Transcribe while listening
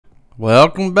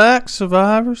Welcome back,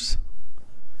 survivors.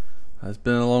 It's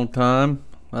been a long time.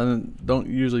 I don't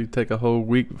usually take a whole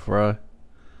week before I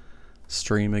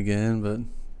stream again, but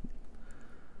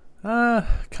I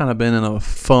kind of been in a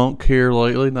funk here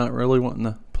lately, not really wanting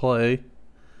to play.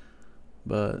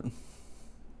 But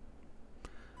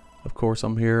of course,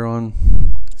 I'm here on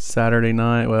Saturday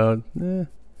night. Well,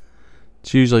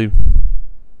 it's usually,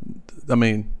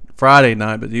 Friday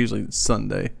night, but usually it's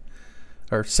Sunday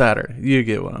or Saturday. You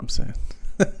get what I'm saying.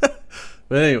 But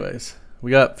anyways,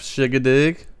 we got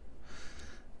Shigadig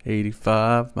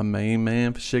 85, my main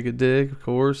man, Shigadig, of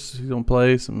course. He's gonna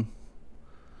play some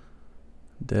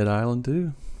Dead Island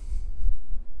 2.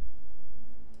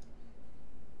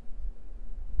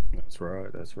 That's right.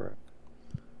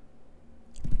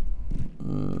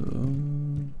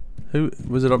 Who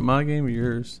was it? My game or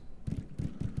yours?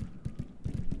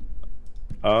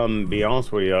 Be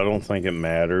honest with you, I don't think it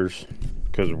matters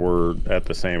because we're at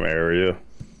the same area.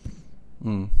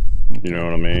 Okay. You know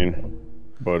what I mean?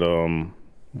 But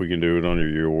we can do it under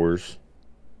yours.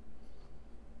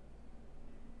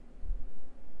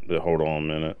 But hold on a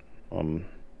minute. I'll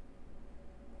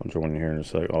join you here in a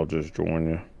sec. I'll just join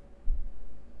you.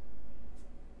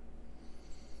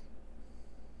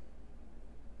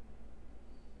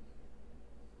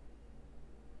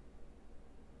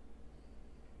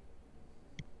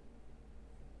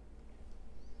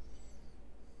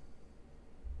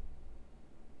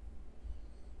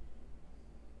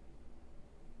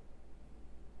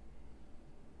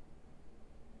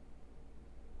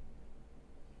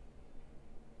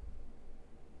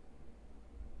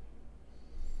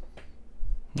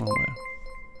 Oh man.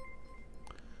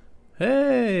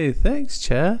 Hey, thanks,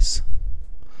 Chess.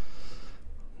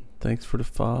 Thanks for the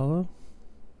follow.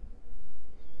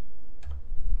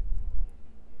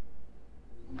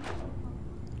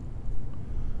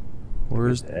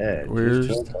 Where's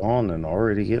just on and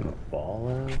already getting a ball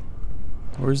out?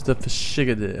 Where's the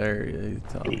Fashigada area?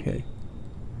 Okay.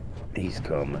 He's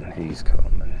coming.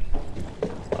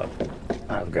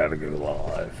 I've got to go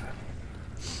live.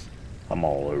 I'm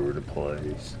all over the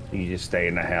place. You just stay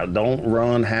in the house. Don't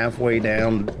run halfway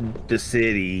down the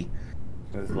city.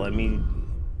 Just let me,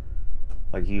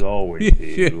 like you always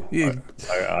do.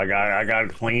 I got to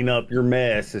clean up your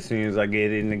mess as soon as I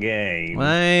get in the game.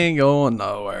 I ain't going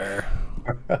nowhere.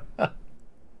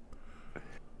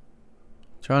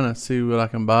 Trying to see what I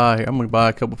can buy. I'm gonna buy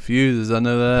a couple fuses. I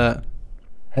know that.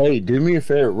 Hey, do me a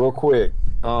favor, real quick.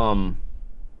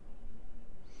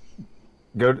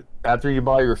 After you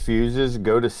buy your fuses,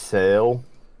 go to sale.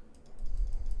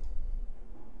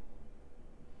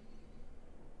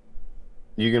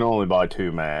 You can only buy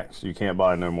 2 max. You can't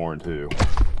buy no more than 2.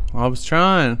 I was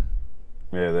trying.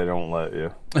 Yeah, they don't let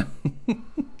you.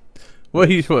 What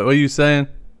are you saying?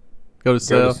 Go to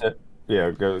sale.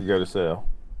 Go to sale.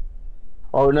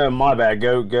 Oh no, my bad.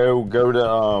 Go to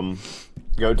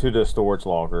the storage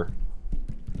locker.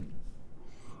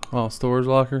 Oh, storage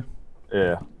locker.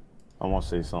 Yeah. I want to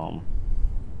see something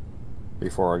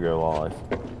before I go live.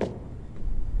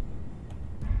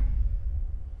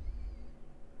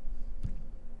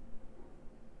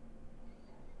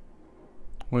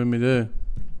 What did we do?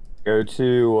 Go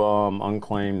to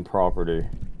unclaimed property.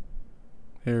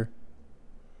 Here.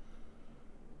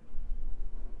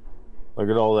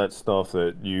 Look at all that stuff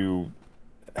that you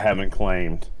haven't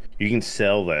claimed. You can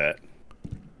sell that.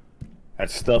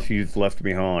 That's stuff you've left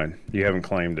behind. You haven't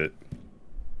claimed it.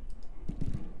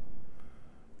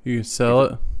 You can sell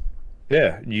it?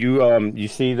 Yeah, you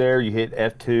see there, you hit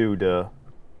F2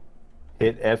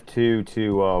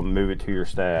 to move it to your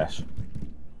stash.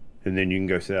 And then you can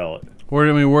go sell it. Where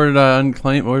did I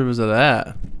unclaim? Where was it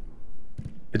at?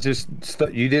 It's just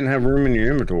you didn't have room in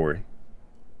your inventory.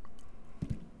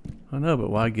 I know,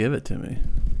 but why give it to me?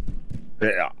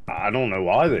 I don't know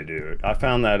why they do it. I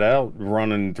found that out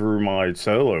running through my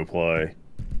solo play.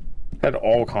 Had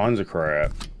all kinds of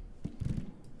crap.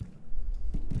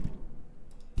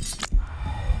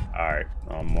 Alright,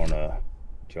 I'm gonna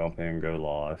jump in and go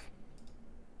live.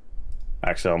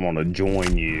 Actually, I'm gonna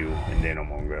join you and then I'm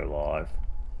gonna go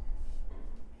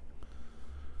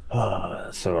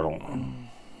live. So I don't.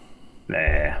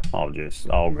 Nah, I'll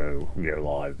go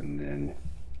live and then.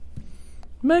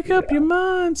 Make up your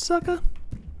mind, sucker.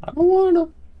 I don't wanna.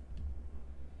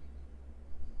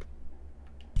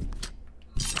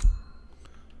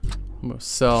 I'm gonna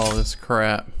sell all this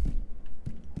crap.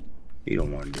 You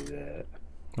don't want to do that.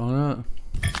 Why not?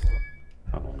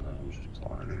 I don't know. I'm just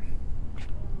learning.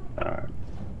 Alright.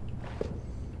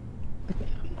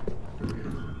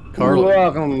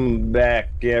 Welcome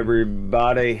back,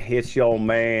 everybody. It's your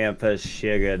man,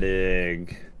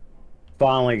 Fashiggadig.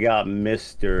 finally got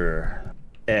Mr.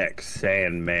 X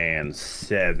Sandman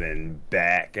 7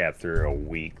 back after a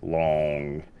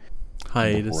week-long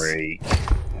hiatus. break.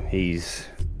 He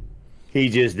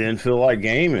just didn't feel like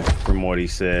gaming, from what he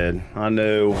said. I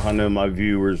know my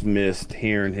viewers missed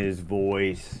hearing his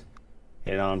voice,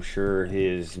 and I'm sure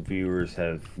his viewers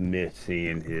have missed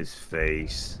seeing his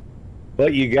face.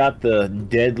 But you got the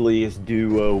deadliest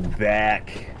duo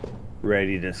back,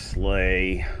 ready to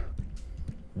slay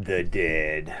the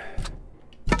dead.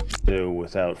 So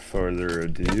without further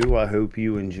ado, I hope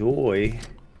you enjoy.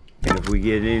 And if we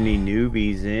get any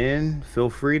newbies in, feel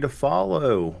free to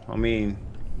follow. I mean,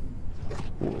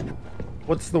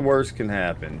 what's the worst can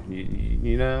happen?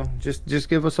 You know, just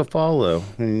give us a follow.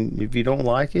 And if you don't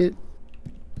like it,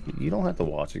 you don't have to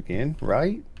watch again,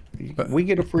 right? We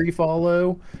get a free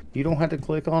follow. You don't have to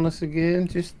click on us again.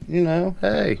 Just, you know,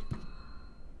 hey,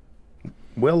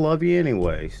 we'll love you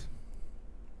anyways.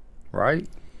 Right?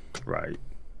 Right.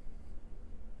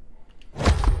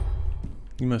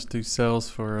 You must do sales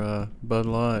for Bud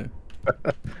Light.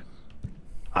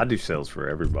 I do sales for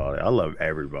everybody. I love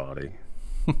everybody.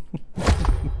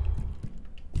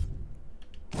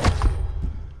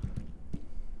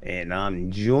 And I'm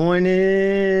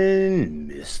joining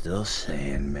Mr.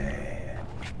 Sandman.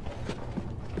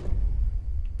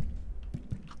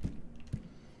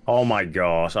 Oh my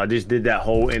gosh, I just did that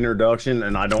whole introduction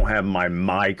and I don't have my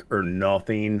mic or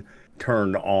nothing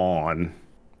turned on.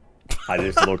 I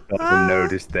just looked up and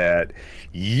noticed that.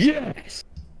 Yes!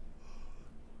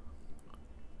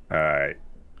 Alright.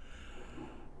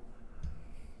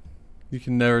 You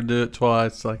can never do it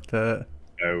twice like that.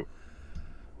 No.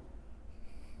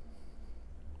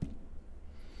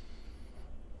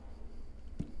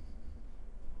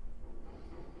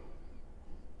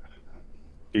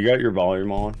 You got your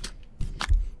volume on?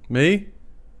 Me?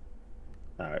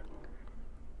 Alright.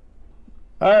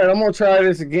 Alright, I'm gonna try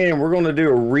this again. We're gonna do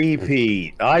a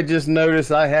repeat. I just noticed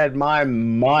I had my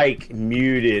mic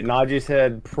muted and I just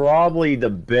had probably the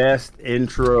best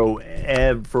intro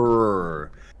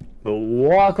ever. But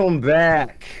welcome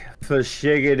back to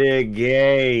Shigadig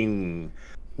Gang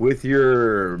with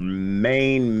your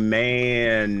main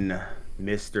man,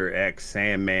 Mr. X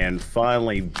Sandman,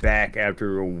 finally back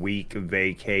after a week of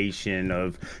vacation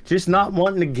of just not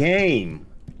wanting to game.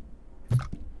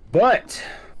 But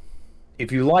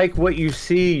if you like what you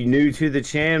see new to the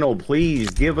channel,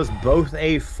 please give us both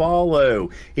a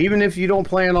follow. Even if you don't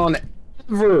plan on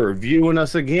ever viewing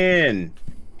us again,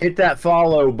 hit that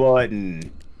follow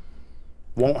button.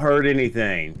 Won't hurt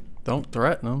anything. Don't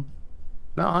threaten them.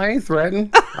 No, I ain't threatening.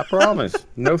 I promise.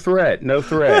 No threat. No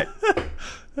threat.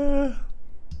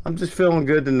 I'm just feeling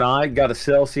good tonight. Got a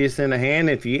Celsius in the hand.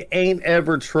 If you ain't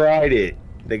ever tried it,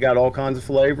 they got all kinds of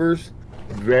flavors.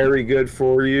 Very good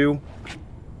for you.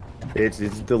 It's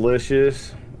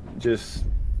delicious. Just,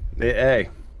 hey,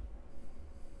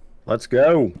 let's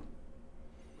go.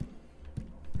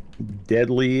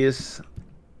 Deadliest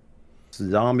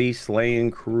zombie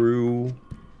slaying crew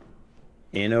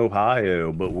in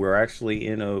Ohio, but we're actually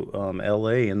in LA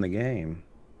in the game.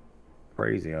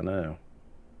 Crazy, I know.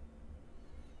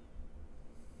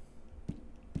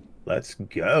 Let's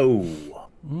go.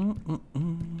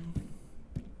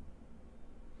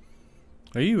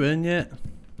 Are you in yet?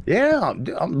 Yeah,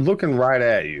 I'm looking right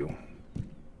at you.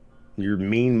 You're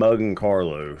mean mugging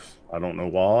Carlos. I don't know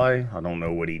why. I don't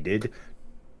know what he did.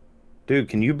 Dude,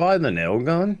 can you buy the nail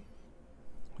gun?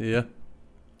 Yeah.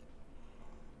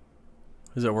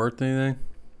 Is it worth anything?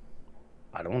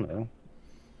 I don't know.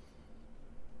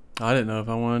 I didn't know if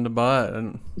I wanted to buy it. I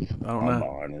don't I'm know.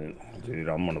 buying it. Dude,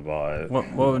 I'm gonna buy it.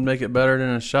 What would make it better than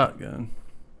a shotgun?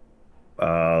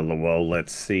 Well,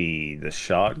 let's see. The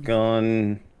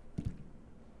shotgun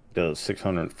does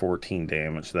 614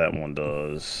 damage. That one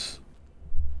does.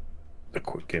 The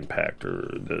quick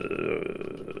impactor,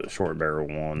 the short barrel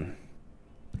one.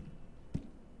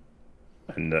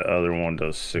 And the other one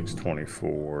does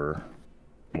 624.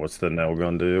 What's the nail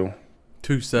gun do?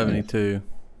 272.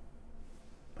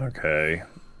 Okay.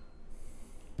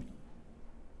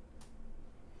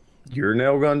 Your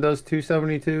nail gun does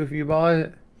 272 if you buy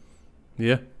it?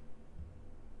 Yeah.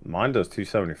 Mine does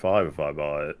 275 if I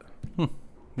buy it.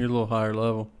 You're a little higher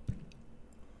level.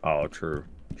 Oh, true.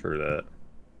 True that.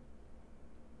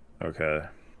 Okay.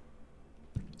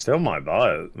 Still might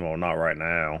buy it. Well, not right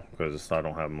now, because I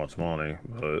don't have much money,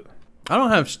 but... I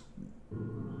don't have...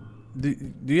 Do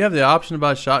you have the option to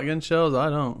buy shotgun shells? I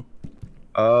don't.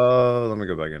 Let me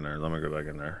go back in there.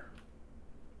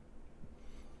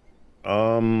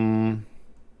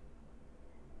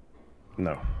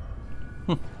 No.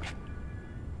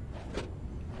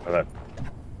 But I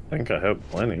think I have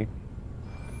plenty.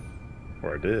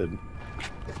 Or I did.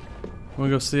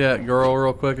 Wanna go see that girl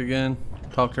real quick again?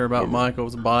 Talk to her about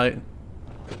Michael's bite.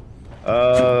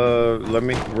 Let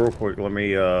me real quick. Let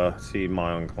me see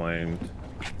my unclaimed.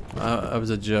 That was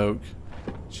a joke.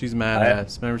 She's mad at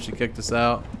us. Remember she kicked us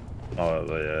out? Oh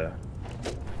yeah.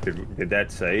 Did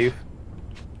that save?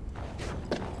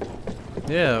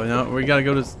 Yeah, you know, we gotta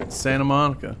go to Santa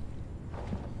Monica.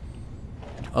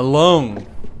 Alone.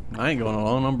 I ain't going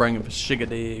alone. I'm bringing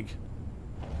Shigadig.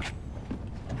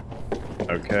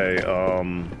 Okay.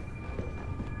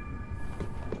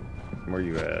 Where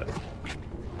you at?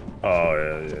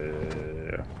 Oh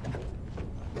yeah.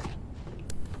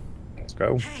 Let's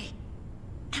go. Hey,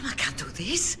 Emma can't do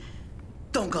this.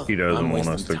 Don't go. He doesn't want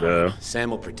us to go. Sam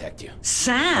will protect you. I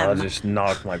Sam! just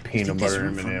knocked my peanut There's butter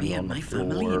room for M&M me on and the my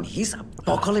family floor. in his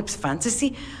apocalypse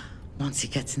fantasy. Once he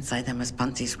gets inside Emma's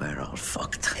panties, we're all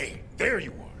fucked. Hey, there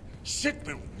you are. Shit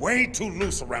been way too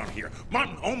loose around here.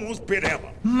 Martin almost bit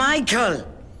Emma. Michael!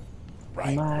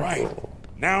 Right.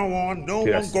 Now on, no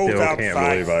Dude, I one still goes can't outside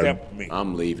believe I except me.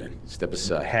 I'm leaving. Step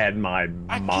aside. Had my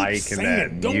I keep mic and saying,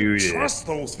 that don't muted. trust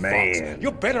those fucks. Man.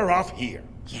 You're better off here.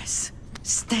 Yes,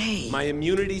 stay. My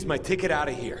immunity's my ticket out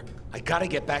of here. I gotta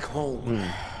get back home.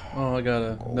 Oh, I got a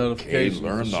Okay, notification.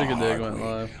 learn the Shigadig hard went way.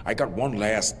 live. I got one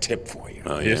last tip for you.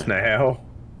 Just now.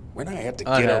 When I had to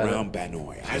I get had it. around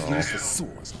Banoi, I used the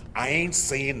sewers. I ain't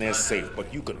saying they're safe,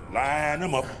 but you can line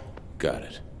them up. Got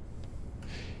it.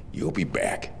 You'll be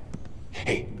back.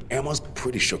 Hey, Emma's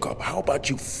pretty shook up. How about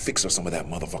you fix her some of that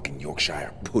motherfucking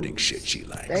Yorkshire pudding shit she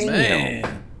likes?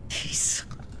 Man. This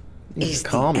is the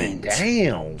Calm it end.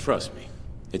 down. Trust me.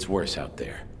 It's worse out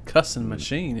there. Cussing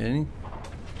machine, ain't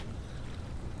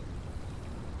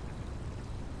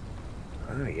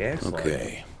Oh, yeah, it's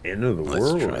Okay. like end of the Let's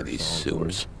world. try or these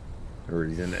something. sewers. Or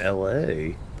he's in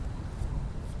LA.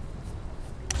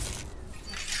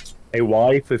 Hey,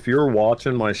 wife, if you're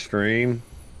watching my stream,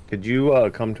 could you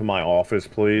come to my office,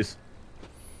 please?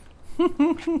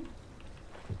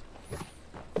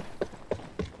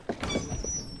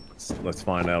 Let's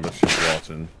find out if she's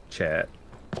watching chat.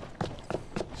 he?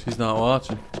 She's not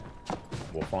watching.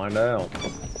 We'll find out.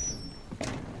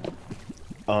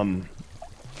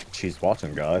 She's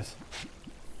watching, guys.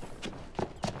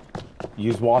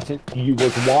 You was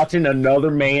watching another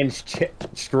man's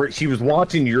she was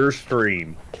watching your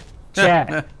stream.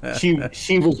 Chat. she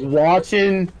was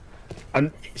watching.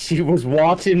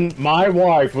 My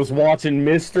wife was watching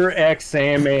Mr. X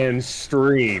Sandman's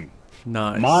stream.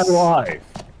 Nice. My wife.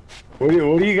 What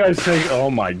do you guys think? Oh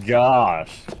my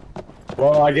gosh.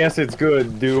 Well, I guess it's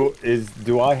good. Did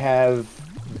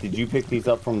you pick these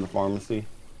up from the pharmacy?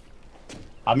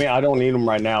 I mean, I don't need them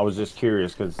right now. I was just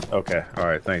curious because. Okay. All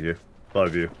right. Thank you.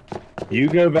 Love you. You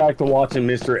go back to watching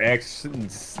Mr. X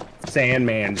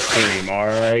Sandman stream. All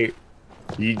right.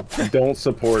 You don't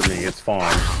support me. It's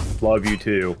fine. Love you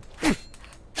too.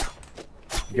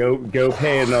 Go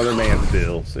pay another man's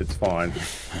bills. It's fine.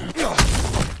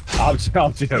 I'm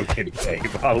joking,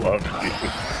 Dave. I love you.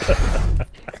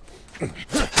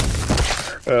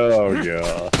 Oh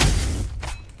god.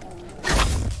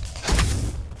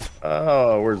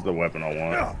 Oh, where's the weapon I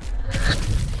want?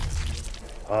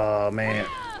 Oh man,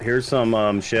 here's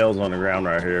some shells on the ground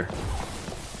right here.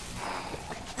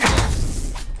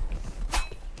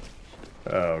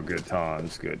 Oh, good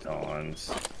times, good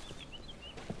times.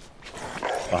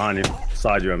 Behind you,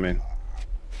 beside you, I mean.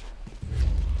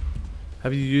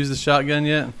 Have you used the shotgun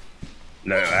yet?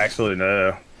 No, actually,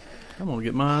 no. I'm gonna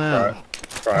get mine out.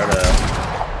 Try it out.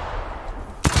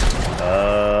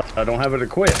 I don't have it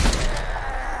equipped.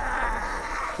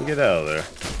 Get out of there.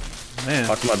 Man.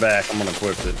 Watch my back. I'm gonna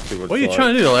equip it. See What are you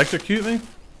trying to do? Electrocute me?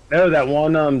 No, that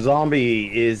one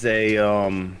zombie is a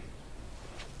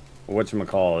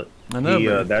whatchamacallit. I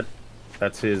know, but-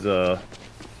 That's his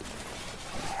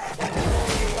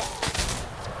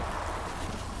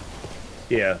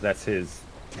yeah, that's his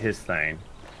thing.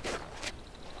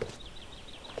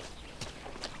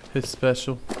 His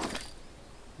special.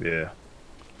 Yeah.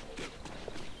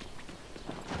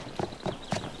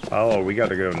 Oh, we got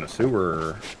to go in the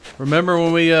sewer. Remember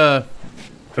when we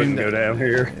Couldn't go down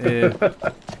here. Yeah.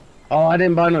 Oh, I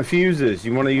didn't buy no fuses.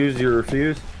 You want to use your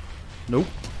fuse? Nope.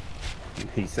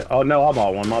 He said, "Oh no, I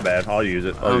bought one. My bad. I'll use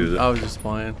it. I'll use it." I was just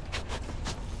playing.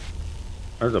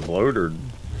 There's a bloater.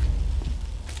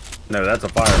 No, that's a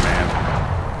fireman.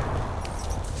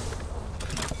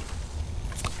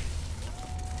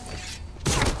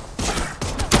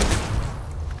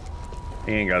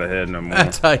 He ain't got a head no more.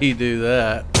 That's how you do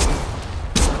that.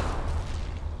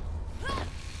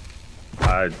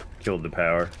 I killed the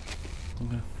power.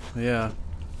 Yeah.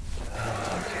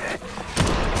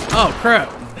 Oh crap.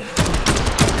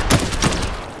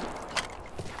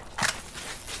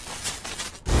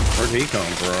 he come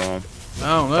from? I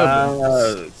don't know.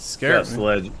 But it's scared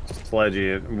me.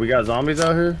 Sledgy. We got zombies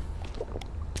out here?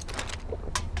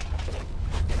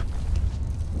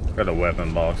 Got a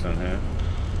weapon box in here.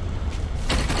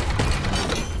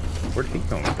 Where'd he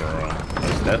come from?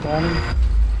 Is that on him?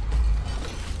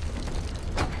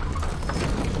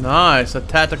 Nice, a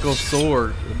tactical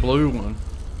sword, the blue one.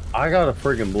 I got a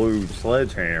freaking blue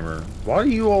sledgehammer. Why do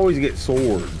you always get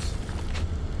swords?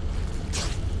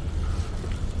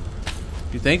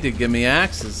 You think they'd give me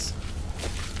axes?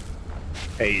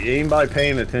 Hey, anybody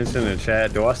paying attention in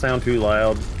chat? Do I sound too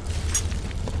loud?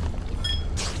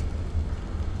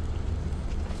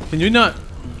 Can you not?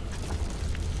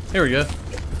 Here we go.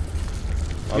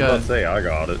 I was about to say, I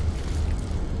got it.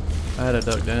 I had to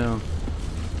duck down.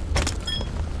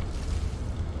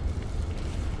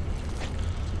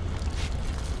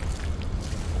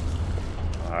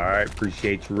 Alright,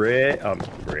 appreciate you, Red.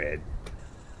 Red.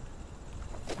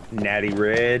 Natty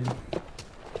Red.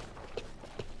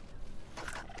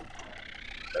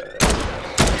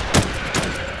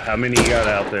 How many you got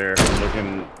out there? I'm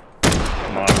looking.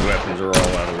 My weapons are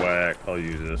all out of whack. I'll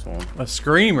use this one. A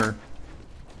screamer.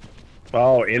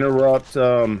 Oh, interrupt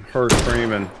her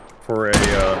screaming for a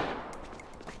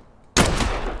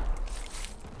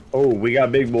Oh, we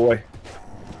got big boy.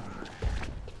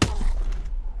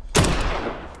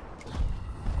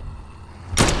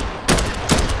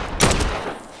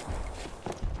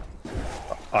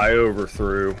 I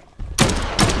overthrew.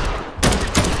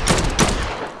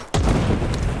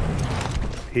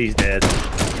 He's dead.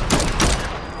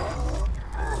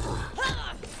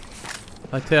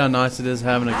 I tell you how nice it is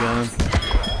having a gun.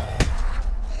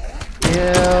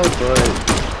 Yeah, but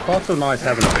it's also nice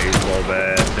having a baseball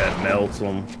bat that melts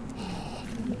them.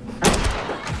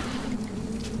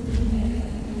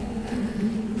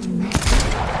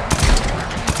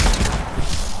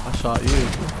 I shot you.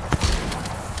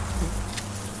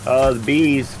 The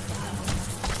bees.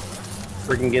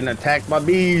 Freaking getting attacked by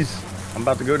bees. I'm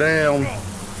about to go down.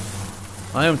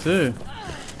 I am too.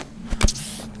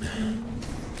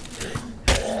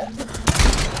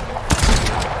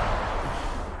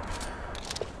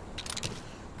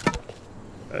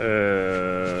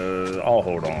 I'll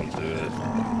hold on to it.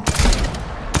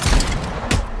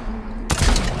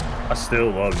 I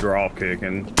still love drop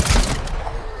kicking.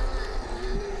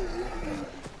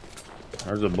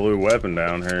 There's a blue weapon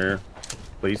down here.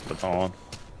 Police baton.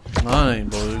 Mine ain't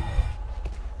blue.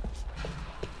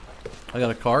 I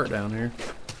got a cart down here.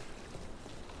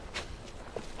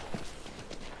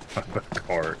 A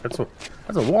cart. That's a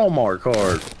Walmart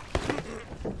cart.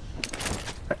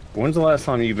 When's the last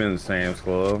time you've been to Sam's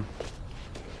Club?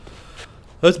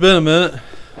 It's been a minute.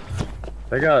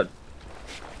 They got.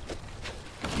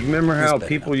 You remember how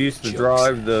people used to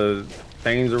drive the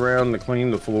things around to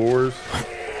clean the floors?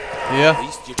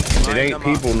 Yeah. It ain't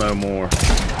people no more.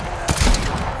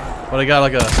 But I got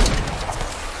like a.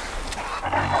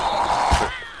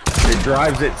 It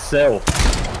drives itself.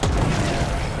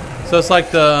 So it's like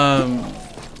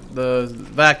the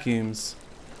vacuums.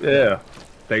 Yeah,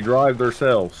 they drive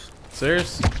themselves.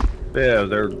 Serious? Yeah,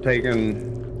 they're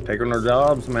taking their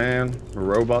jobs, man. The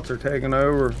robots are taking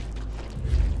over.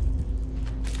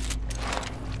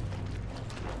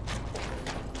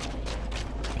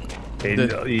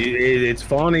 It's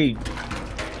funny.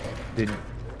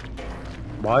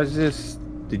 Why is this?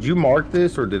 Did you mark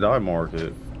this or did I mark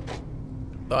it?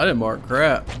 I didn't mark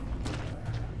crap.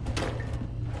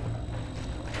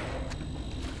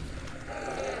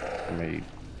 I mean,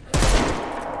 I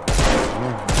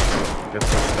guess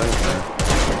that's there.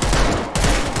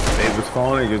 It was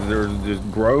funny because there's just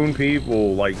grown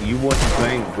people like you wouldn't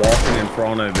think walking in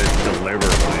front of it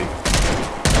deliberately.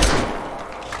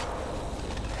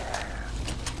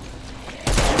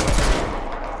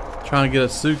 Trying to get a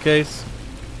suitcase.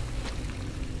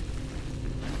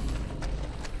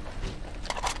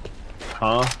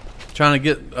 Huh? Trying to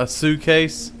get a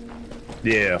suitcase.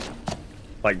 Yeah.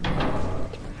 Like,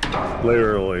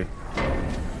 literally.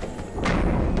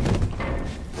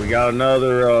 We got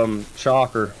another,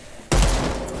 shocker.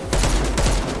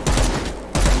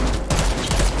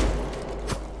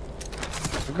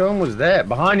 What gun was that?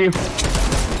 Behind you.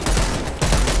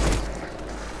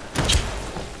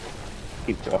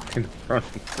 Keep walking in front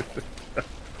of me.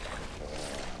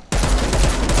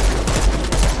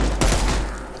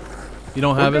 You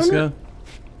don't have this gun?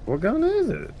 What gun is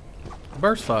it?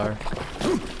 Burst fire.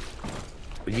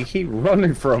 But you keep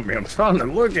running from me. I'm trying to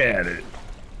look at it.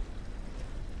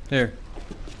 Here.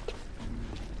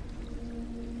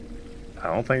 I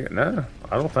don't think. No,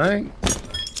 I don't think.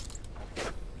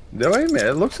 No, wait a minute.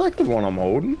 It looks like the one I'm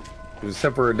holding,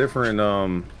 except for a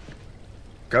different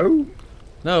Go.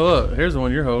 No, look. Here's the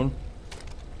one you're holding.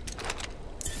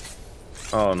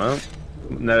 Oh, no.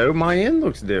 No, my end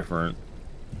looks different.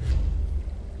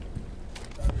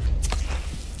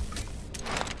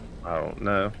 I don't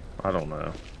know. I don't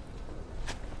know.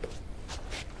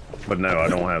 But no, I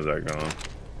don't have that gun.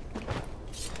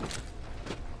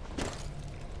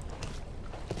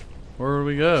 Where do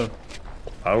we go?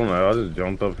 I don't know. I just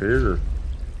jumped up here.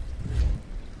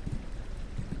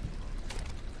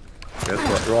 Guess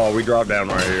what? Oh, we dropped down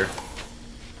right here.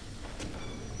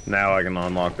 Now I can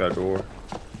unlock that door.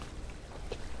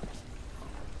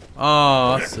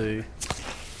 Oh, I see.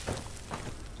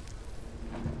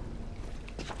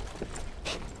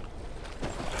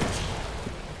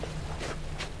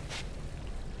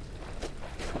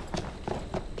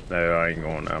 No, I ain't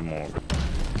going that long.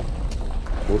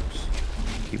 Whoops.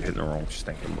 Keep hitting the wrong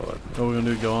stinking button. What are we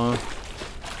gonna do? Go on?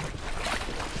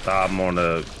 I'm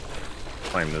gonna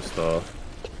claim this stuff.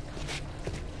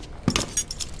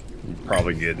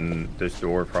 Probably getting this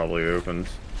door probably opens.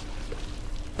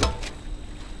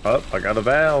 Oh, I got a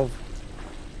valve.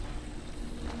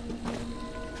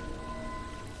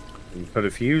 You put a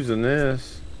fuse in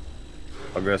this.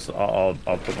 I guess I'll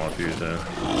put my fuse in.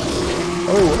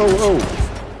 Oh!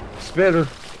 Spitter.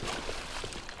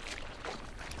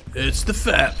 It's the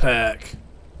Fat Pack.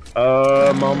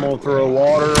 I'm gonna throw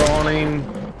water on him.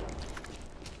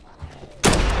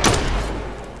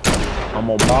 I'm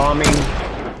gonna bomb him.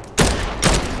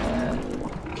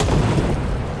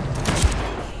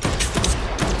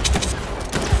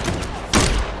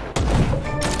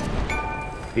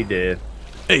 He did.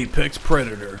 Apex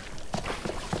Predator.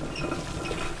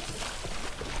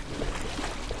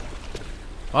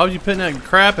 Why was you putting that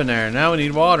crap in there? Now we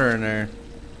need water in there.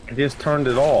 I just turned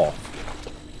it off.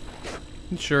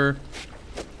 Sure.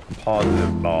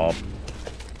 Positive, Bob.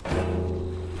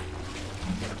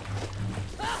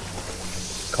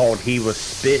 Called he was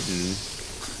spitting.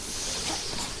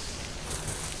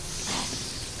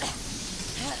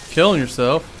 Killing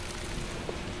yourself.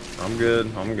 I'm good.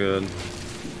 I'm good.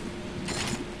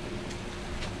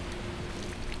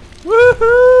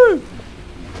 Woohoo!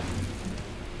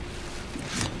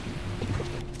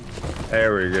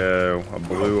 There we go. A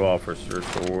blue officer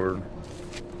sword.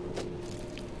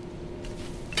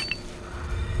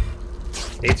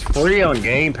 It's free on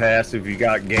Game Pass if you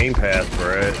got Game Pass,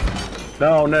 Brett.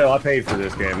 No, I paid for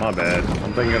this game. My bad.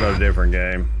 I'm thinking of a different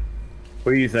game.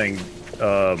 What do you think,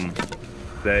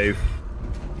 Dave?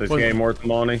 This game worth the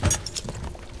money?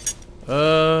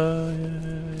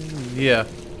 Yeah.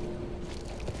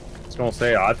 I was gonna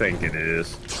say, I think it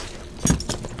is.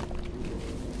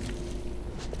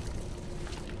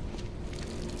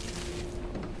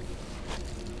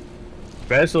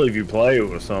 Especially if you play it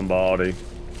with somebody.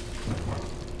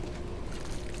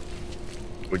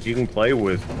 Which you can play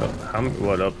with,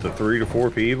 what, up to 3 to 4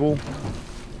 people?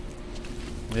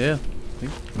 Yeah. You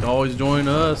can always join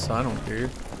us. I don't care.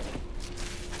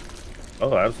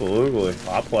 Oh, absolutely.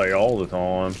 I play all the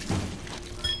time.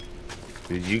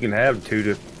 You can have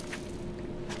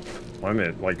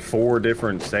like 4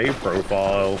 different save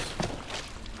profiles.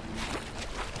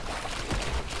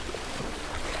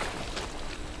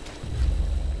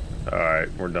 Alright,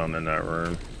 we're done in that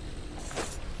room.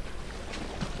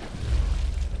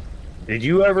 Did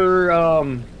you ever,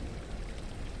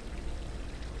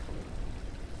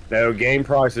 no, game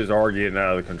prices are getting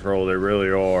out of control. They really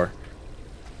are.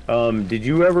 Did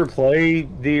you ever play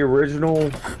the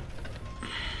original?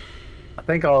 I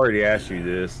think I already asked you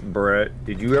this, Brett.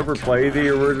 Did you ever play the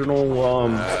original,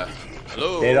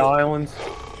 Hello? Dead Islands?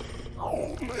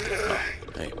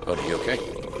 Hey, buddy, you okay?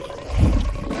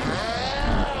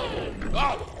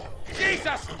 Oh,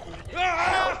 Jesus!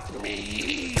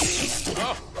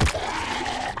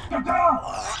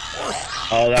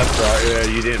 Oh, that's right. Yeah,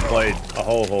 you didn't play a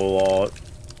whole lot.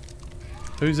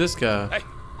 Who's this guy? Hey.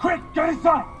 Quick, get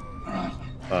inside!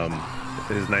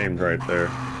 His name's right there.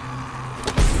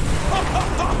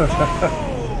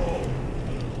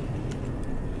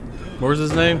 Where's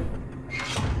his name?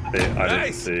 I didn't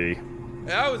Nice. see.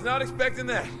 I was not expecting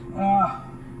that. I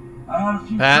had a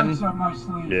few Patton? tricks up my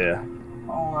sleeve. Yeah.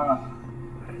 Oh,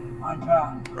 I'm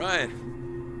Patton. Ryan,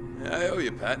 I owe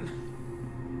you, Patton.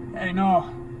 Hey, no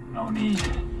need.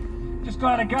 Just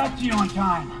glad I got to you on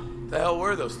time. The hell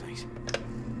were those things?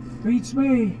 Beats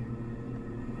me.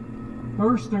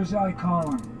 Bursters, I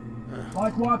call them.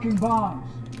 Like walking bombs.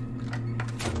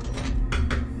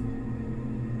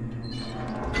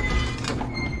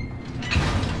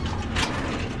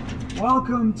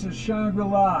 Welcome to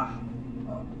Shangri-La.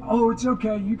 Oh, it's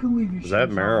okay. You can leave your Is that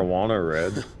shoes on. marijuana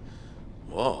red?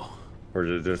 Whoa. Or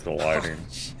is it just the lighting?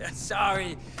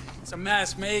 Sorry, it's a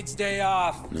masked maid's day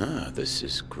off. Nah, this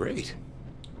is great.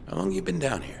 How long you been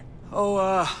down here? Oh,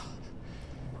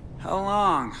 how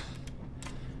long?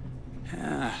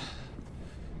 Yeah,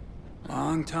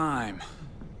 long time.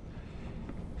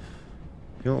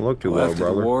 You don't look too Well, well, after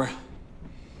brother. the war,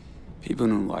 people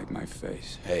don't like my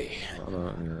face. Hey,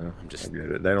 I'm just- I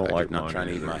get it. They don't glad like you're not mine trying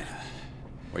to eat either. mine.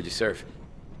 Where'd you serve?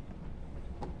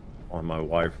 While my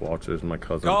wife watches my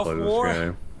cousin Gulf play this War?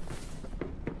 game.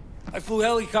 I flew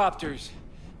helicopters.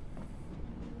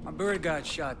 My bird got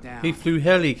shot down. He flew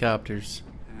helicopters.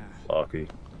 Lucky.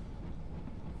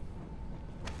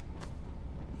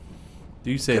 Do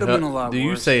you say Could've been a lot do you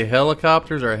worse. say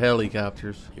helicopters or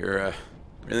helicopters? You're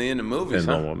really into movies, Depends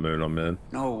on huh? what mood I'm in.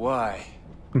 No, why?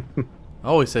 I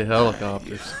always say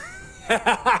helicopters.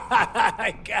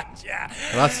 I gotcha.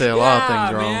 But I say a lot of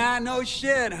things wrong. Man, no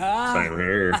shit, huh? Same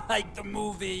here. I like the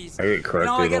movies. I get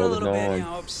corrected I get a all the little bit,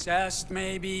 time. obsessed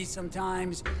maybe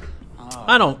sometimes.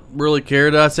 I don't really care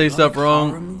that I say stuff horror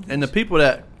wrong. movies? And the people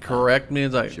that correct me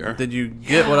is like, Sure. did you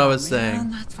get what I was man,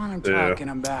 saying? That's what I'm Yeah. talking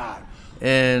about.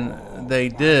 And they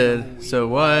did. So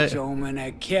what? Omen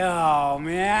to Kill,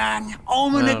 man.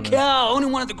 Omen I to don't know. Kill. Only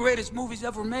one of the greatest movies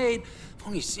ever made. I've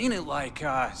only seen it like,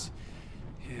 yeah,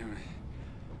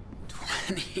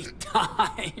 20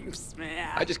 times,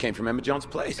 man. I just came from Emma Jones'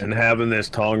 place. And having this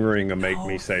tongue ring will make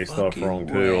me say stuff fucking wrong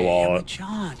too a way. Emma lot.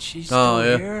 John, she's still Oh,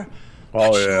 yeah. here. Oh,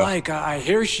 What's she yeah. like? I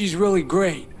hear she's really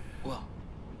great. Well,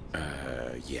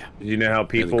 Yeah. You know how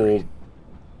people, great.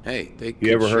 Hey, they you could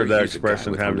ever sure heard that use a guy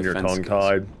expression, with more having your defense tongue skills.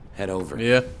 tied? Head over.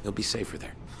 Yeah. You'll be safer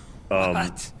there.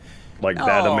 what? Like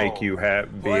that'll No. make you be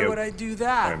Why a- would I do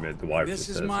that? Wait a minute, the wife This just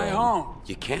is said my something. home.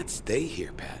 You can't stay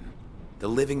here, Patton. The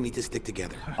living need to stick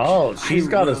together. Oh, she's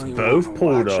got us really both wanna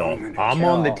pulled watch up. Omen to I'm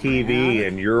on the Kill, TV man.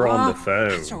 and you're on the Huh?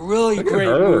 phone. It's a really Look at great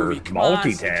her, movie. Come on,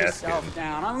 sit multitasking. yourself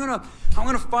down. I'm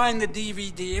gonna find the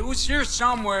DVD. It was here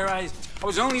somewhere. I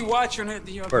was only watching it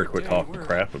the other Better quit day. talking Where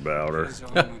crap about her. is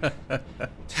Omen?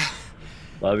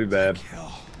 Love you, babe.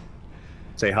 Kill.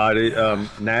 Say hi to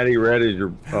Natty Red is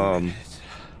your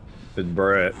is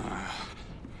Brett.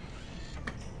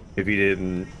 If you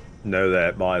didn't know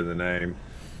that by the name.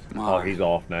 Come Oh, on. he's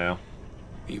off now.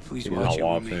 Will you please He's watch not it with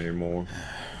watching me? anymore.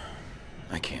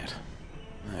 I can't.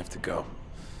 I have to go.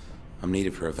 I'm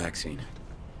needed for a vaccine.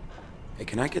 Hey,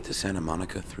 can I get to Santa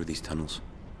Monica through these tunnels?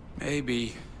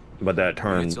 Maybe. But that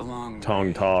turn It's a long tongue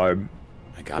way. tied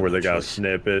I got where no they got to choice.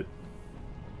 snip it.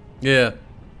 Yeah.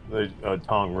 A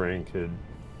tongue ring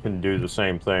can do the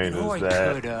same thing Oh, I as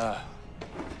that.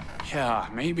 could, yeah,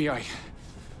 maybe I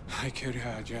could,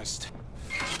 just,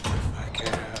 I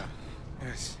could,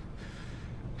 just,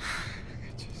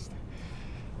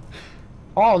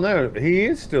 Oh no, he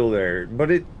is still there,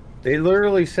 but it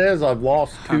literally says I've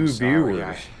lost 2 I'm sorry,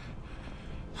 viewers.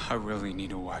 I really need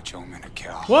to watch Omen to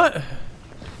Kill. What?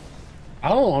 I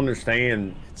don't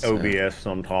understand OBS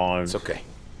sometimes. It's okay.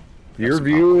 Your some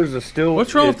viewers are still.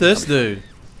 What's wrong with this dude?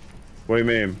 What do you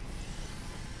mean?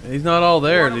 He's not all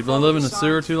there. Wanna Has he been follow living in the signs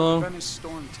sewer to too long? prevent a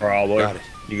storm to- Probably. Got it.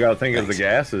 You gotta think of the Thanks.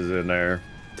 gases in there.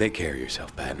 Take care of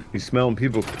yourself, Patton. He's smelling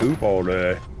people's poop all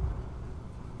day.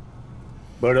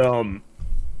 But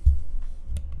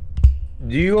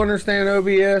do you understand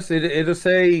OBS? It'll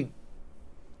say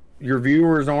your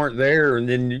viewers aren't there, and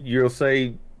then you'll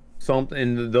say something,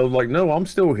 and they'll like, no, I'm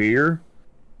still here.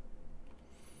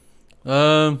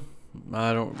 I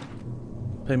don't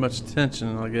pay much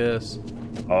attention, I guess.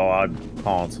 Oh, I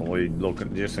constantly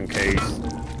looking just in case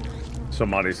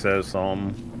somebody says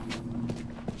something.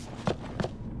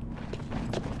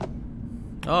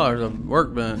 Oh, there's a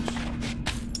workbench.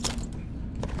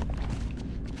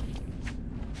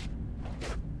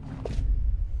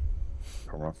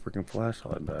 Turn my freaking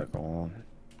flashlight back on.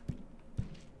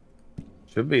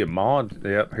 Should be a mod.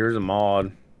 Yep, here's a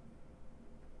mod.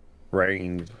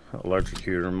 Range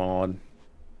electrocutor mod.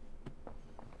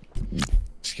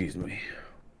 Excuse me.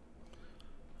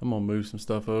 I'm gonna move some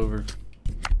stuff over.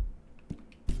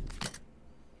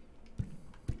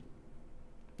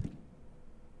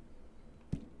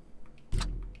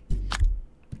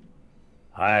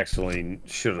 I actually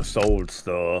should have sold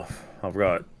stuff. I've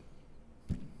got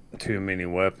too many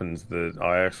weapons that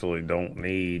I actually don't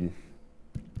need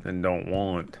and don't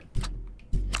want.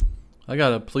 I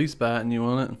got a police bat and you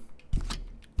want it?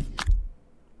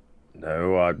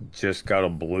 No, I just got a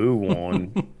blue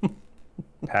one.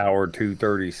 Power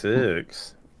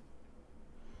 236.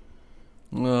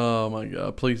 Oh my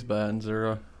god, police battens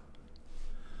are.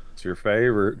 It's your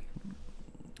favorite.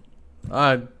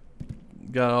 I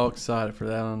got all excited for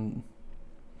that on.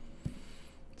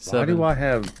 Why do I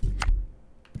have...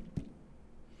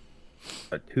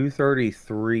 a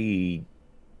 233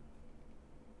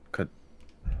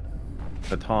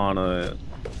 katana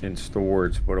in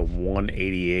storage, but a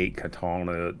 188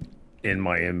 katana in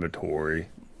my inventory.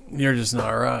 You're just not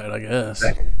right, I guess.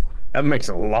 That makes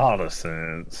a lot of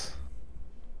sense.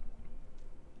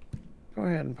 Go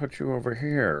ahead and put you over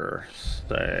here.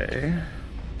 Stay.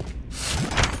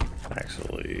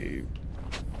 Actually,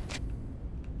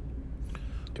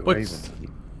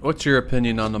 what's your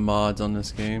opinion on the mods on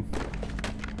this game?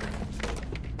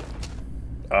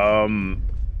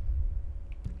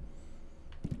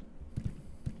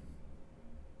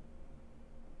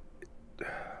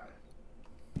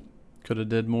 Could have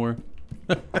did more.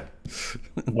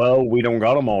 Well, we don't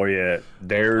got them all yet.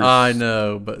 I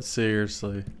know, but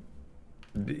seriously.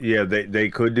 Yeah, they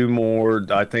could do more.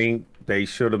 I think they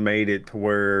should have made it to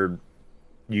where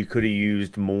you could have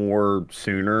used more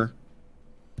sooner.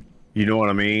 You know what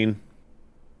I mean?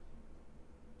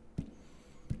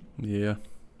 Yeah.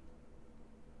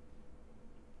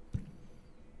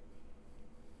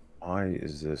 Why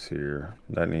is this here?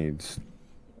 That needs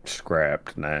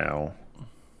scrapped now.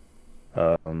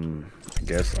 I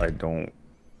guess I don't.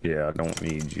 Yeah, I don't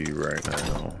need you right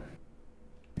now.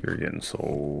 You're getting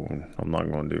sold. I'm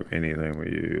not going to do anything with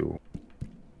you.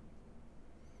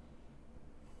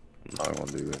 I'm not going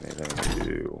to do anything with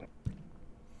you.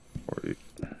 Or you.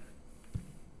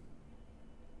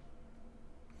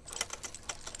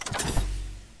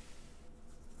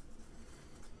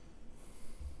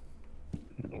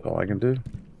 That's all I can do.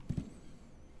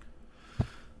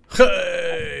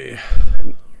 Hey!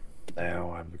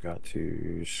 Now I've got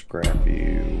to scrap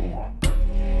you.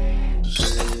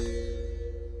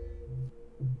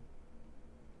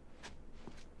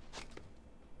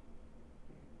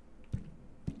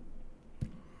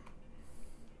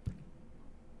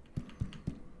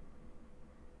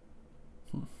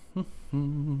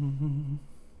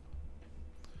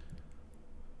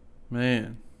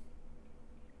 Man.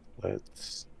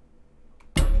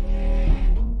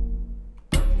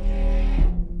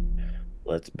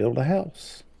 Let's build a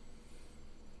house.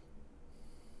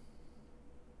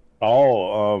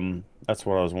 Oh, that's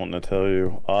what I was wanting to tell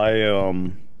you.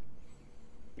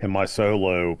 In my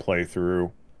solo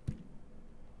playthrough,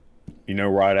 you know,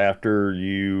 right after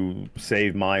you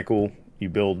save Michael, you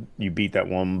beat that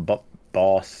one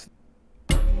boss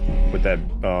with that,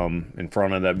 in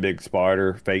front of that big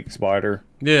spider, fake spider.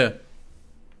 Yeah.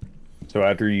 So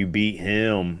after you beat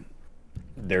him,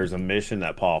 there's a mission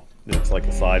that popped. It's like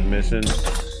a side mission.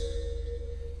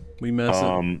 We messed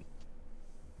up.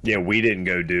 Yeah, we didn't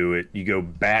go do it. You go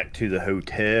back to the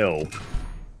hotel.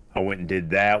 I went and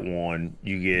did that one.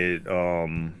 You get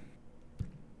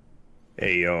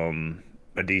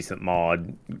a decent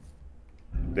mod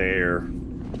there.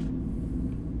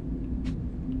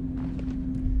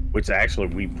 Which actually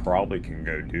we probably can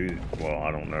go do. Well,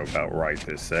 I don't know about right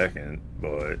this second,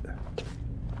 but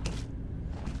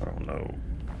I don't know.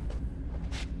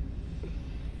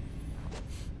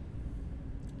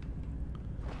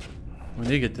 We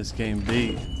need to get this game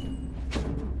beat.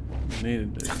 We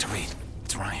needed to. Dr. Reed,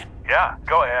 it's Ryan. Yeah,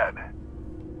 go ahead.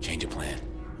 Change of plan.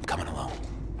 I'm coming along.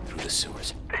 Through the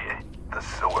sewers. The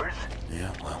sewers?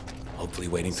 Yeah, well, hopefully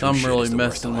waiting Some through shit really is the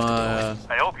worst messing I'll have to my deal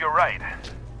with. I hope you're right.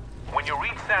 When you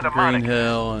reach Santa Green Monica,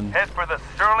 Hill and head for the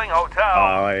Sterling Hotel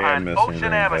I am on missing Ocean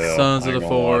Green Avenue. Hill. Sons of the I ain't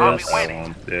gonna lie about Forest. I'll be that waiting.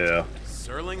 one. Yeah.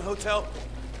 Sterling Hotel?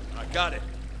 I got it.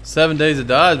 7 Days to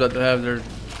Die is about to have their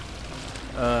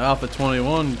Alpha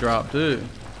 21 drop too.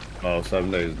 Oh, 7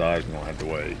 Days to Die is gonna have to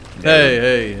wait.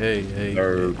 Hey.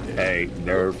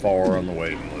 They're far on the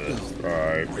waiting list. All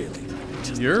right. Really?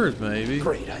 Yours, maybe.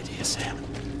 Great idea, Sam.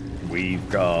 We've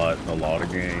got a lot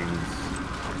of games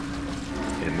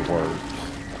in the works.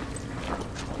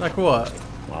 Like what?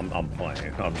 I'm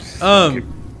playing.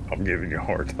 I'm giving you a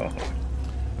hard time.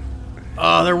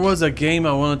 Oh, there was a game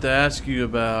I wanted to ask you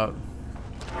about.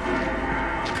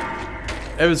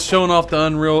 It was showing off the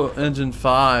Unreal Engine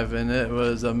 5, and it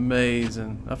was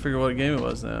amazing. I forget what game it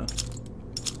was now.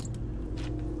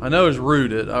 I know it's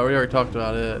Rooted. We already talked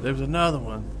about it. There was another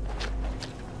one.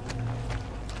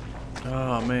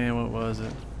 Oh man, what was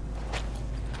it?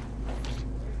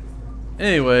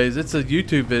 Anyways, it's a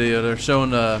YouTube video. They're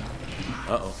showing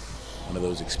Uh-oh. One of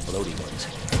those exploding ones.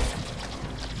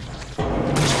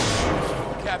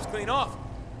 Cap's clean off.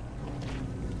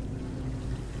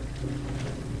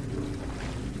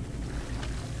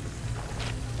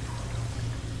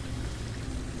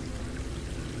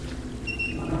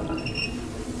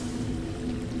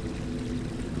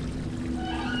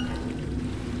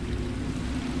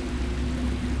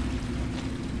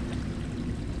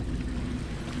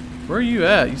 Where are you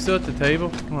at? You still at the table?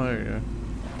 Oh, there you go.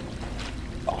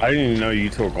 I didn't even know you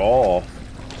took off.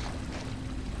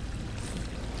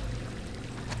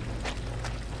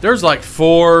 There's like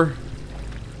 4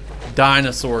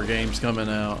 dinosaur games coming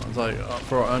out. It's like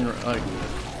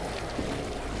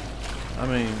I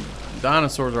mean,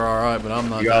 dinosaurs are alright, but I'm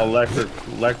not. You got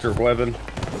electric weapon?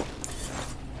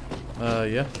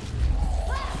 Yeah.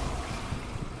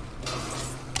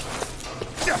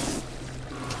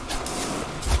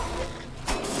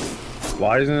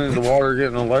 Why isn't the water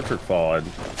getting electrified?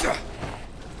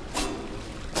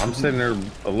 I'm sitting there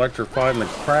electrifying the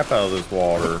crap out of this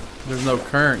water. There's no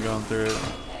current going through it.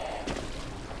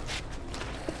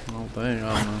 I don't think.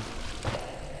 I don't know.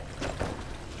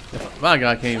 If my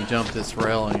guy can't even jump this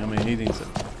railing. I mean, he needs it.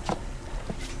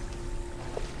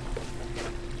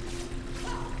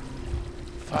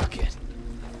 Fuck it.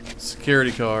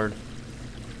 Security card.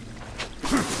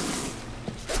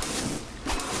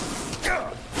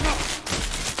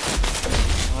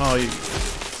 Oh, you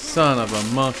son of a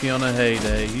monkey on a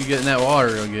heyday. You getting that water,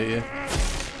 it'll get you.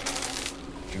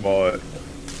 What?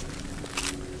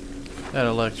 That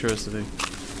electricity.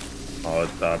 Oh,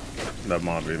 that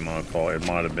might be my fault. It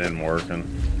might have been working.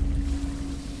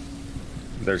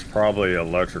 There's probably an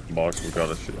electric box we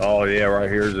gotta shoot. Oh yeah, right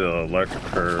here's the electric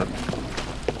curve.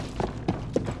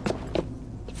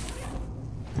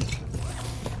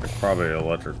 There's probably an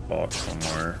electric box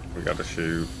somewhere we gotta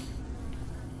shoot.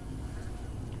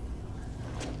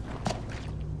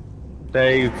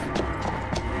 Dave.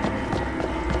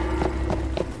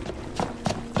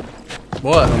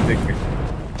 What?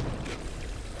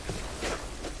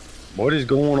 What is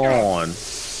going on?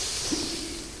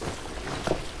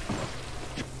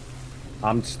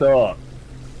 I'm stuck.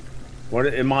 What,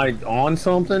 am I on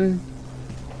something?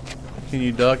 Can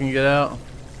you duck and get out?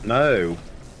 No.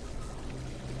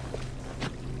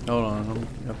 Hold on,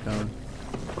 I'm coming.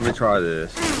 Let me try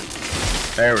this.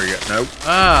 There we go. Nope.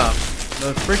 Ah,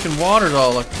 the freaking water's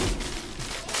all like.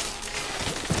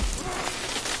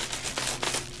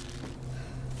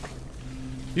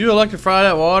 You electrify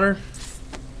that water?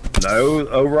 No.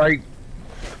 Oh, right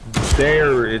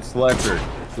there. It's electric.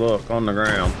 Look on the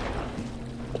ground.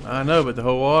 I know, but the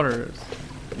whole water is.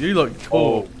 You look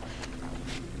cool.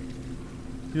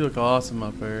 You look awesome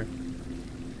up there.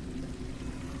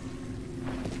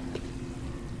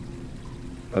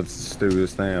 That's the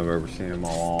stupidest thing I've ever seen in my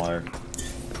life.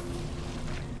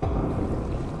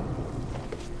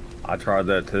 I tried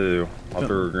that too. I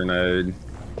threw a grenade.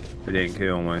 It didn't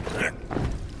kill me.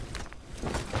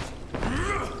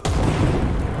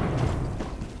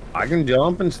 I can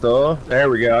jump and stuff. There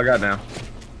we go. I got down.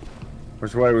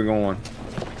 Which way are we going?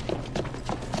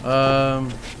 I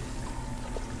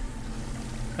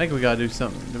think we gotta do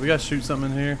something. Do we gotta shoot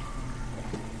something in here?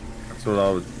 That's what I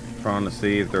was trying to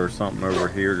see, if there was something over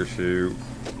here to shoot.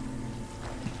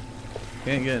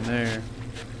 Can't get in there.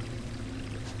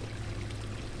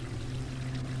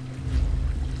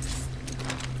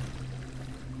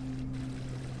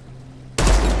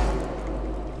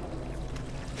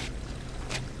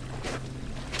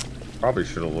 Probably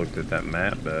should have looked at that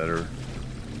map better.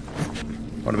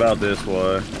 What about this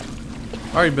way?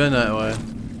 Already been that way.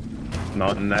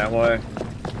 Not in that way?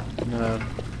 No.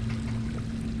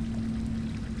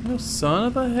 No son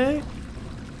of a heck.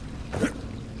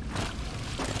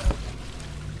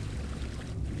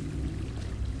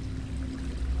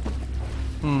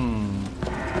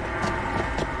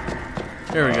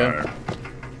 Here we go.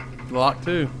 Lock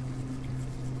 2.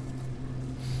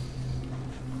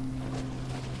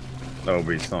 There'll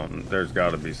be something. There's got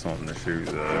to be something to shoot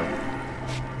though.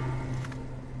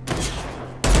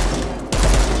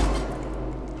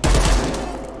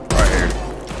 Right here.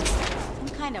 Some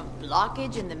kind of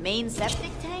blockage in the main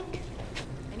septic tank?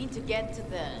 I need to get to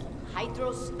the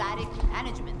hydrostatic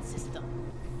management system.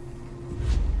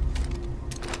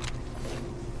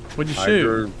 What'd you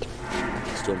shoot?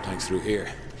 Storm tank's through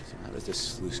here. So how does this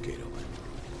sluice gate open?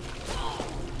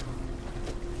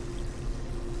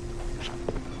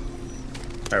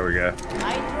 There we go.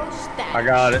 Hydrostatic. I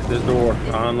got it. This door.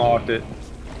 I unlocked it.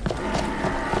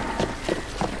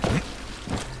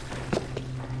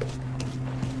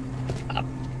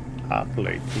 I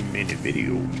play too many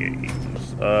video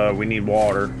games. We need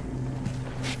water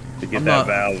to get that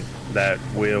valve, that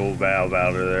wheel valve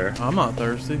out of there. I'm not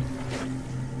thirsty.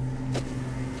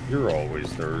 You're always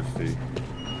thirsty.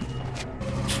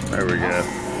 There we go.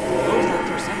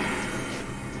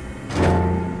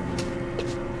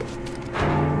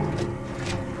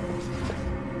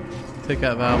 Take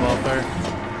that valve off there.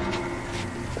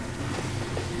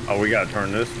 Oh, we gotta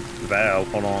turn this valve.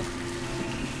 Hold on.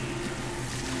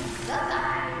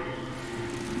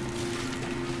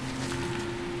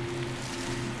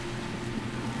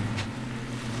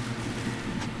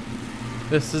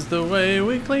 This is the way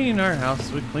we clean our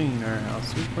house. We clean our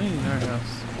house. We clean our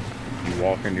house. You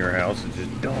walk in your house and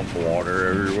just dump water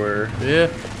everywhere.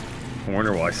 Yeah. I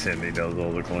wonder why Cindy does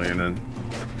all the cleaning.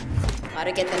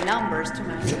 Gotta get the numbers to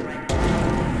match the right.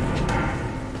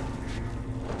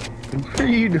 What are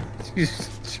you doing?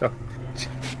 Just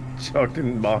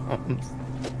chucking bombs.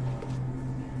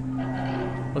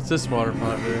 What's this water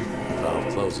pipe do?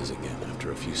 Valve closes again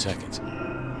after a few seconds.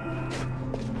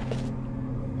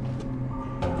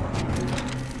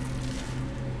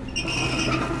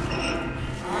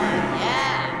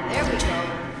 Yeah, there we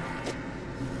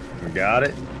go. We got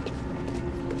it.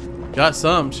 Got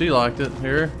some. She liked it.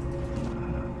 Here.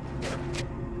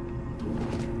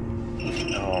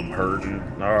 Oh, I'm hurting.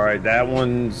 All right, that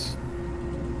one's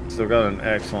still got an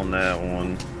X on that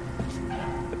one.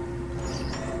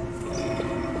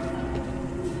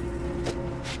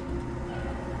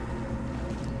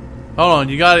 Hold on.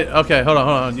 You got it. Okay, hold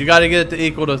on. You got to get it to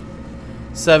equal to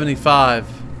 75.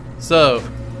 So.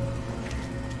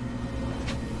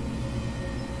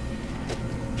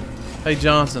 Hey,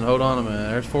 Johnson, hold on a minute.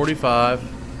 There's 45.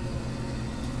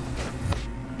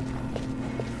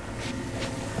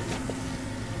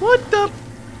 What the?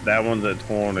 That one's at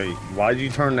 20. Why'd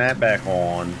you turn that back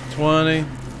on? 20,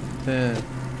 10.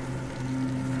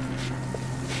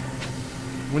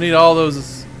 We need all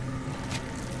those.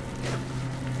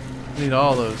 We need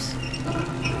all those.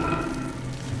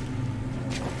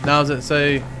 Now does it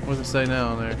say, what does it say now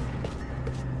on there?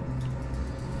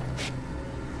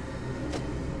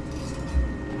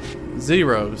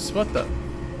 Zeros. What the?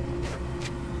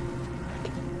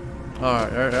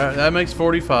 Alright, that makes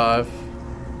 45.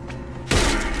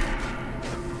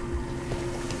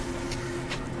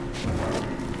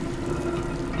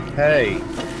 Hey.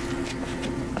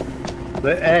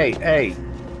 Hey.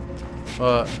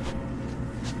 What?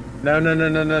 No.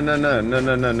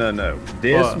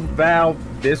 This What? valve,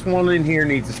 this one in here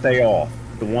needs to stay off.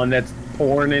 The one that's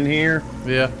pouring in here,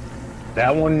 Yeah.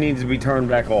 that one needs to be turned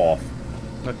back off.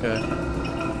 Okay.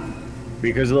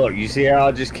 Because look, you see how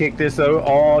I just kicked this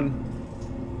on?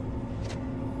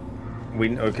 We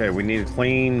need to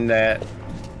clean that.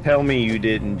 Tell me you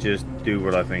didn't just do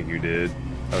what I think you did.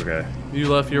 Okay. You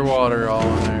left your water all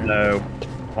in there. No.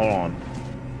 Hold on.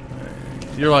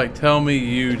 You're like, tell me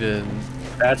you didn't.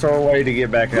 That's our way to get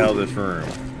back out of this room.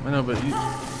 I know, but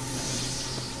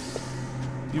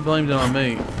you blamed it on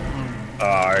me.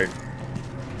 Alright.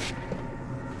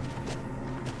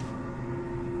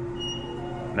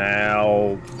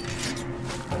 Now,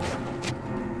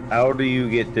 how do you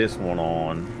get this one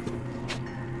on?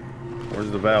 Where's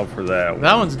the valve for that one?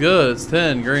 That one's good. It's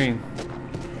 10 green.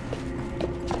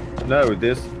 No,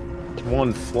 this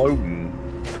one's floating.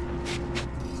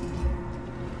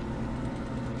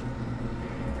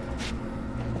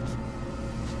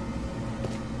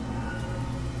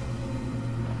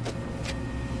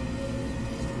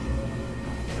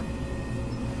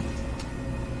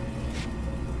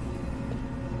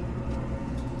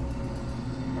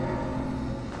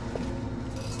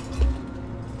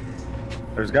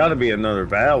 There's got to be another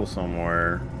valve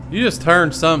somewhere. You just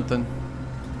turned something.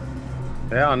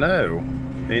 Yeah, I know.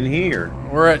 In here.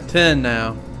 We're at 10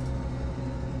 now.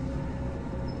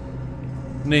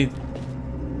 Need.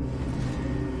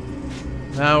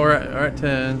 Now we're at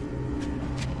 10.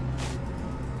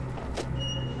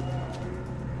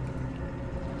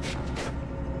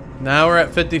 Now we're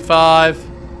at 55.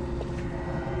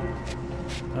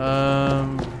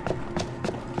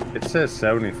 It says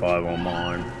 75 on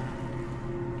mine.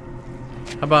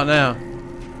 How about now?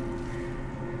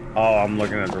 Oh, I'm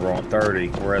looking at the wrong 30.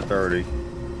 We're at 30.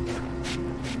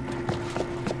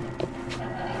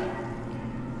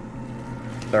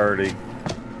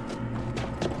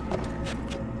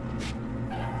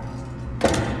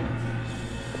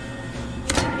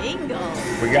 Bingo.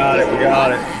 We got it.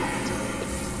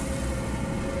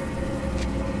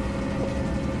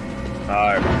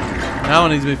 Alright. Now it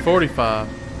needs to be 45.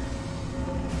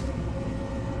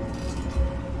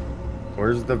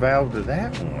 Where's the valve to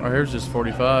that one? Or here's just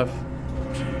 45.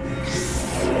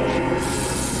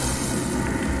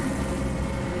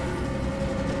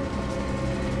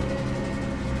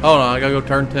 Hold on, I gotta go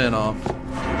turn 10 off.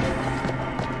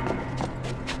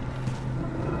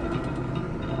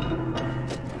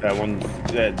 That one's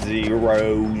at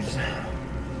zeros.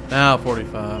 Now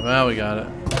 45. Now we got it.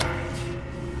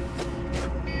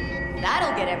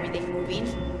 That'll get everything moving.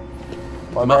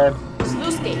 My bad.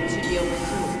 Sluice gate should be open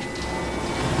too.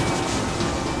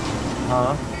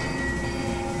 Huh?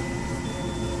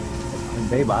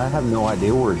 Babe, I have no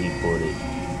idea where he put it.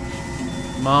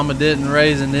 Mama didn't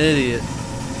raise an idiot.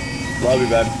 Love you,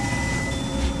 babe.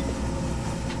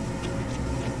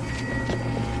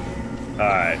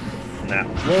 Alright. Now,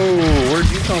 whoa, where'd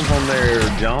you come from there,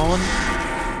 John?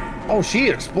 Oh, she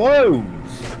explodes.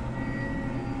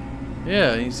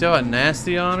 Yeah, you see how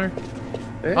nasty on her?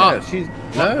 Yeah, Oh. she's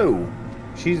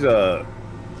she's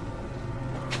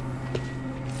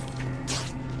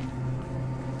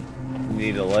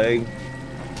need a leg,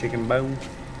 chicken bone.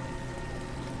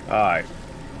 All right,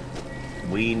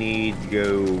 we need to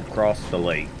go cross the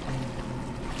lake.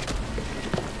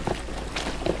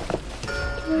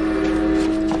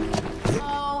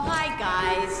 Oh, hi,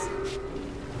 guys.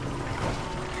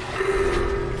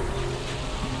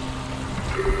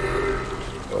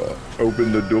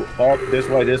 Open the door. Oh, this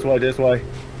way, this way, this way.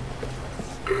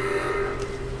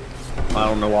 I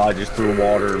don't know why I just threw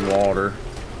water in water.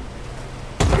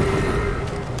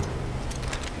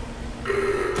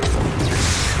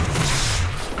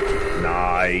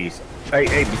 Nice. Hey,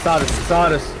 hey, beside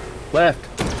us, left.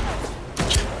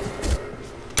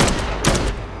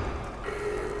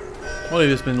 What, have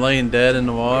you just been laying dead in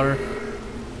the water?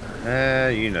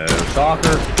 You know,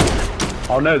 soccer.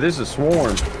 Oh no, this is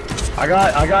swarm. I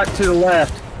got to the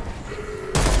left.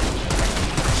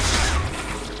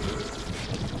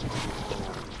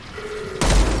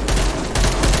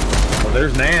 Oh,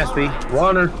 there's nasty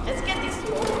runner. Let's get this.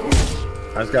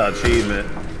 That's got achievement.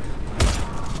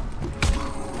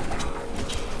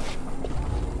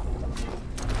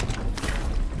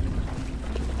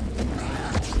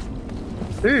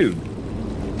 Dude,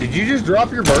 did you just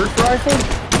drop your burst rifle?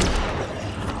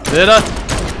 Did I?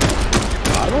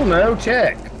 I don't know.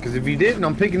 Check. Because if you didn't,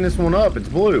 I'm picking this one up. It's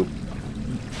blue.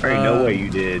 There ain't no way you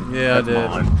did. Yeah, That's I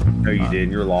did. Mine. No, you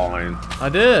didn't. You're lying. I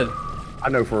did. I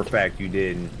know for a fact you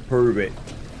didn't. Prove it.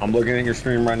 I'm looking at your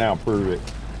stream right now. Prove it.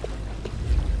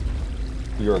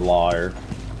 You're a liar.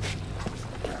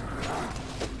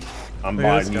 I'm Look at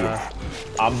buying this you. guy.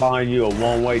 I'm buying you a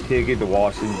one-way ticket to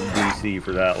Washington D.C.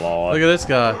 for that law. Look at this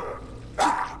guy.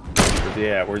 Where's he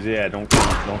at? Where's he at? Don't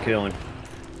kill him.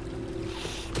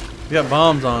 He got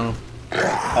bombs on him.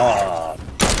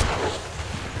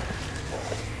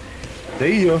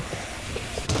 See ya.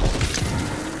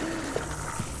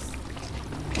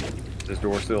 Is this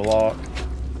door still locked?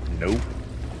 Nope.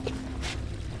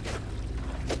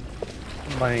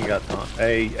 Somebody ain't got time.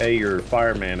 Hey, your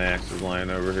fireman axe is lying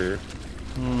over here.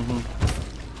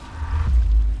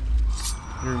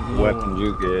 Your Weapons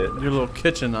you get. Your little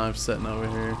kitchen knife sitting over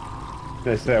here.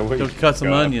 That's that what Go you cut some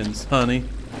got. onions, honey.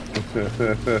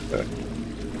 That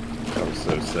was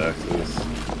so sexist.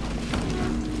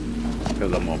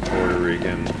 Because I'm a Puerto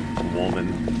Rican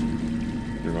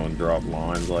woman. You're gonna drop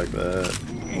lines like that.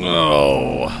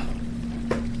 Oh.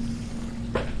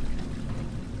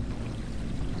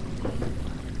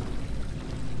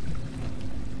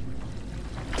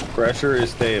 Pressure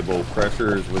is stable.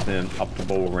 Pressure is within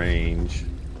optimal range.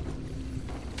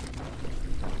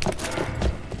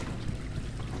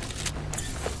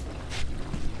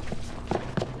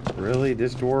 Really?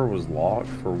 This door was locked?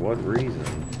 For what reason?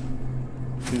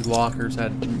 These lockers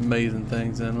had amazing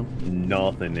things in them.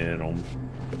 Nothing in them.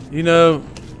 You know,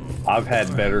 I've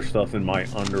had better stuff in my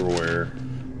underwear.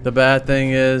 the bad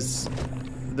thing is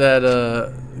that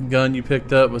gun you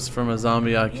picked up was from a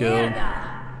zombie I killed.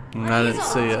 And I didn't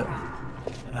see it.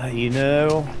 You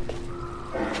know,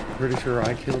 pretty sure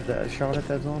I killed that, shot at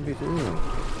that zombie too.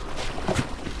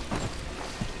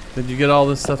 Did you get all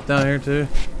this stuff down here too?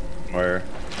 Where?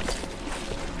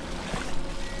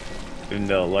 In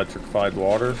the electrified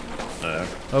water? No.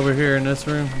 Over here in this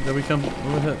room? Did we come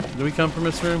from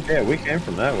this room? Yeah, we came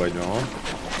from that way, John.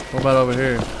 What about over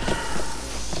here?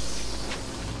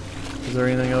 Is there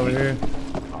anything over here?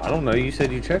 I don't know, you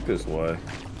said you checked this way.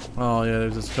 Oh yeah,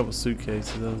 there's just a couple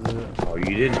suitcases. That was it. Oh,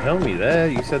 you didn't tell me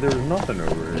that. You said there was nothing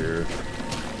over here.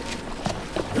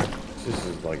 This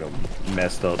is like a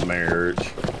messed up marriage.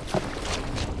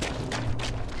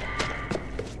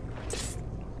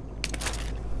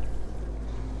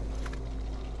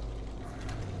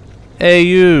 Hey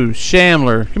you,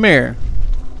 Shambler, come here.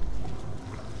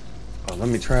 Oh, let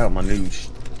me try out my new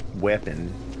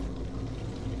weapon.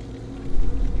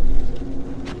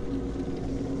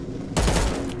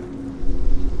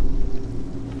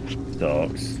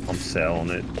 Sucks. I'm selling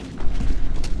it.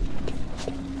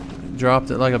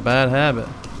 Dropped it like a bad habit.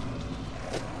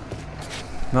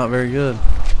 Not very good.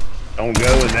 Don't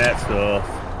go in that stuff.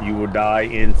 You will die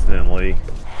instantly.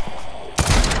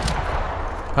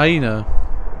 How you know?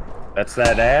 That's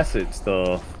that acid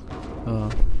stuff.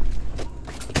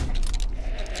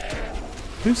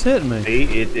 Who's hitting me? See,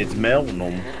 it's melting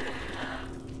them.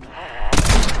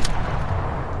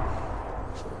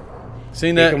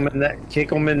 Seen Kick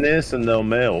them in this and they'll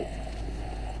melt.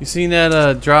 You seen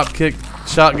that drop kick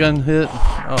shotgun hit?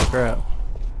 Oh crap.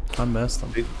 I messed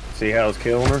him. See how it's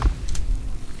killing her?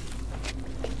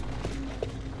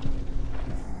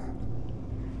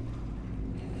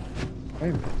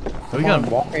 Hey, We got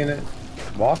walk in it.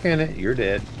 Walk in it. You're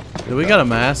dead. Do we got a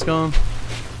mask on?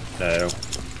 No.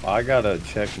 I gotta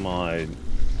check my...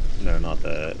 No, not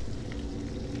that.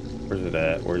 Where's it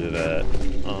at? Where's it at?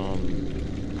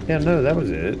 Yeah, no, that was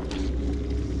it.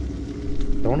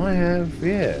 Don't I have...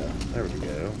 Yeah. There we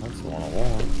go. That's the one I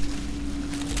want.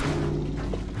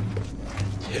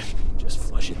 Just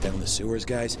flush it down the sewers,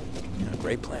 guys. Yeah,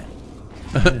 great plan.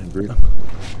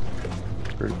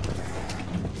 Great.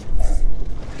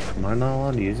 Am I not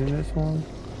allowed using this one?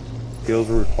 Skills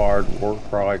required, work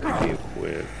product to be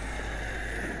equipped.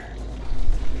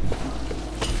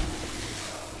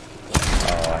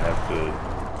 Oh, I have to...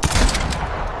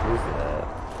 Where's that?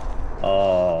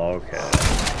 Oh, okay.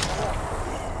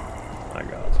 I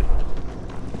got you.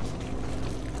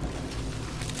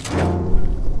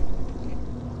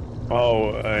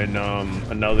 Oh, and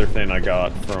another thing I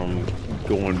got from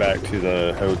going back to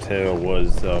the hotel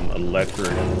was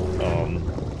electric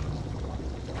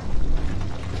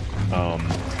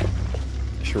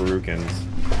shurikens.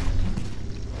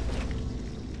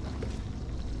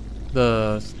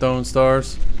 The stone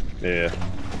stars. Yeah.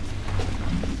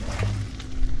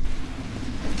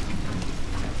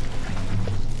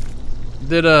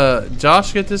 Did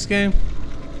Josh get this game?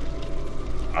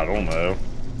 I don't know.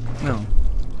 No.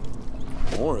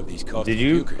 More of these coffee Did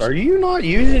you? pukers. Are you not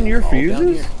using your All down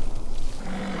fuses? here.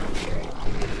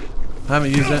 I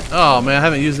haven't used it. Oh man, I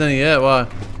haven't used any yet. Why?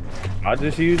 I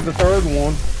just used the third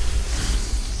one.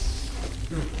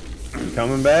 You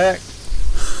coming back?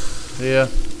 Yeah.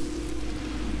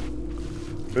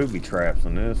 Booby traps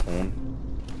on this one.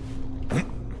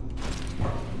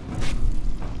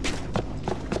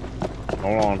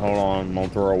 Hold on, hold on. I'm gonna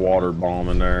throw a water bomb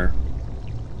in there.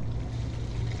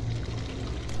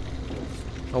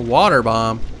 A water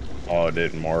bomb. Oh, it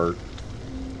didn't work.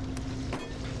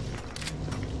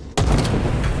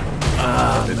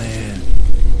 Ah man.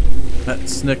 That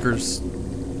Snickers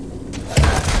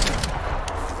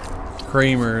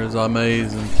creamer is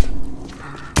amazing.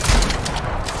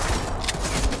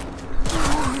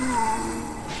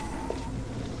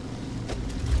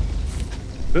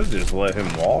 Should just let him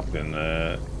walk in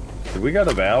that. Did we got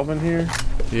a valve in here?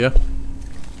 Yeah.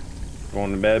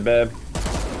 Going to bed, babe?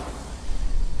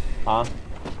 Huh?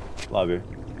 Love you.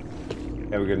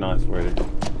 Have a good night, sweetie.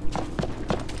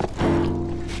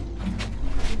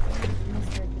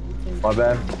 My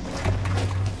bad.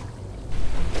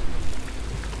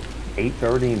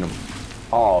 8:30 in the...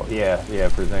 Oh, yeah,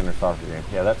 for Xander soccer game.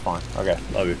 Yeah, that's fine. Okay,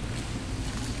 love you.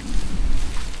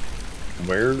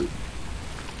 Where...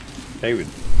 David.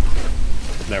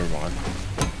 Never mind.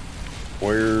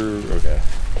 Where... Okay.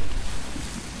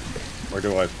 Where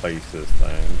do I place this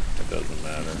thing? It doesn't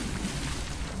matter.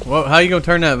 Well, how you gonna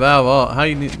turn that valve off? How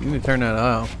you need to turn that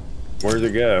off? Where'd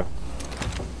it go?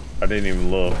 I didn't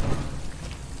even look.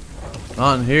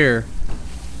 Not in here.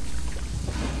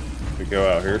 Did it go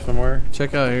out here somewhere?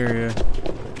 Check out here, yeah.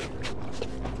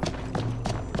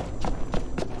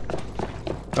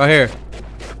 Right here.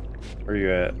 Where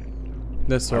you at?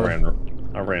 This I way.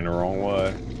 ran the wrong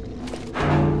way.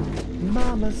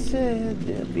 Mama said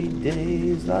there'll be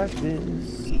days like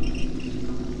this.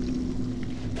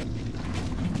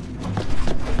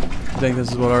 Think this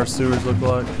is what our sewers look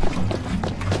like?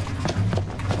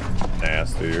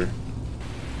 Nastier.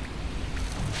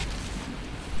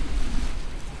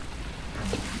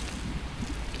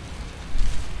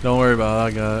 Don't worry about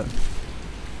it, I got it.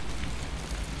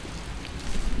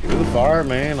 You're the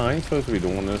fireman. I ain't supposed to be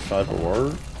doing this type of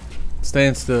work.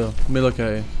 Stand still. Let me look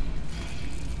at you.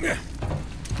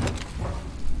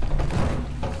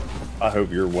 I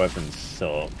hope your weapon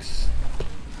sucks.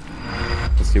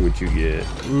 Let's see what you get.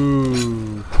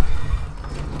 Ooh.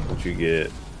 What you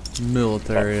get?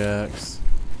 Military axe.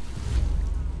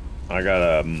 I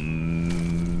got a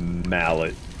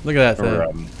mallet. Look at that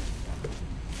Or, thing.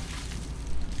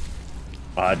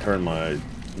 I turned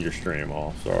your stream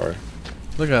off. Sorry.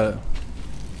 Look at it.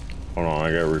 Hold on,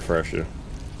 I gotta refresh you.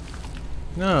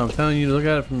 No, I'm telling you to look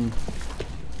at it from...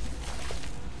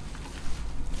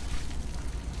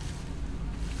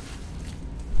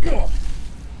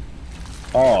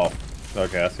 Oh,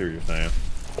 okay, I see what you're saying.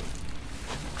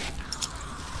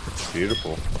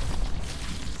 Beautiful.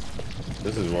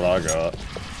 This is what I got.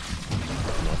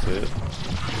 That's it.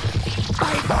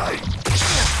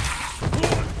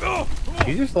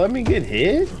 You just let me get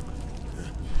hit?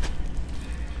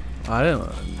 I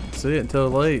didn't see it until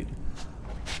late.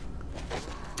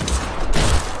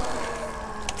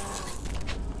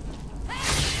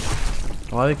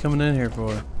 Why are they coming in here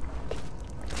for?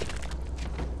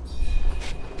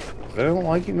 They don't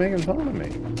like you making fun of me.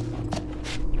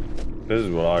 This is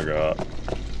what I got.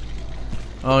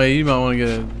 Oh yeah, you might want to get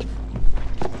it.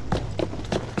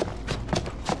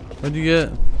 What'd you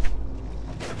get?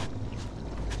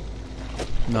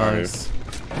 Nice.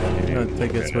 I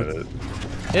think it's what.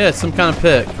 Yeah, it's some kind of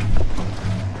pick.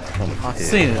 I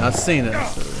seen it. I seen it.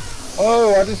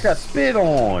 Oh, I just got spit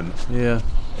on. Yeah,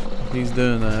 he's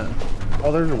doing that.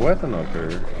 Oh, there's a weapon up there.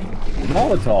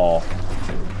 Molotov.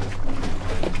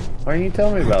 Why didn't you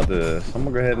tell me about this? I'm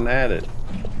gonna go ahead and add it.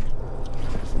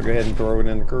 I'll go ahead and throw it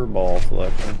in the curveball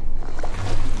selection.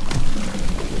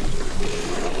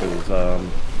 Because,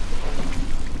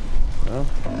 well,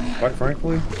 quite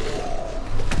frankly.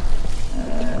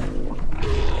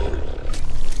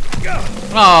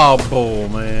 Oh, bull,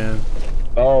 man.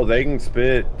 Oh, they can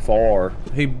spit far.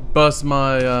 He bust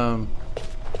my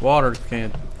water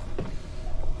can.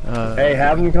 Hey,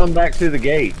 have them come back to the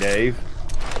gate, Dave.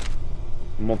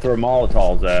 I'm gonna throw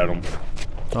Molotovs at them.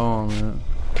 Oh, man.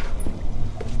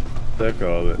 Sick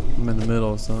of it. I'm in the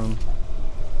middle of something.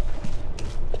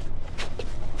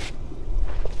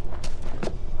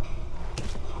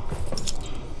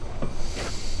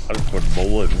 I just put a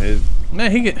bullet in his.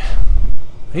 Man,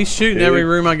 he's shooting every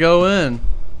room I go in.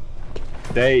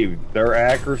 Dave, their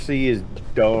accuracy is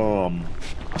dumb.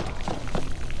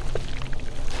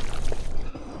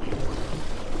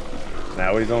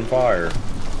 Now he's on fire.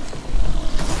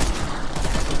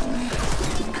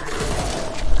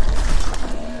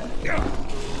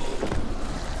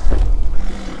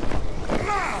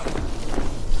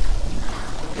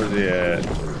 Where's he at?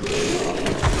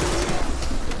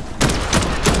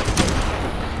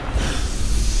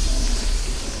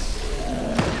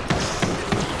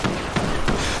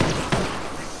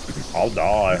 I'll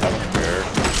die. I don't care.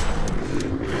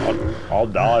 I'll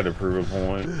die to prove a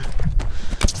point.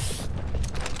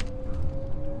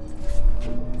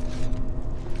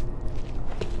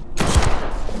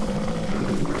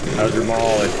 How's your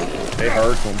molly? It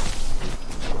hurts him.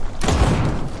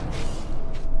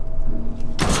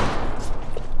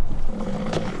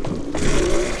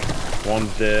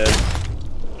 One's dead.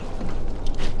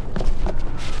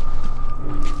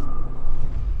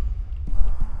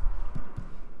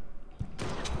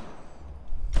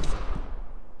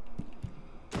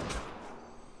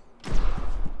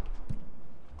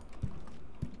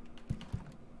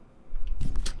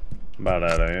 About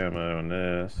out of ammo in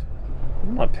this.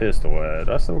 Where's my pistol at?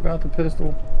 I still got the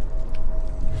pistol.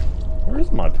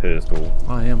 Where's my pistol?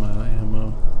 I am out of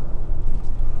ammo.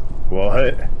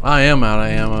 What? I am out of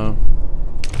ammo.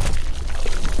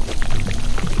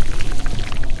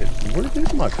 Where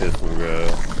did my pistol go?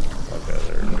 Okay,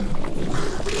 there it is.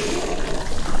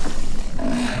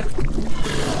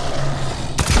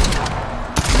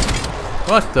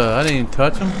 What the? I didn't even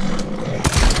touch him.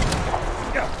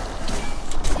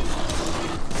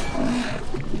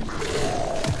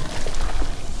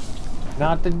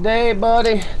 Not today,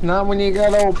 buddy. Not when you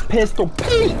got old Pistol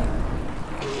Pete.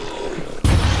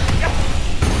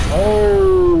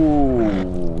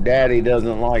 Oh, Daddy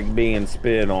doesn't like being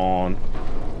spit on.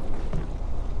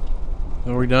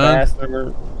 Are we done?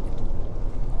 Faster.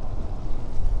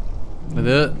 That's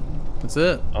it? That's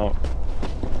it? Oh,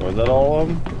 was that all of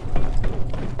them?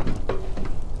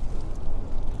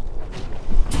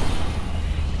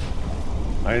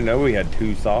 I didn't know we had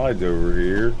two sides over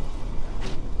here.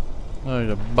 I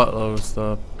need a buttload of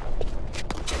stuff.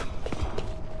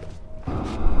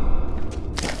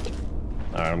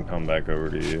 Alright, I'm coming back over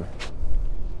to you.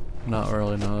 Not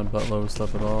really, not a buttload of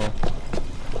stuff at all.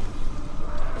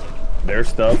 There's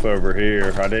stuff over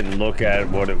here. I didn't look at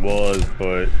what it was,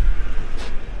 but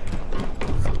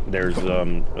there's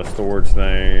a storage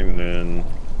thing and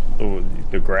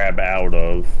the grab out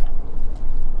of.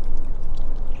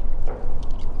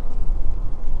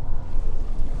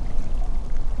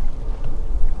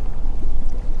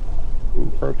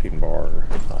 Ooh, protein bar.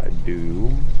 I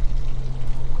do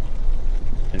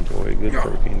enjoy a good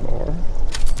protein bar.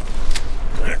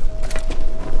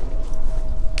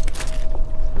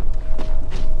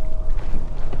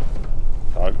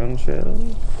 Shotgun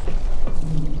shells.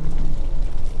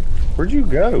 Where'd you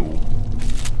go?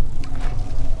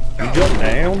 You jumped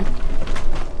down?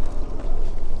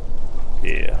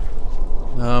 Yeah.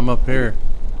 No, I'm up here.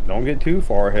 Don't get too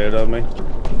far ahead of me.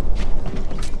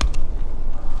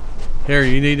 Here,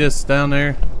 you need this down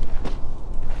there?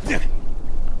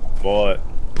 What?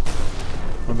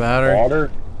 A battery?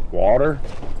 Water? Water?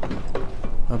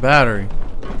 A battery.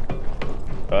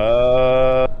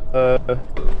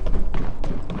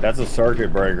 That's a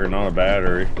circuit breaker, not a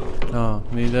battery. Oh,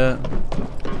 need that?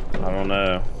 I don't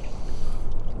know.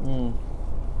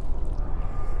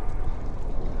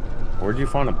 Where'd you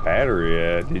find a battery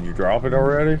at? Did you drop it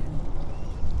already?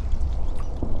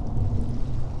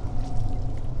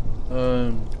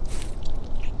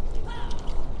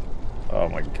 Oh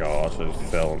my gosh, I just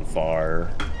fell in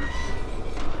fire.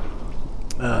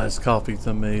 This coffee's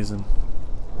amazing.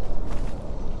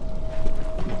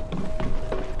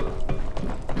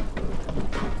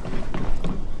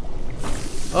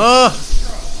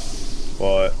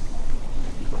 What?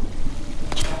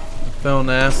 Fell in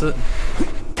acid.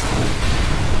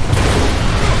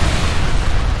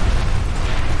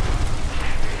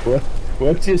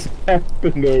 What just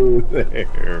happened over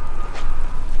there?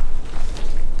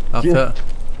 I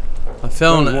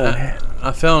fell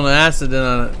in acid and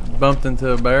I bumped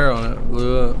into a barrel and it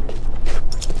blew up.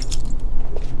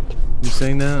 You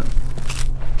seen that?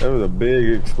 That was a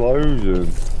big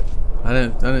explosion. I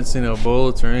didn't see no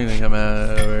bullets or anything come out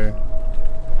of there.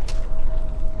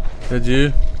 Did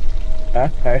you? I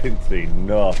didn't see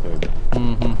nothing.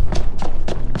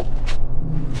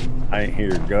 I ain't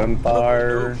hear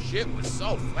gunfire. Shit was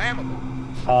so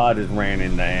flammable. I just ran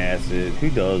into acid. Who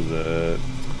does that?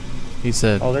 He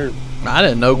said, Oh, there's. I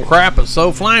didn't know crap is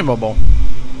so flammable.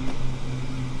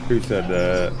 Who said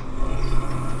that?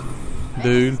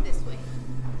 Dude.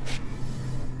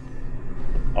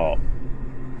 Oh.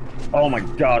 Oh my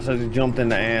gosh, I just jumped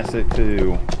into acid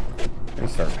too. I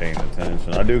start paying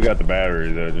attention. I do got the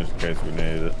battery though, just in case we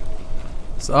need it.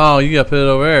 Oh, you got to put it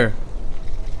over there.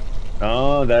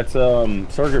 Oh, that's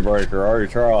circuit breaker. I already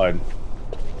tried.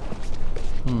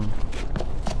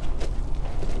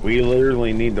 We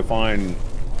literally need to find.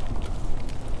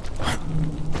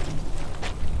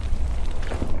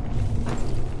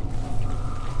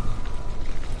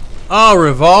 Oh,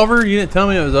 revolver? You didn't tell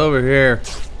me it was over here.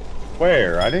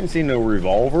 Where? I didn't see no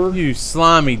revolver. You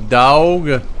slimy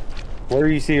dog. Where do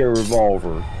you see a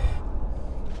revolver?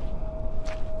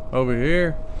 Over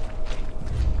here.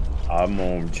 I'm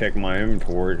gonna check my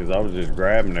inventory because I was just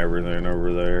grabbing everything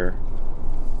over there.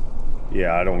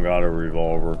 Yeah, I don't got a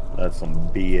revolver. That's some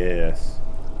BS.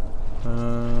 I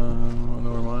don't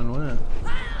know where mine went.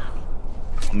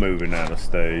 I'm moving out of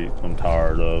state. I'm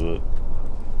tired of it.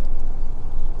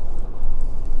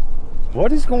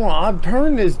 What is going on? I've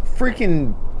turned this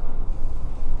freaking...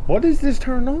 What is this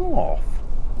turned off?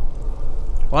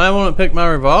 Why won't it pick my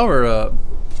revolver up?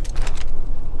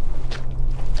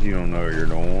 You don't know what you're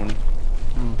doing.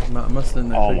 Must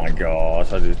have. Oh my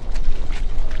gosh, I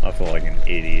feel like an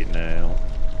idiot now.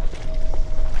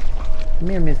 Come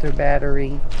here, Mr.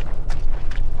 Battery.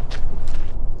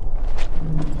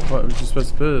 What was you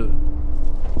supposed to put it?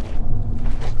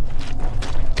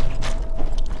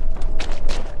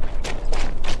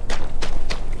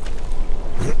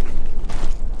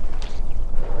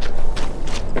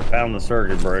 Found the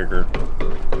circuit breaker.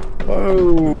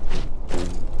 Whoa!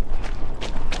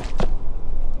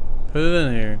 Put it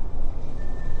in here.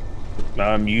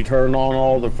 You turn on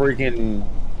all the freaking...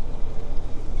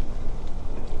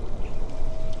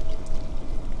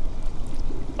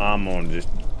 I'm gonna just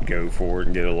go for it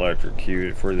and get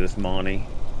electrocuted for this money.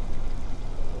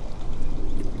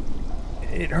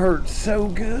 It hurts so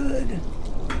good.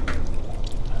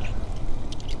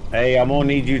 Hey, I'm gonna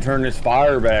need you to turn this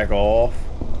fire back off.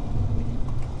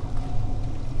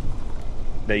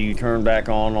 That you turned back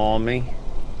on me.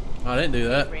 I didn't do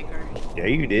that. Yeah,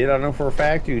 you did. I know for a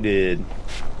fact you did.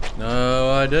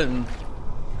 No, I didn't.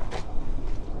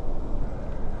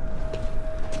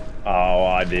 Oh,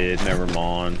 I did. Never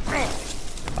mind.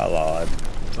 I lied.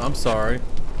 I'm sorry,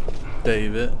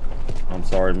 David. I'm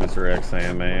sorry, Mr. X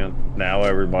Sandman. Now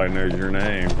everybody knows your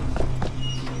name.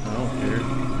 I don't care.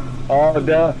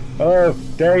 Oh,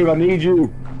 Dave, I need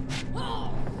you.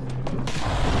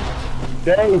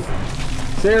 Dave,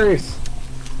 serious.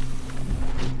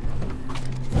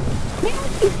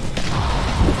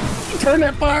 Turn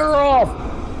that fire off.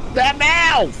 That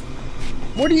valve.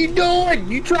 What are you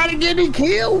doing? You trying to get me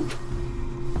killed?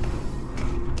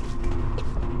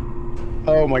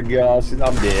 Oh my gosh,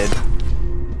 I'm dead.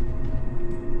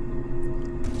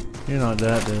 You're not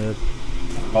that dead.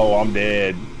 Oh, I'm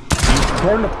dead.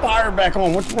 Turn the fire back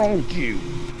on. What's wrong with you?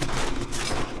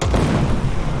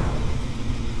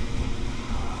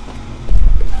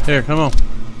 Here, come on.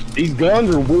 These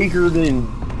guns are weaker than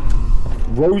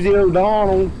Rosie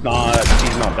O'Donnell. Nah,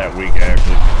 she's not that weak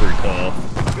actually. She's pretty tough.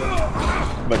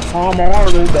 But Tom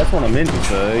Arnold, that's what I meant to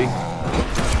say.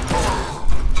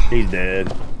 He's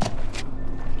dead.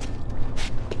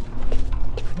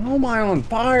 How am I on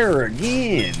fire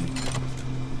again?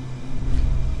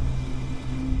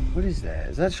 What is that?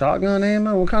 Is that shotgun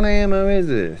ammo? What kind of ammo is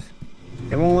this?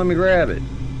 It won't let me grab it.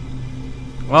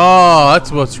 Oh,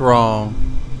 that's what's wrong.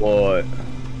 What?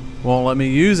 Won't let me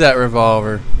use that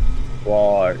revolver.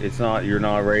 Why? It's not. You're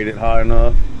not rated high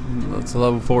enough. That's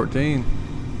level 14.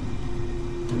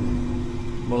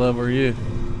 What level are you?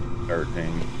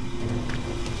 13.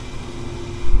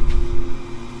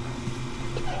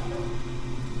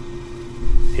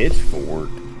 Pitchfork.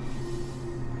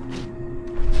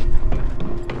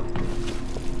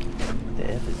 The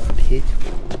F is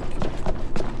pitchfork.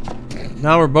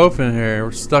 Now we're both in here.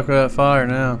 We're stuck with that fire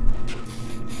now.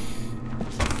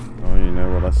 Oh, you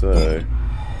know what I say.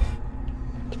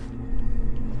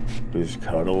 We just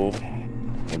cuddle.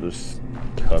 We'll just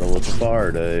cuddle with the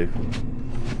fire, Dave.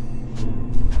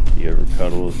 You ever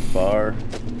cuddle with the fire?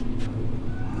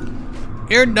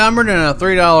 You're dumber than a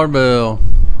 $3 bill.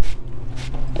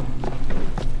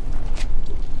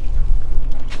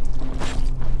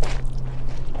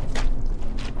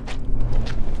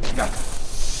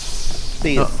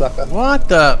 See you, sucker. What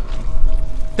the?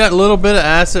 That little bit of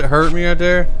acid hurt me right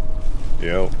there.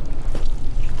 Yep.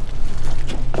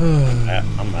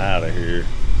 I'm out of here.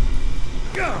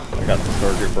 I got the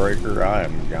circuit breaker. I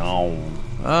am gone.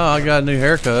 Oh, I got a new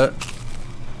haircut.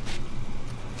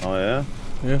 Oh, yeah?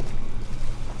 Yeah.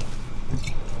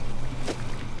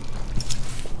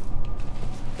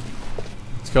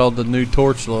 It's called the new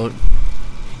torch look.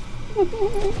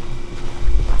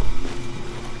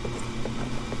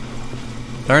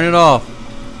 Turn it off.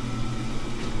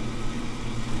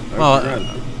 Oh,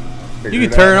 you can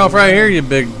turn it off right here, you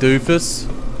big doofus.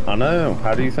 I know.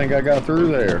 How do you think I got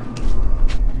through there?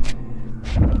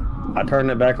 I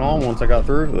turned it back on once I got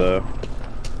through, though.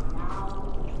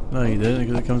 No, you didn't,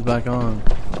 because it comes back on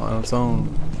its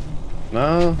own.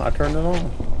 No, I turned it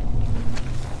on.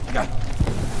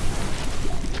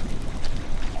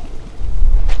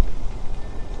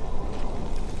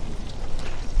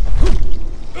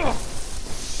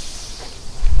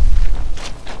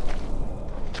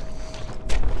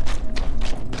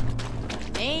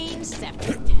 Main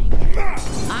septic tank.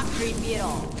 Not creepy at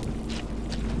all.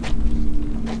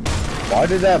 Why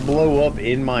did that blow up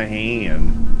in my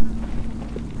hand?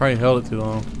 Probably held it too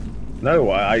long. No,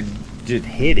 I just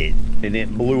hit it, and it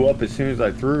blew up as soon as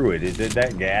I threw it. Is it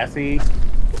that gassy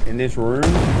in this room?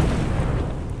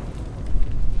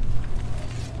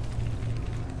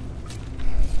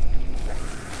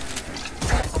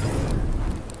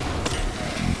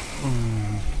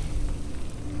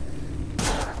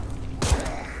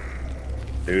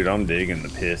 Dude, I'm digging the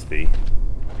pistol.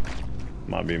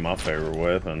 Might be my favorite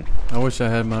weapon. I wish I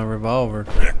had my revolver.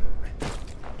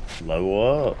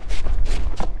 Level up.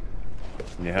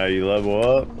 You know how you level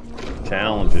up?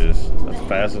 Challenges. That's the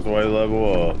fastest way to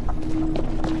level up.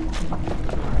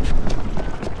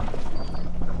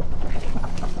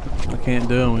 I can't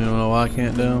do them. You don't know why I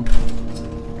can't do them?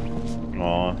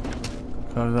 Aw.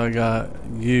 Because I got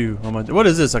you on my... What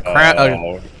is this? A crap...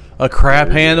 Oh. A crap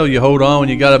handle you hold on when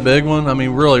you got a big one? I mean,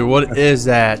 really, what is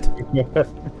that?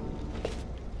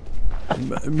 I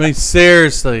mean,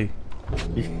 seriously.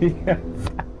 Yeah.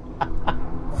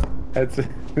 That's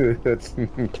it's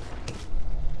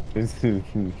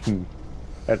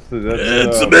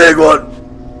a big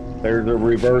one. There's a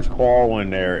reverse claw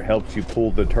in there. It helps you pull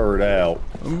the turd out.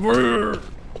 I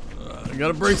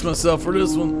gotta brace myself for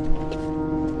this one.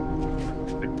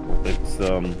 It's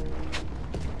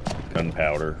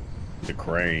gunpowder. The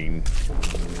crane.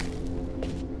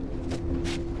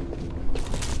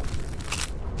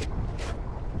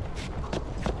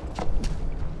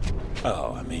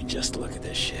 Oh, I mean, just look at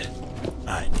this shit.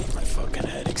 I need my fucking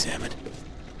head examined.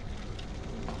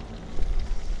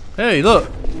 Hey, look.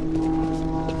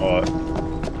 What?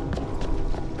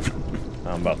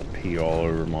 I'm about to pee all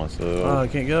over myself. Oh, I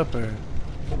can't get up there.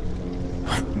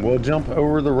 We'll jump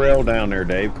over the rail down there,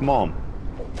 Dave. Come on.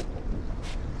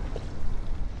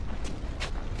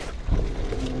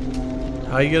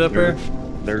 How you get up there?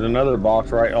 There's another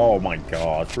box right. Oh my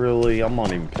gosh, really? I'm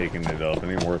not even picking it up. It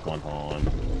ain't worth my time.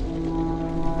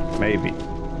 Maybe.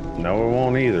 No, it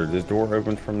won't either. This door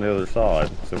opens from the other side,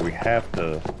 so we have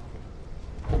to.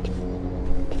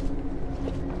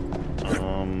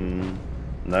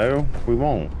 No, we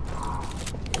won't.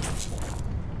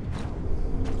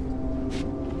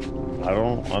 I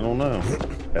don't know.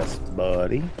 That's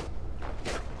buddy.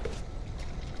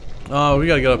 Oh, we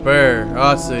gotta get up there.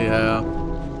 I see how.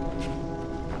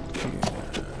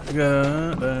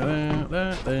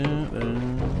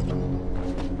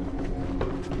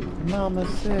 Mama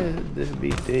said there'd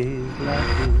be days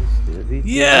like this. There'd be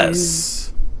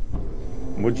Yes!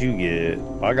 What'd you get?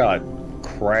 I got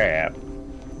crap.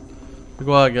 Look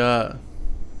what I got.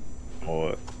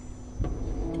 What?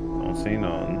 Don't see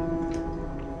none.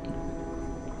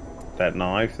 That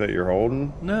knife that you're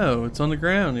holding? No, it's on the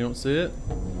ground. You don't see it?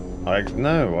 Like,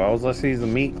 no, all I see is the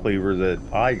meat cleaver that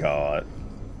I got.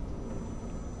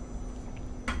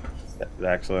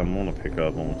 Actually, I'm gonna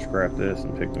scrap this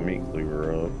and pick the meat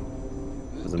cleaver up.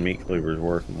 Because the meat cleaver is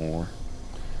worth more.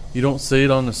 You don't see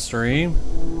it on the stream?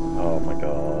 Oh my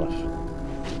gosh.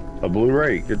 A blue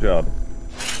rake, good job.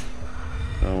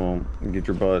 Get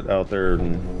your butt out there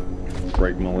and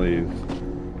break my leaves.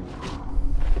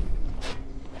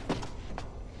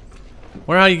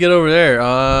 Where how you get over there?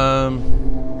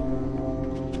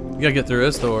 You gotta get through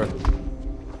this door.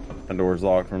 The door's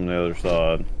locked from the other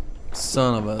side.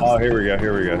 Son of a. Oh, here we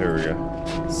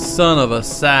go. Son of a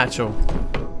satchel.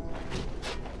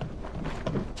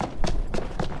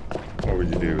 What would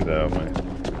you do without me?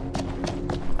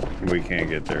 We can't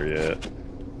get there yet.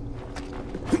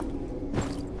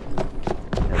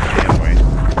 Or can we?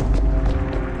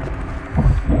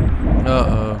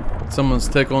 Uh-oh. Someone's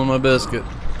tickling my biscuit.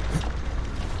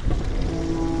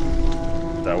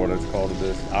 Is that what it's called,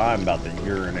 this? I'm about to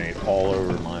urinate all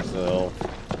over myself.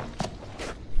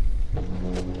 I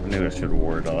knew I should have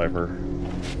wore a diaper.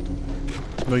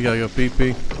 We gotta go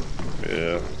pee-pee.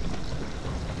 Yeah.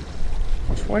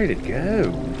 Which way to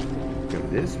go? Go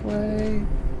this way?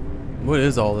 What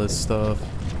is all this stuff?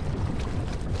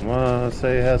 I'm gonna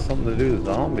say it has something to do with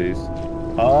zombies.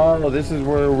 Oh, this is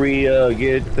where we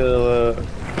get to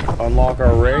unlock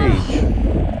our rage.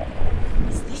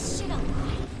 Is this shit alive?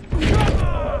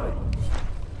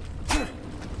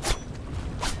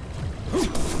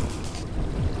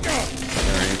 Is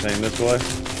there anything this way?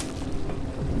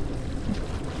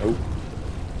 Nope.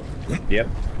 Yep.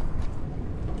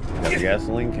 Got a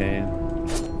gasoline can.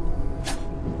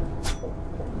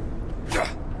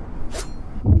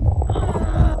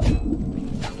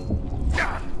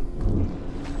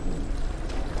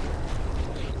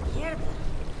 They're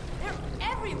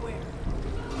everywhere.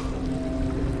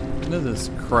 What is this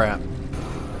crap?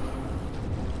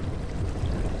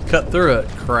 Cut through it,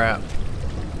 crap.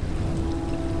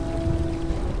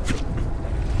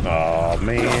 Aw,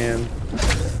 man.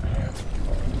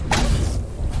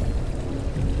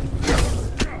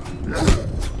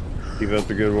 Keep up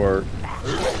the good work.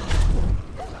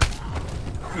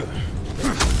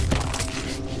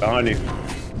 Behind you.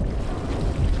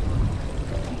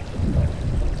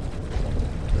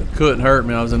 It couldn't hurt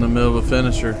me. I was in the middle of a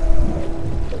finisher.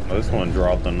 Oh, this one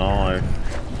dropped a knife.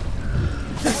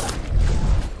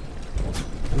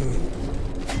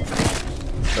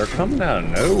 They're coming out of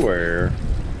nowhere.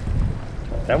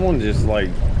 That one just like...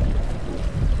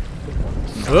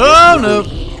 Oh no!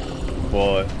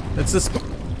 What? It's this.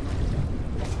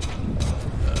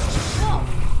 Whoa,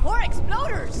 more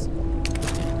exploders.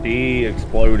 He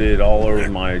exploded all over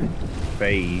my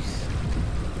face.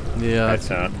 Yeah. That's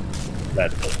not...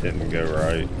 That didn't go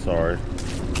right. Sorry.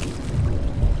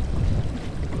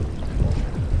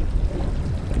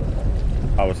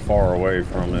 I was far away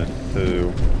from it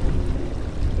too.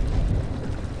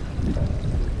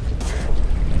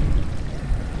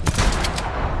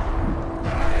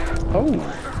 Oh,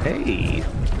 hey.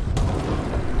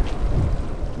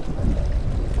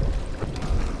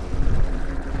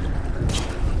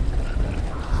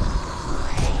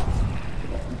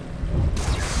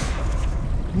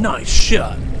 Nice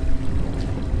shot.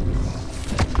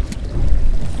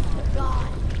 God,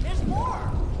 there's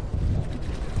more.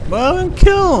 Well, then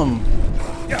kill him.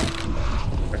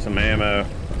 There's some ammo.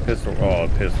 Pistol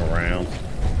rounds.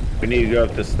 We need to go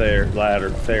up the stairs,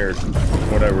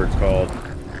 whatever it's called.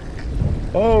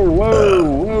 Oh, whoa,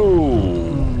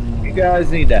 whoa. You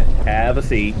guys need to have a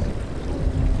seat.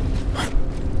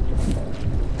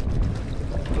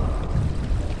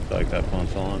 Like that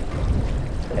punch on.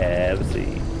 Have a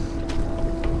seat.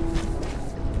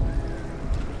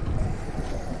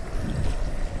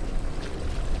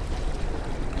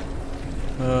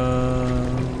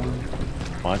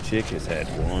 My chick has had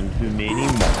one too many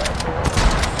more.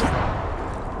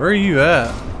 Where are you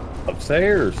at?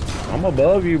 Upstairs. I'm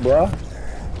above you, bruh.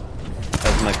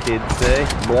 As my kids say,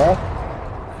 bruh.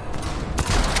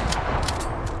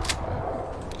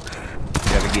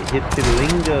 Gotta get hip to the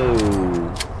lingo.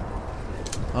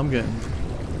 I'm getting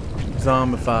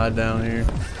zombified down here.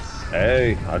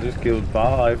 Hey, I just killed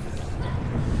 5.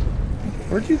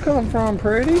 Where'd you come from,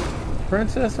 pretty?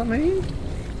 Princess, I mean?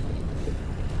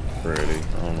 Pretty.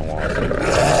 I don't know why I said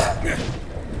that.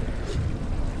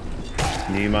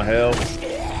 Need my help?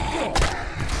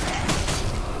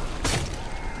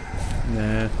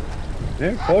 Nah.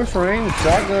 Yeah, close range.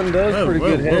 Shotgun does pretty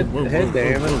good head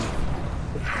damage.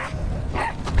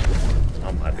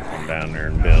 I'm about to come down there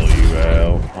and bail you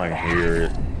out. I can hear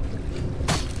it.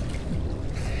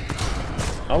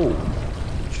 Oh,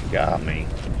 she got me.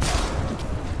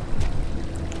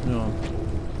 know,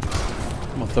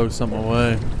 I'm gonna throw something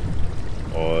away.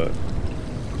 What?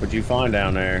 What'd you find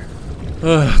down there?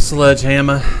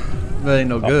 Sledgehammer. That ain't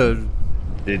no good.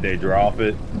 Did they drop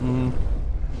it? Mm.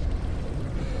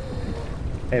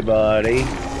 Hey, buddy,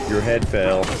 your head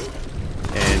fell,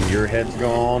 and your head's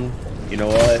gone. You know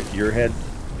what? Your head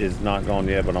is not gone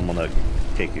yet, but I'm gonna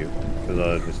kick you because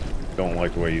I just don't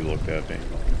like the way you looked at me.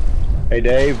 Hey,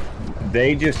 Dave,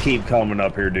 they just keep coming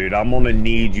up here, dude. I'm gonna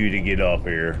need you to get up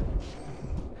here.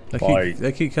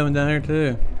 They keep coming down here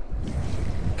too.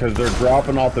 Because they're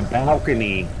dropping off the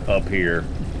balcony up here.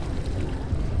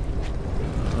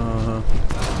 Uh-huh.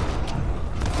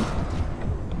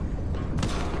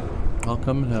 I'll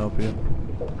come and help you.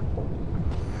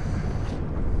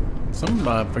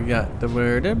 Somebody forgot to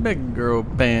wear their big girl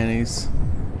panties.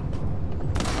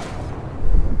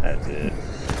 That's it.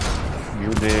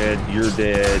 You're dead, you're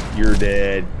dead, you're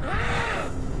dead.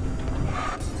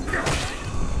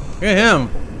 Look at him.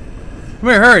 Come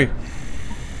here, hurry.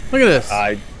 Look at this.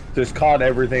 I just caught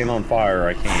everything on fire.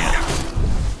 I can't.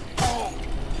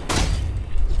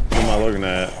 What am I looking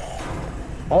at?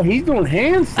 Oh, he's doing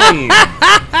handstands.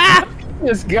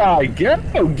 This guy, get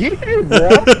it, bro.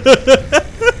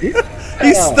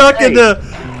 He's stuck in the.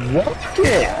 What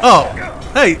it? Oh,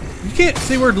 hey, you can't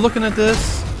see we're looking at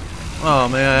this. Oh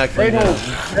man, I actually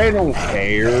They don't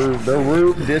care. They're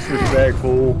rude,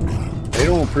 disrespectful. They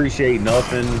don't appreciate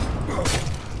nothing.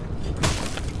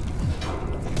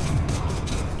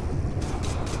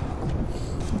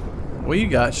 What you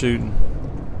got shooting?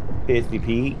 Pissy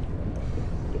Pete.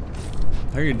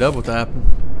 How are you double tapping?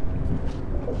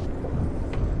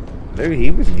 Dude,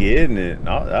 he was getting it.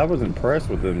 I was impressed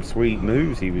with them sweet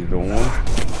moves he was doing.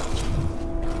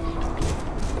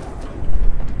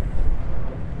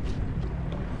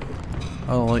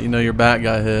 I'll let you know your back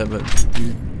got hit, but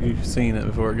you've seen it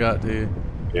before it got to you.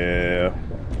 Yeah.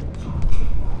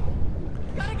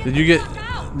 Did you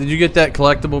get that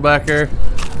collectible back there?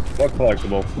 What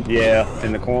collectible? Yeah,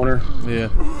 in the corner. Yeah.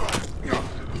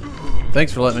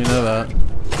 Thanks for letting me know that.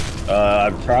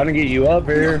 I'm trying to get you up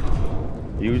here.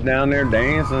 You was down there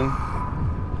dancing.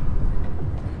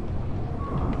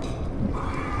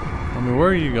 I mean, where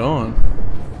are you going?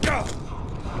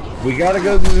 We gotta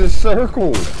go through this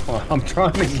circle. I'm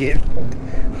trying to get.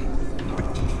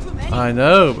 I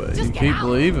know, but you keep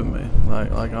leaving me.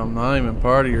 Like I'm not even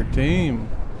part of your team.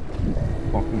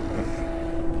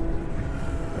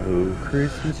 Oh,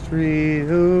 Christmas tree,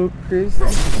 oh,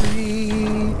 Christmas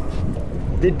tree.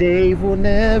 The day will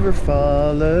never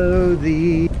follow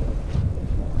thee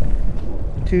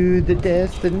to the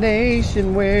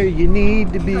destination where you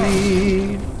need to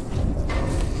be.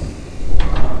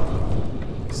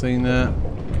 Seen that?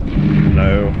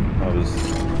 No,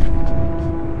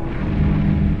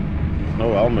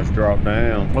 I almost dropped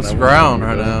down. What's the ground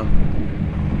right now?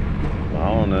 I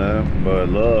don't know, but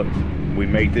look, we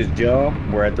make this jump.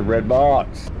 We're at the red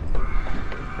box.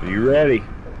 Are you ready?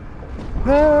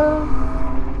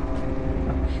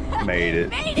 Made it.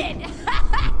 Made it!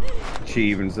 She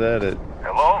even said it.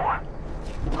 Hello?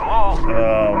 Hello?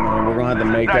 Oh man, we're gonna have to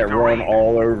make that run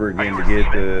all over again to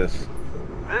get this.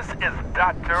 This is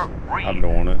Dr. Reed. I'm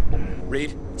doing it.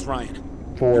 Reed, it's Ryan.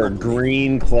 For a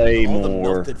green All the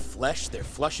claymore. melted flesh they're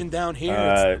flushing down here.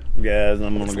 Alright, guys,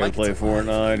 I'm gonna go like play it's alive.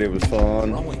 Fortnite. It was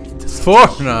fun. Growing into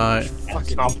Fortnite.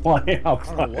 fucking I'm playing. I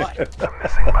don't know what. Missing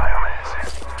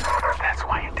biomass. That's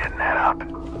why you didn't head up.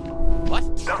 What?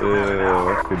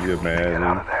 Ew, could you Get out of imagine?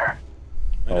 there.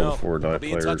 I All know. the Fortnite I'll be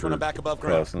in players touch when are I'm back above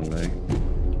ground. cussing me.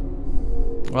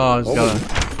 Oh, I just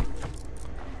gotta.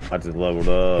 I just leveled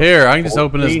up. Here, I can just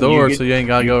open this 14, door get- so you ain't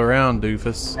gotta go around,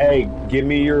 doofus. Hey, give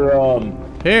me your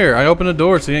Here, I open the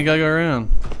door so you ain't gotta go around.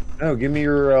 no, give me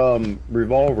your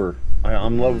revolver.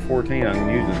 I'm level 14. I can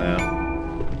use it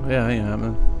now. Yeah, ain't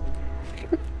happening.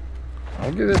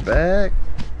 I'll give it back.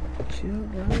 Chill,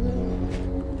 brother.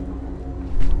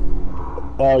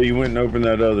 Oh, you went and opened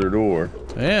that other door.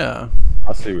 Yeah.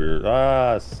 I see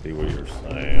what you're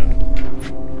saying.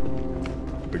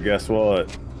 But guess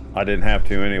what? I didn't have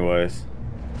to anyways.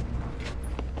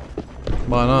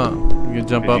 Why not? You can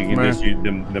jump up You from can there. just use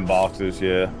them boxes,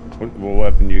 yeah. What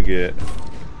weapon you get?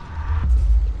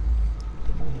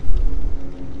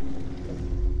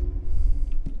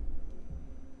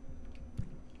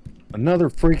 Another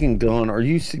freaking gun. Are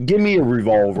you? Give me a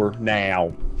revolver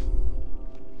now.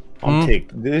 I'm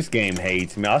ticked. This game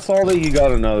hates me. I saw that you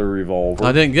got another revolver.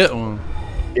 I didn't get one.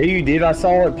 Yeah, you did. I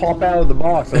saw it pop out of the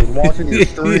box. I was watching your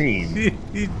stream.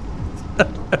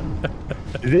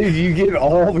 Dude, you get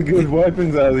all the good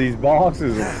weapons out of these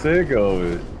boxes. I'm sick of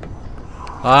it.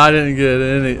 I didn't get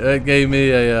any. It gave me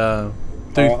a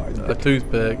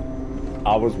toothpick.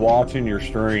 I was watching your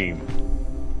stream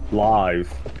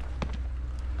live.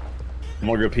 I'm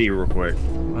gonna go pee real quick.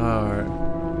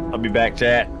 Alright. I'll be back,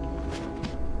 chat.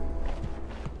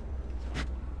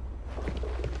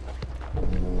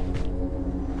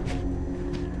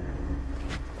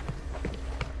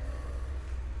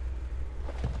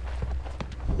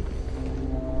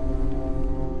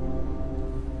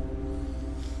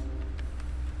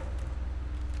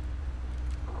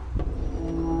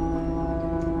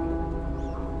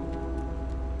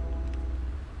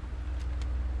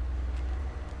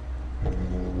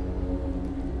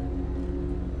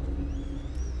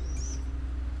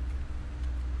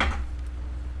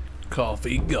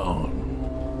 Coffee gone.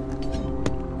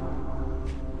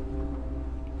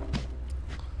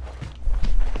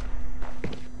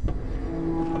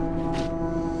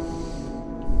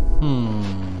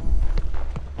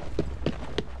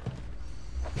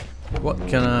 What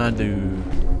can I do?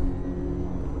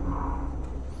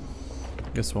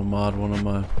 Guess we'll mod one of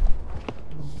my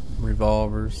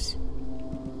revolvers.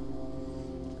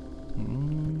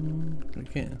 I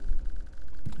can.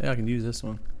 Yeah, I can use this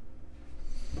one.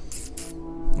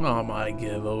 Oh, I might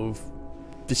give over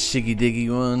the shiggy diggy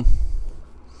one.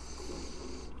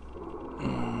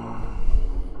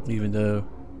 Even though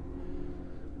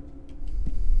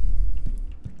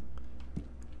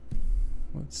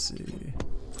let's see.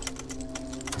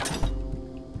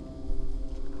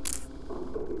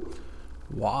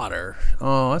 Water.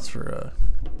 Oh, that's for a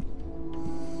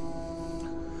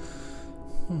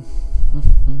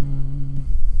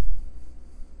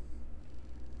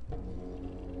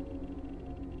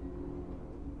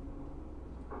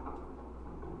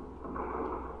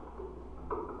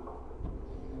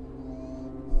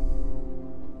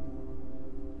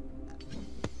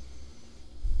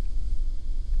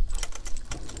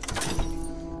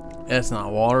That's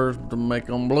not water to make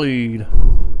them bleed.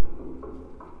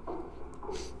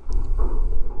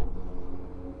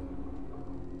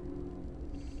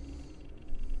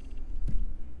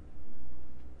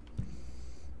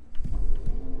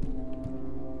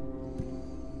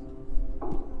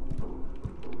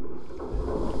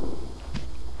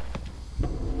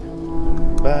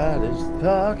 Nobody's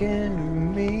talking to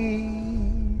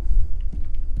me.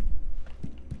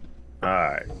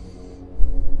 Alright.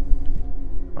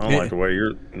 I don't like the way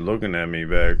you're looking at me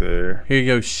back there. Here you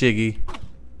go, Shiggy.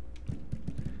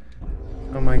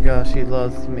 Oh my gosh, he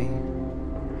loves me.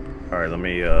 Alright, let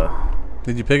me,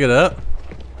 Did you pick it up?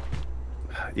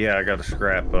 yeah, I gotta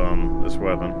scrap, this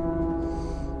weapon.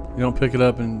 You don't pick it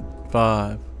up in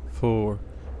 5, 4,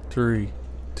 3,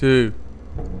 2,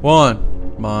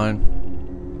 1.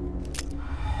 Mine.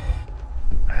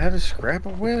 I had to scrap a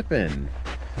weapon.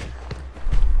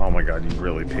 Oh my god, you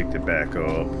really picked it back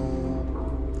up.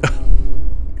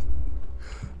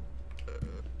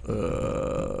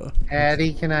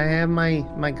 Daddy, can I have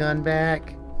my gun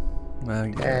back? I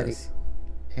guess. Daddy,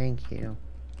 thank you.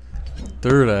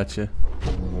 Threw it at you.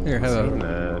 Here, have Seen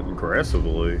that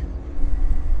aggressively.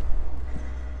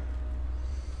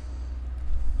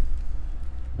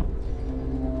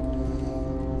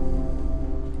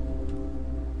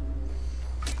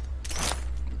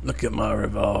 Look at my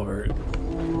revolver.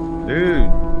 Dude,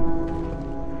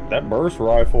 that burst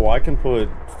rifle, I can put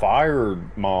fire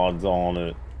mods on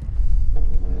it.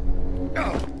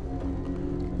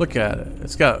 Look at it.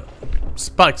 It's got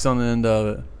spikes on the end of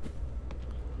it.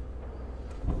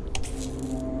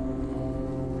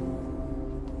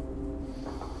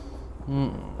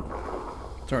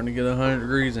 Starting to get 100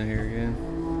 degrees in here again.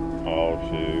 Oh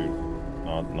shoot.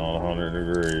 Not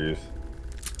 100 degrees.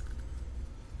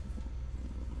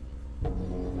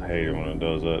 I hate it when it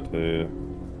does that too.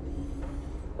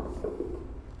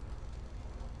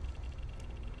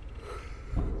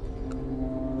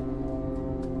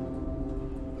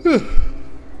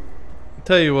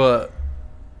 Tell you what,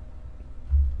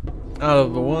 out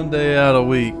of the one day out of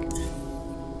week,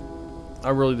 I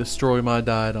really destroy my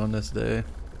diet on this day.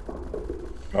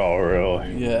 Oh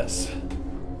really? Yes.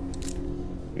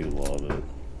 We love it.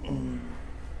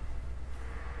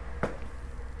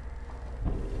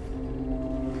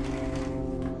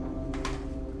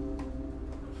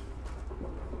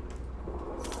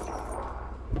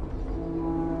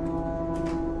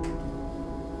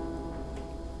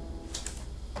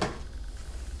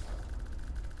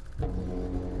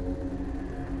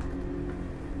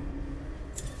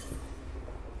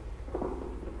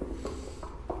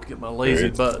 Get my lazy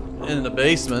butt in the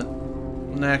basement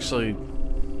and actually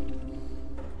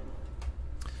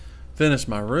finish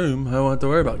my room. I don't have to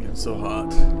worry about getting so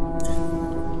hot.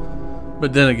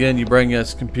 But then again, you bring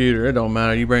this computer, it don't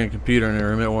matter. You bring a computer in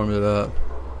there and it warms it up.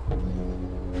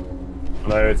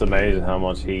 No, it's amazing how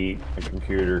much heat a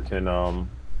computer can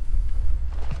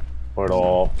put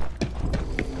off.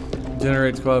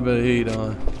 Generates quite a bit of heat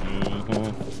on.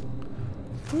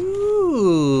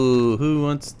 Ooh, who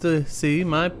wants to see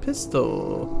my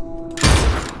pistol?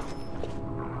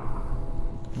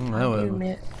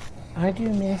 I do,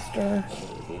 mister.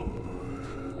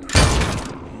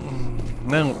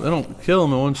 They don't kill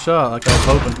him in one shot like I was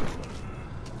hoping.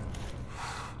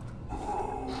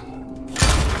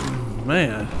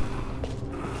 Man.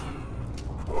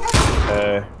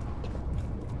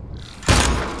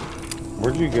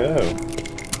 Where'd you go?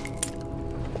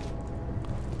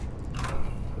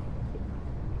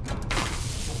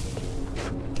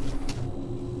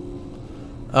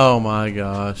 Oh my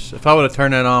gosh. If I would have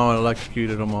turned that on, I would have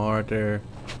electrocuted them all right there.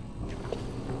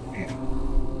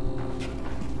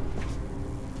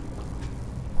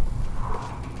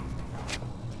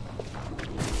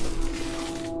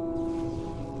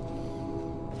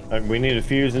 We need a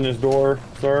fuse in this door,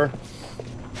 sir.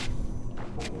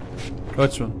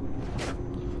 Which one?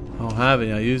 I don't have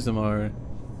any. I used them already.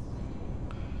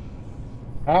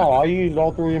 Oh, I used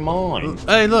all three of mine.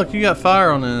 Hey, look, you got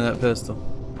fire on the end of that pistol.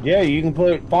 Yeah, you can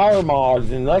put fire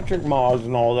mods and electric mods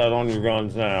and all that on your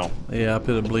guns now. Yeah, I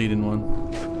put a bleeding one.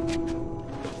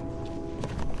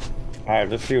 Alright,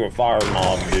 let's see what fire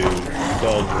mod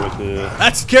does with this.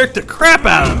 That scared the crap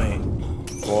out of me.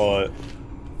 What?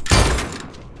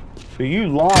 So you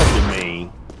lied to me.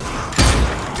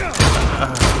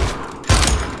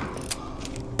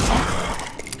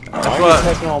 Why are you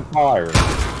catching on fire?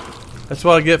 That's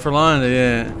what I get for lying to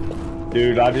you.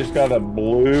 Dude, I just got a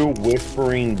blue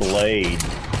whispering blade.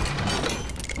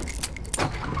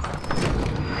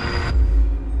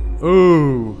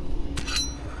 Ooh.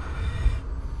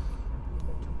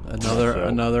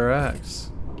 Another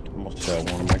axe. I'm gonna sell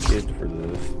one of my kids for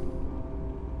this.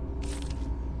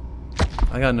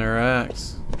 I got another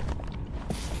axe.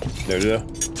 There you go.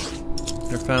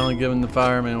 They're finally giving the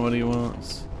fireman what he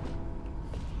wants.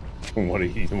 What he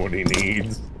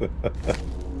needs.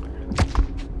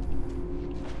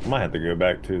 I might have to go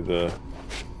back to the...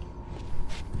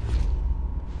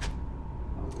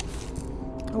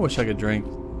 I wish I could drink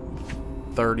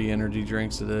 30 energy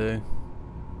drinks a day.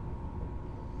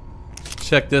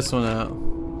 Check this one out.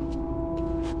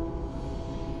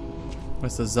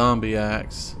 That's the zombie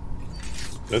axe.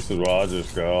 This is what I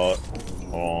just got.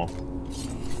 Hold on.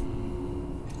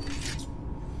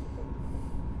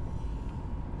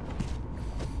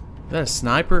 Is that a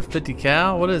sniper? 50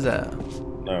 cal? What is that?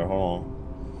 No, hold on.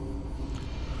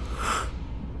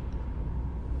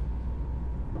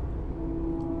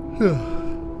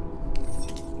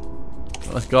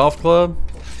 A golf club?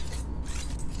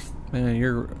 Man,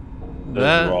 you're... This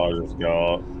is what I just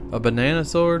got. A banana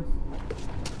sword?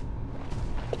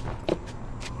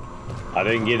 I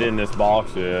didn't get in this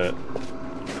box yet.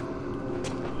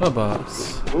 What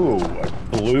box? Ooh, a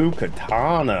blue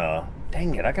katana.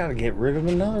 Dang it, I gotta get rid of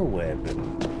another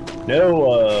weapon.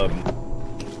 No,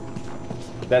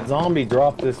 that zombie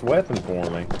dropped this weapon for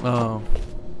me. Oh.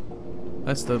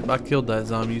 That's the... I killed that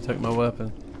zombie, you took my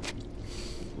weapon.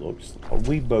 Looks...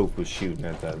 We both was shooting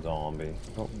at that zombie.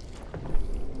 Don't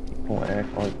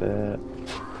act like that.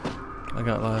 I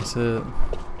got last hit.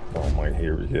 Oh my,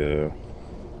 here we go.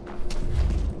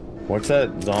 What's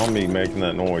that zombie making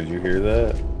that noise? You hear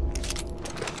that?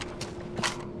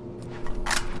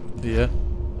 Yeah.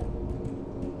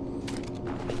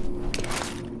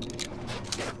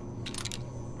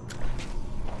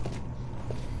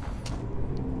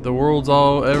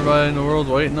 Everybody in the world's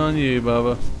waiting on you,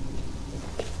 Bubba.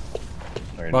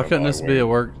 Why couldn't this be a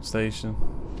workstation?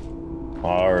 I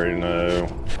already know.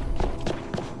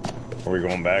 Are we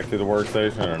going back to the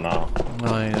workstation or not?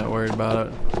 I ain't that worried about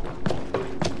it.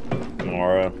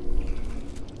 Alright.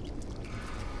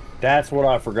 That's what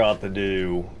I forgot to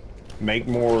do. Make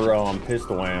more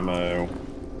pistol ammo.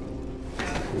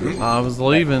 I was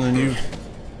leaving and you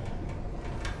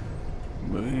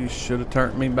should have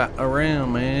turned me back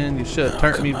around, man. You should have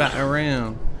turned me back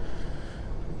around.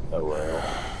 Oh well.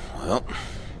 Well,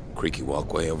 creaky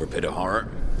walkway over Pit of Horror.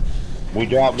 We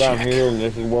drop down here and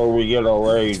this is where we get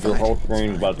our rage. Your whole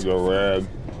screen's about to go red.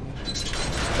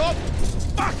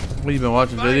 What, you been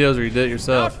watching videos or you did it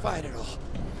yourself? Oh,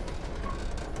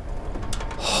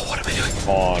 what am I doing?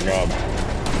 Oh, I got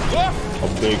a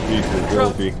big piece of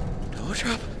jerky. No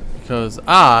drop. Because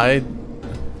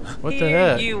what the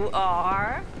heck? Here you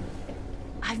are.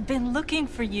 I've been looking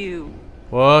for you.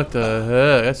 What the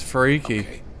heck? That's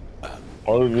freaky.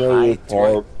 Okay.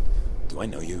 Do I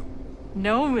know you?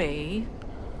 Know me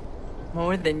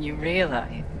more than you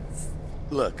realize.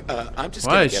 Look, I'm just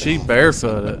Why is she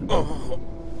barefooted?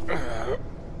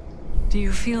 Do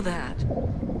you feel that?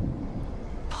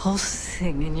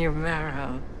 Pulsing in your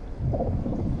marrow.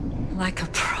 Like a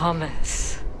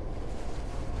promise.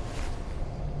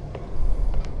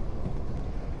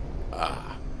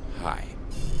 Hi.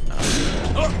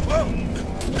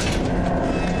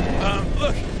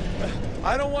 Look,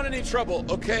 I don't want any trouble,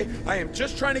 okay? I am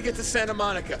just trying to get to Santa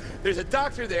Monica. There's a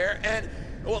doctor there, and,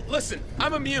 well, listen,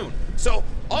 I'm immune. So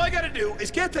all I gotta do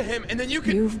is get to him, and then you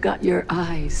can... You've got your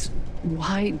eyes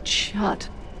wide shut.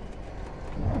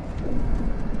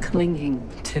 Clinging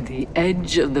to the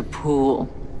edge of the pool.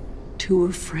 Too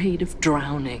afraid of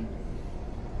drowning.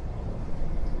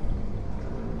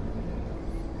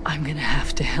 I'm gonna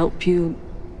have to help you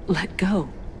let go.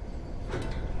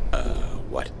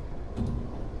 What?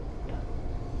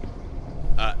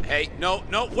 Hey, no,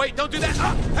 wait, don't do that!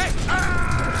 Hey!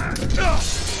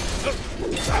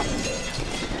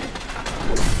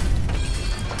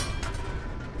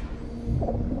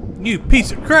 You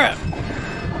piece of crap!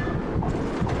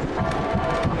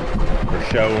 We're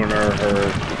showing her.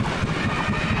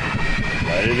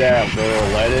 Let it out, girl.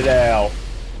 Let it out.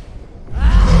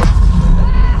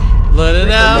 Let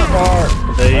it out.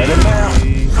 Let him out.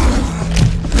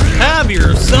 Have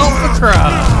yourself a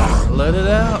cry. Let it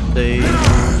out, Dave.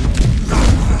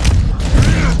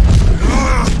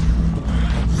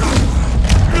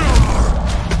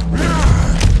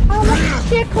 I want to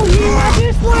tickle you. I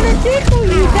just want to tickle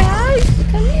you, guys.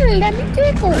 Come here, let me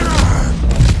tickle.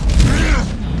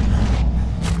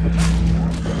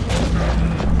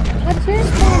 I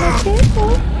just want to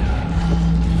tickle.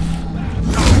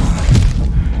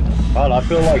 God, I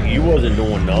feel like you wasn't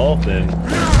doing nothing.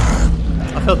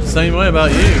 I felt the same way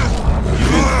about you. You've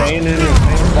been standing in the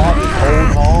same spot this whole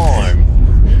time.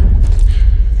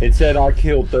 It said I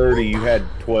killed 30, you had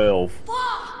 12.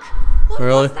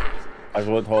 Really? That's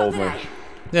what told me.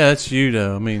 Yeah, that's you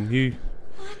though. I mean, you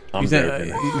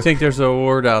think there's a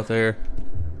award out there.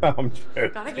 I'm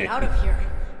joking. Gotta get out of here.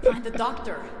 Find the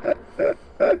doctor.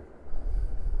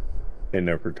 They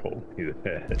never told me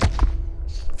that.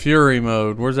 Fury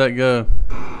mode. Where's that go?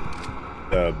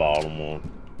 The bottom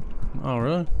one. Oh,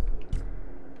 really?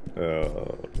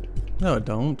 No, it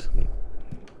don't.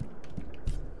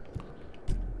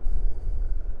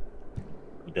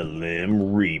 The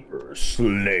Limb Reaper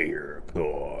Slayer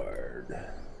card.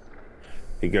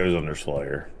 It goes under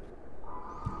Slayer.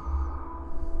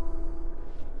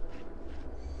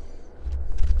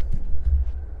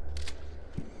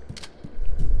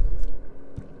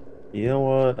 You know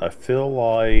what? I feel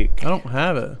like... I don't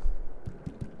have it.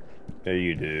 Yeah,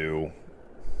 you do.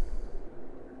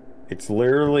 It's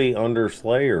literally under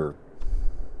Slayer.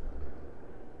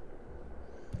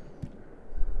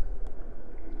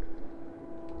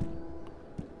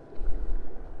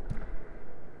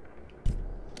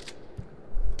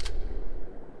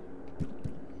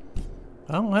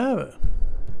 I don't have it.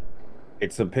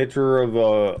 It's a picture of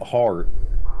a heart.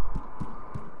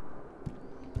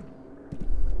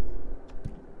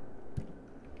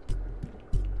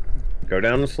 Go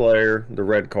down to Slayer, the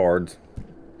red cards.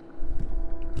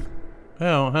 Yeah,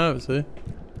 I don't have it, see?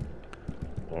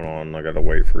 Hold on, I gotta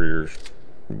wait for yours.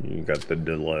 You got the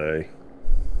delay.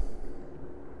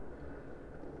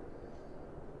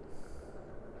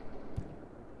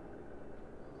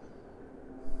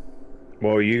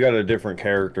 Well, you got a different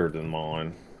character than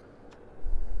mine.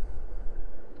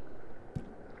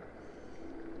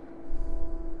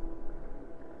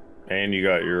 And you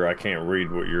got your, I can't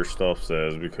read what your stuff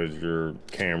says because your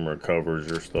camera covers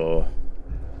your stuff.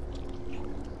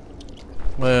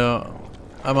 Well,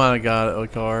 I might have got a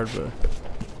card, but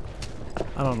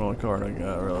I don't know what card I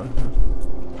got, really.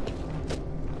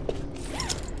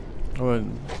 I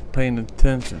wasn't paying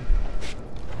attention.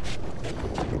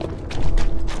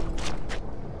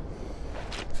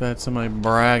 I had somebody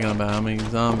bragging about how many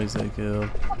zombies they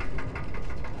killed.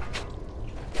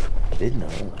 Didn't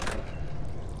know.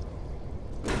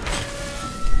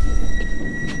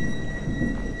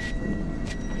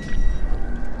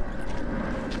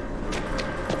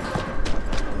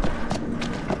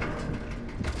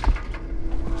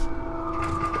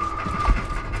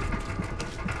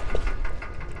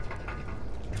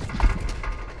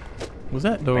 Was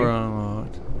that door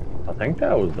unlocked? I think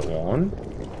that was the one.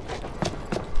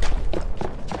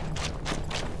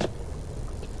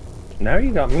 Now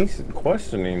you got me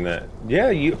questioning that.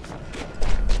 Yeah, you...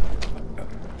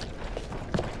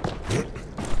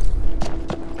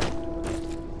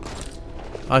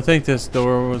 I think this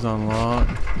door was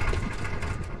unlocked.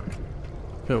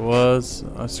 If it was,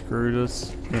 I screwed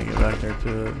us. Can't get back there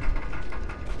to it.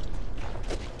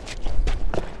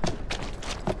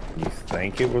 You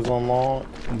think it was unlocked?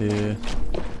 Yeah.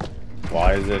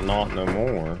 Why is it not no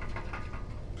more?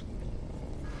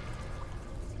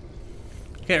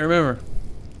 Can't remember.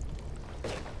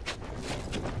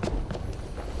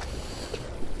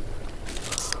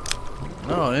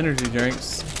 Oh, energy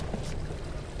drinks.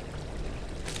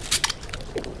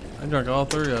 I drank all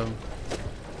 3 of them.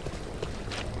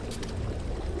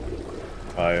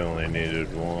 I only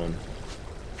needed 1.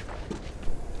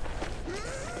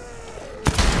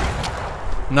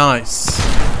 Nice.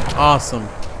 Awesome.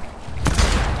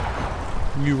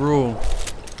 You rule.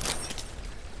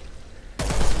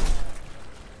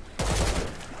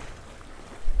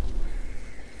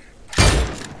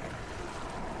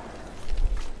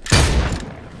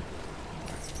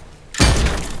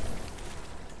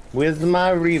 Where's my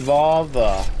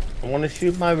revolver? I want to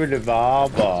shoot my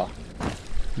revolver.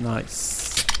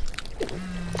 Nice.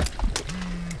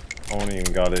 I don't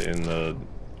even got it in the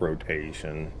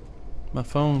rotation. My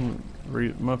phone's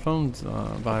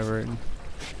vibrating.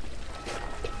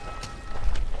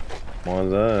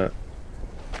 Why's that?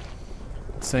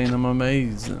 It's saying I'm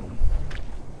amazing.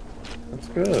 That's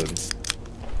good.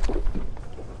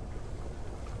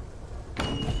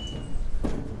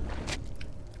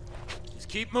 Just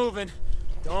keep moving.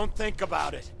 Don't think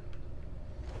about it.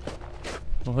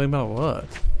 Well, think about what?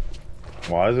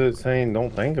 Why is it saying don't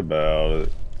think about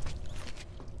it?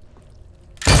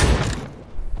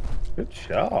 Good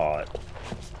shot.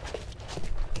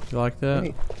 You like that?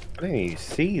 I didn't even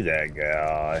see that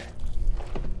guy.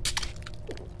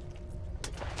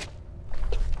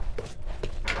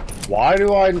 Why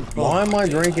am I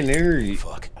drinking energy?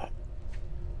 Fuck.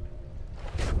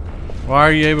 Why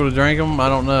are you able to drink them? I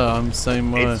don't know. I'm the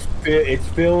same way. It's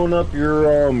filling up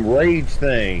your rage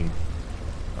thing.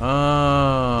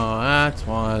 Oh, that's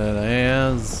what it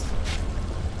is.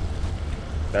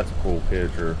 That's a cool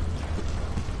picture.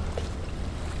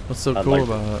 What's so cool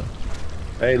about it?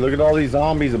 Hey, look at all these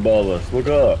zombies above us. Look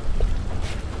up.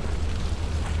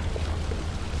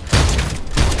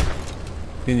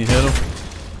 Can you hit them?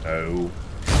 No.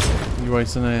 You're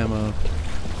wasting ammo.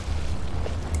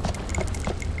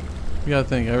 You gotta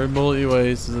think, every bullet you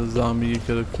waste is a zombie you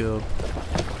could have killed.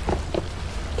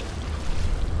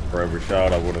 For every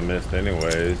shot I would have missed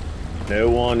anyways. No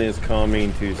one is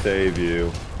coming to save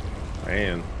you.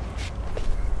 Man.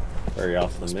 Very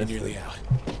optimistic. Nearly out.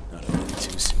 Not a minute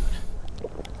too soon.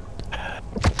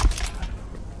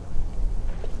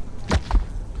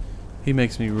 He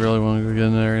makes me really want to go get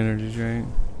another energy drink.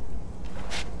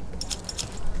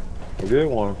 A good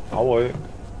one. I'll wait.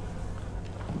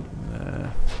 Nah.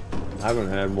 I haven't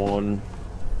had one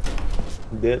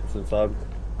dip since I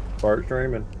started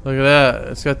streaming. Look at that.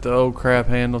 It's got the old crap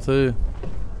handle too.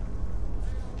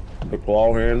 The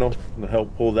claw handle to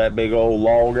help pull that big old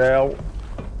log out.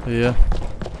 Yeah.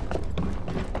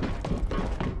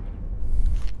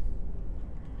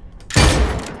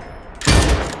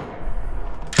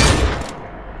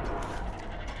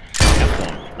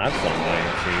 That's something I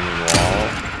ain't seen in a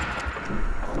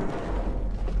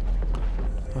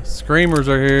while. The screamers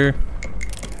are here.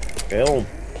 Kill.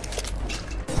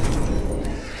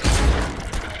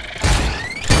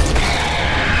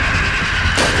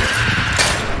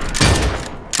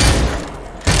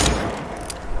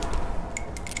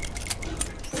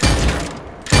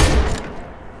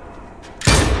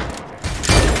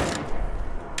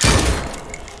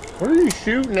 What are you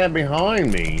shooting at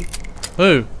behind me?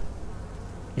 Who?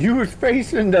 You was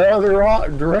facing the other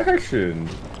direction.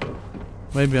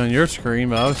 Maybe on your screen,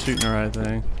 but I was shooting the right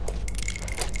thing.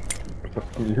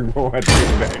 You're going to have to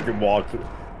get back and watch it.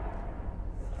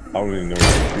 I don't even know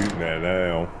what I'm shooting at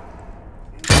now.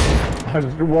 I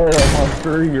swear on my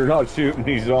screen you're not shooting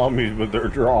these zombies, but they're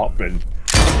dropping.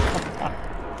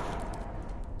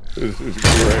 This is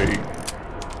great.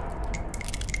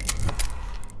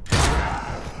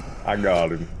 I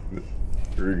got him.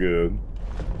 You're good.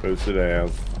 Go sit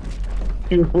down.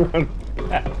 You run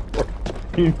backward.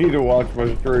 You need to watch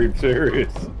my stream,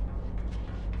 serious.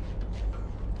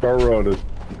 Start running.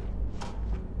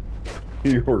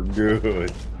 You are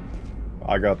good.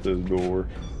 I got this door.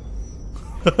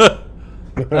 How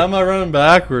am I running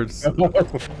backwards?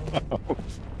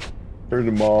 There's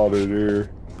a mod in here.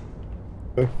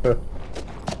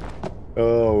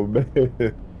 Oh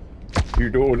man. You're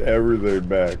doing everything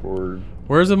backwards.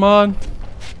 Where's the mod?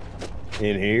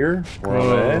 In here? Where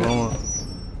I'm at?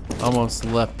 Almost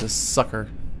left this sucker.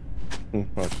 I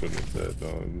shouldn't have said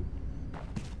that.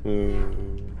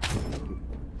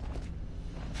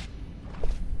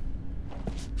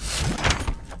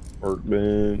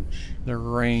 Workbench. The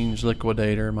range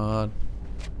liquidator mod.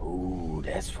 Ooh,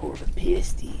 that's for the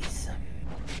pisties.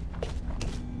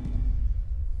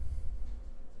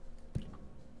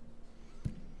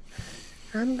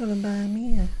 I'm gonna buy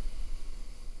me a...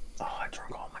 Oh, I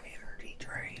drank all my energy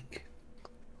drink.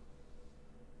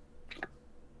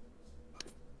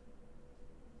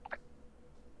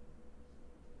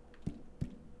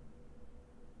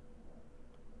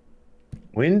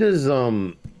 When does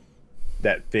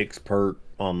that fixed perk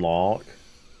unlock?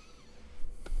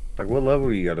 Like, what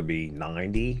level you gotta be?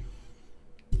 90?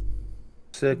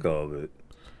 Sick of it.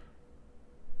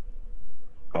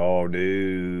 Oh,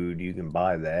 dude, you can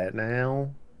buy that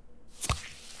now?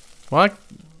 What?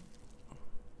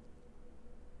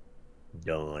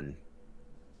 Done.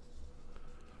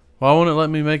 Why won't it let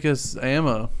me make us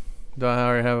ammo? Do I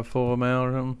already have a full amount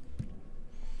or something?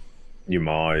 You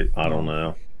might. I don't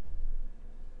know.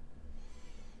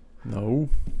 No.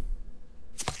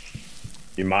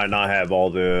 You might not have all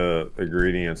the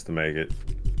ingredients to make it.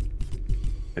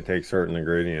 It takes certain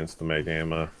ingredients to make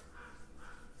ammo.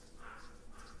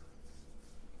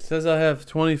 It says I have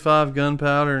 25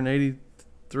 gunpowder and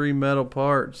 83 metal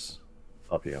parts.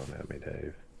 Stop yelling at me,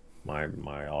 Dave.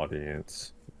 My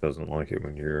audience doesn't like it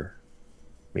when you're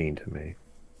mean to me.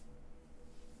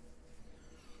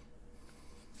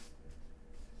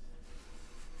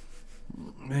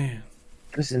 Man.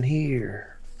 Listen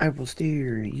here. I will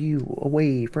steer you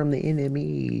away from the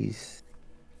enemies.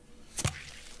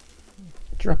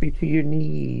 Drop you to your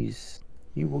knees.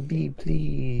 You will be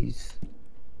pleased.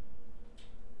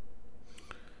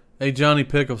 Hey, Johnny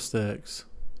Pickle Sticks.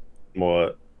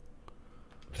 What?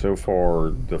 So far,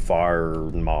 the fire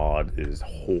mod is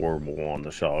horrible on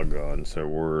the shotgun, so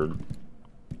we're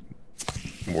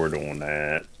doing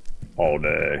that all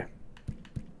day.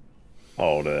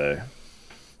 All day.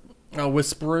 A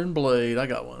Whispering Blade. I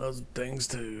got one of those things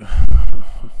too.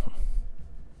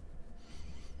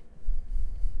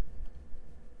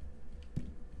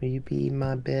 Will you be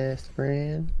my best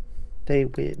friend? Stay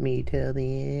with me till the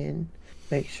end.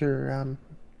 Make sure I'm...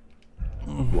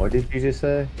 What did you just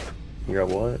say? You got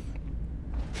what?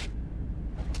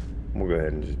 We'll go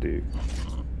ahead and just do...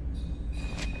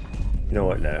 You know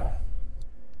what now?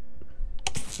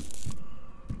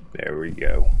 There we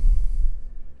go.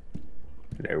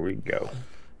 There we go.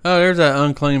 Oh, there's that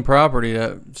unclaimed property,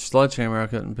 that sledgehammer I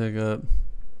couldn't pick up.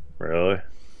 Really?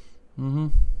 Mm-hmm.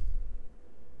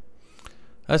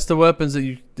 That's the weapons that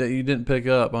you didn't pick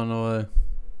up on the way.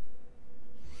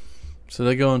 So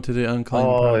they go into the unclaimed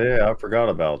property. Oh, yeah, I forgot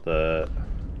about that.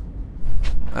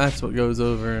 That's what goes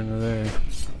over into there.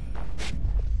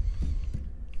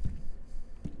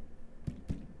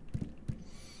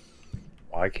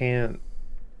 Why can't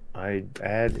I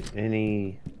add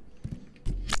any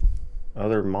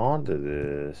other mod to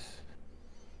this?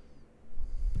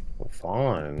 Well,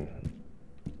 fine.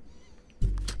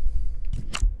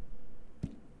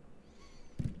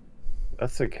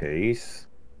 That's the case.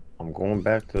 I'm going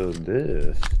back to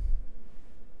this.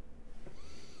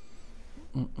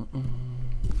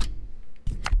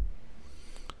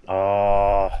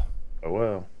 Oh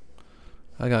well.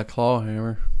 I got claw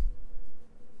hammer.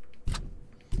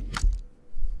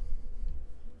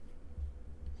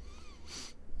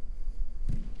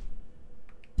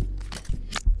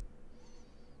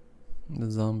 The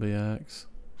zombie axe.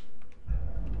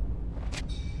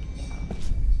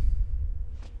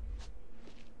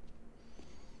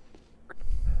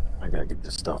 I gotta get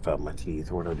this stuff out of my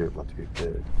teeth. What do I do with my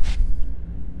toothpick?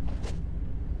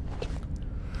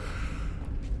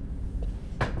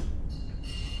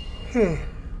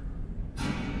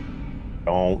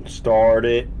 Don't start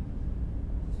it.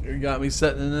 You got me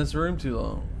sitting in this room too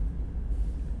long.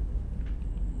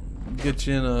 Get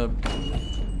you in a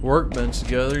workbench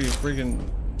together, you freaking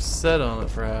sat on it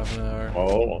for half an hour.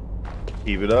 Oh,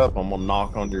 keep it up. I'm gonna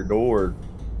knock on your door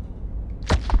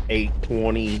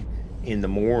 8:20 in the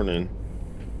morning.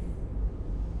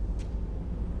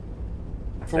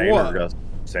 For what?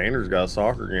 Sanders got a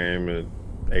soccer game at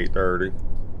 8:30.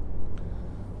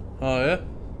 Oh yeah?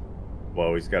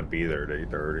 Well, he's got to be there at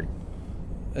 8:30.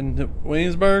 In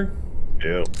Williamsburg?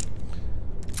 Yep.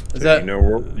 Is that... You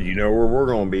know where we're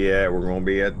going to be at? We're going to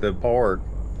be at the park,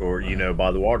 or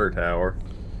by the water tower.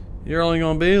 You're only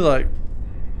going to be like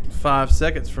 5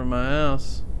 seconds from my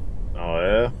house. Oh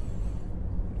yeah.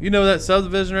 You know that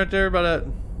subdivision right there by that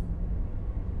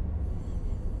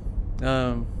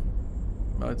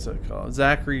what's that called?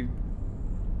 Zachary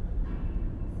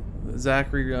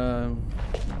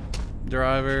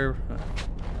Driver.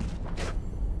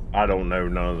 I don't know.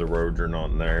 None of the roads are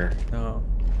not in there. Oh.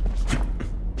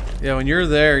 Yeah, when you're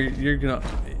there, you're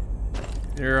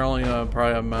only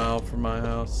probably a mile from my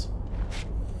house.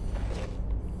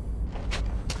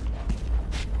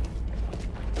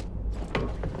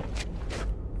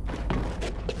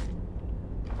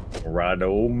 Ride the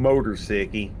old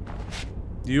motorcycle.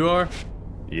 You are?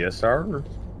 Yes, sir.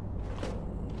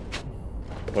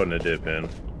 Putting a dip in.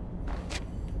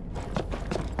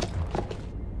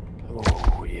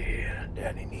 Oh, yeah.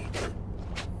 Daddy needs it.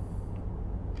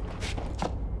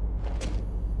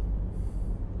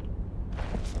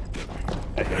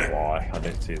 I hate why. I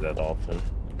didn't see that often.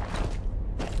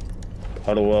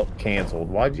 Huddle up, canceled.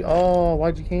 Why'd you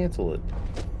cancel it?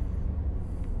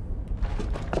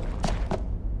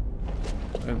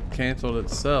 It canceled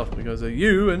itself because of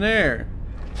you in there.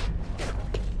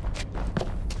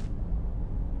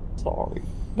 Sorry.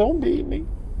 Don't beat me.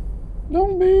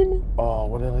 Don't beat me. Oh,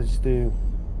 what did I just do?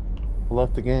 I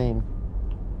left the game.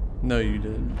 No, you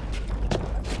didn't.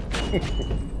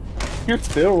 You're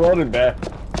still running back.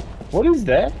 What is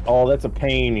that? Oh, that's a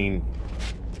painting.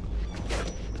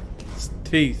 It's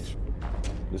teeth.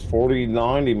 This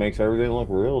 4090 makes everything look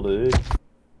real, dude.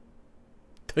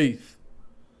 Teeth.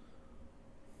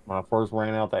 When I first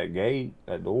ran out that gate,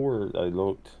 that door, they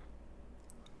looked.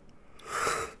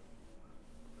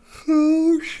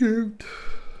 Oh, shoot.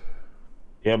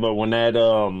 Yeah, but when that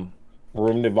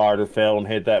room divider fell and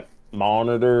hit that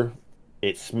monitor,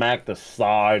 it smacked the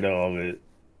side of it.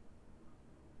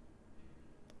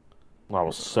 I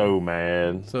was so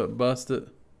mad. So it busted?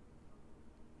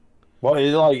 Well,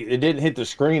 it didn't hit the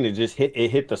screen, it just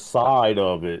hit the side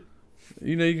of it.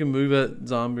 You know you can move that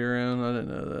zombie around? I didn't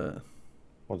know that.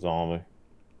 What zombie?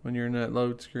 When you're in that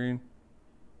load screen.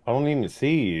 I don't even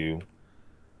see you.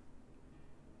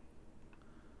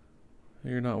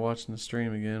 You're not watching the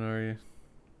stream again, are you?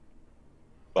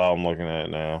 Oh, I'm looking at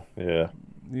it now. Yeah.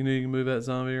 You know you can move that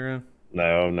zombie around?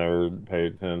 No, I've never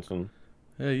paid attention.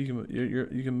 Yeah, you can.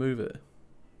 You can move it.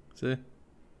 See?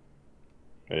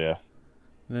 Yeah.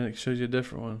 And then it shows you a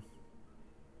different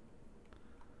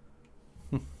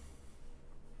one.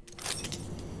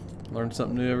 Learn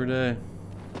something new every day.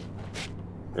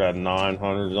 Got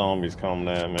 900 zombies coming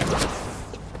at me.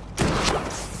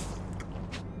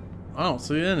 I don't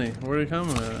see any. Where are they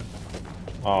coming at?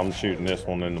 Oh, I'm shooting this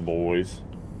one in the boys.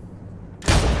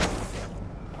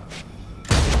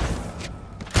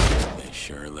 They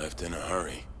sure left in a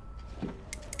hurry.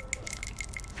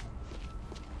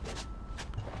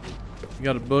 You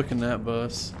got a book in that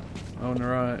bus. On the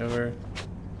right over.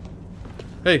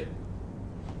 Hey!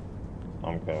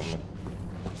 I'm coming.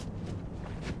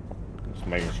 Just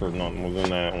making sure nothing was in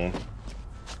that one.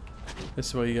 This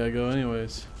is where you gotta go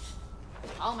anyways.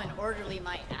 Call an orderly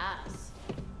my ass.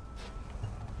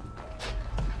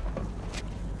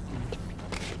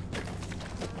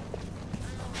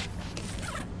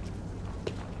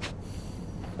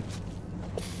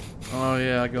 Oh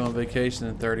yeah, I go on vacation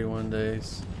in 31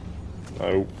 days.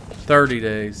 Nope. 30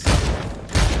 days.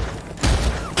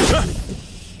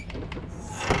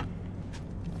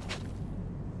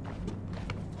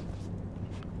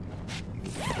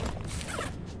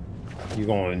 You're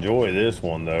gonna enjoy this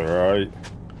one though, right?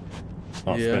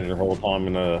 Not Yeah. spend your whole time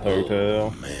in a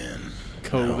hotel.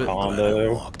 COVID.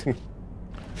 Condo.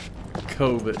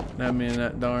 COVID. That mean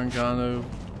that darn condo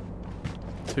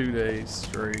 2 days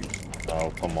straight.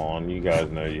 Oh, come on. You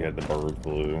guys know you had the bird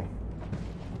flu.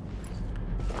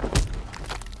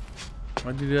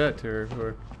 Why'd you do that to her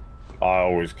for? I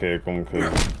always kick them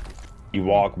because you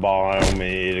walk by them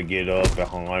and it'll get up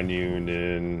behind you and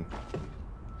then...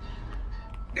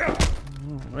 Oh,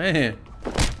 man.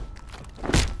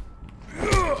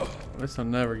 This will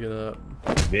never get up.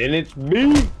 Venice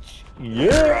Beach!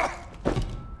 Yeah!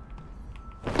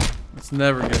 It's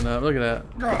never getting up. Look at that.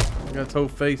 I got its whole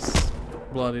face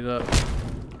bloodied up.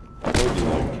 What do you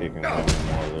like kicking my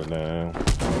mother down?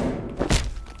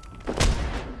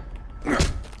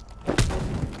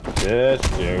 Just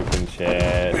joking,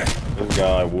 Chad. This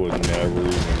guy would never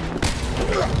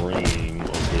even dream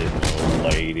of hitting an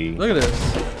old lady. Look at this.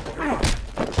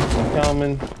 I'm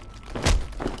coming.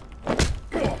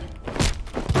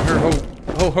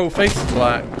 Her whole face is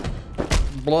black.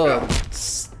 Blood.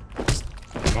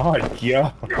 My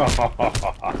God.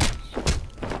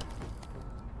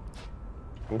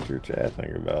 What's your chat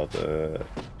think about that?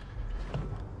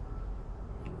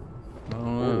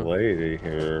 Old lady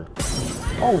here.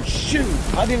 Oh shoot!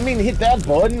 I didn't mean to hit that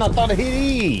button. I thought I hit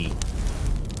E.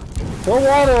 Throw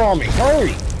water on me!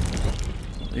 Hurry!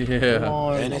 Yeah. Come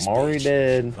on, Venice I'm already Beach.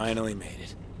 dead. Finally made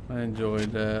it. I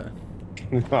enjoyed that.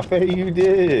 I bet you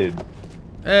did.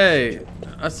 Hey,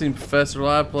 I seen Professor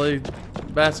Live play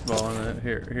basketball in it.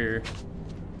 Here.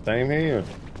 Same here.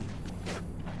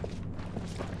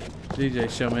 DJ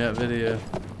showed me that video.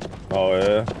 Oh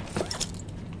yeah.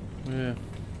 Yeah.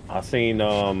 I seen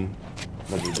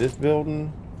was it this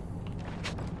building?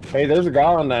 Hey, there's a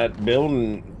guy in that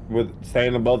building with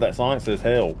standing above that sign that says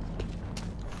help.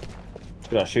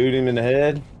 Should I shoot him in the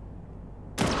head?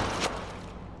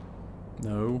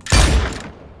 No.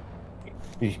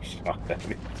 You shot at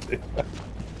me too.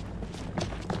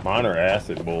 Mine are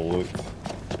acid bullets.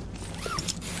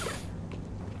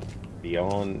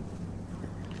 Beyond.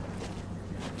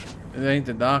 It ain't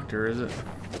the doctor, is it?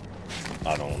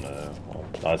 I don't know.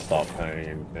 I stopped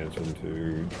paying attention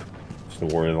to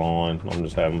storyline. I'm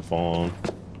just having fun.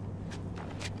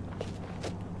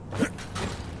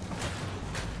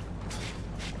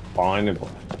 Find.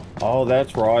 Oh,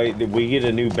 that's right. Did we get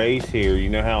a new base here? You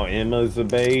know how Emma's a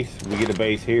base? We get a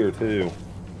base here too.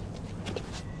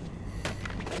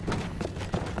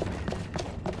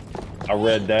 I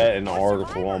read that in an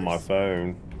article on my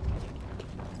phone.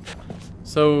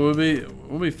 So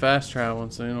we'll be fast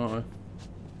traveling soon, won't we?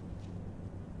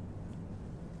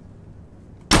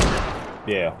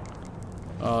 Yeah.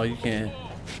 Oh, you can't.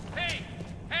 Hey!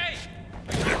 Hey!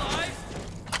 Are you alive?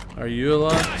 Are you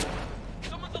alive?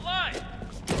 Someone's alive!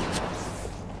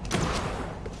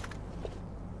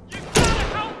 You gotta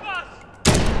help us!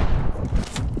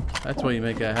 That's why you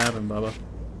make that happen, Bubba.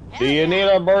 Do you need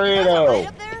a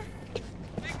burrito?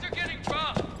 Things are getting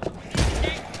rough.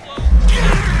 Gates closed.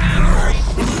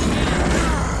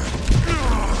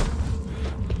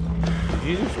 Did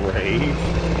you just rage?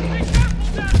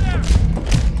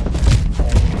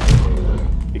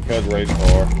 Because raid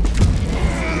car.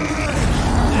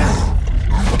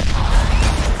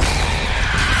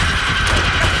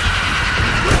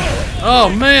 Oh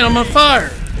man, I'm on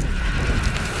fire!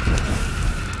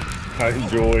 I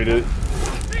enjoyed it.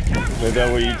 Is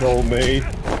that what you told me?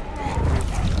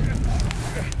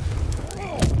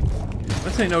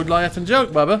 This ain't no laughing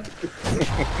joke, Bubba.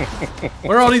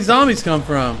 Where all these zombies come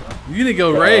from? You need to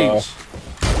go rage.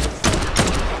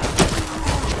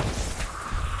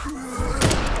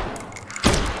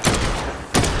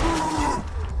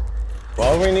 Why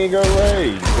do we need to go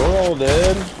rage? We're all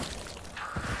dead.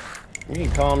 You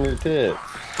can calm your tits.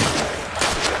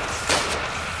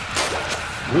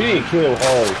 We need to kill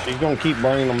her. She's gonna keep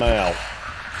bringing them out.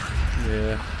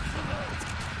 Yeah.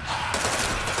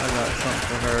 I got something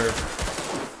for her.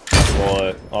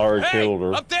 What? I already killed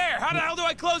her. Up there! How the hell do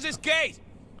I close this gate?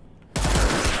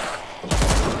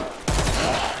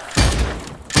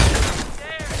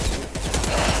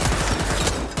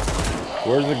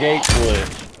 Where's the gate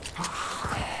switch?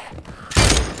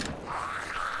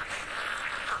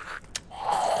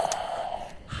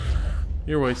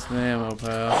 You're wasting ammo,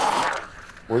 pal.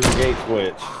 Where's the gate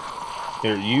switch?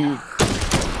 Here, you.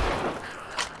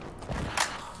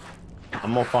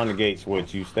 I'm gonna find the gate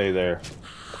switch. You stay there.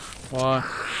 Why?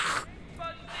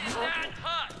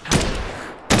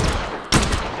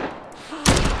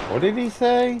 What did he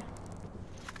say?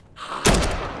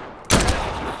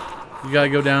 You gotta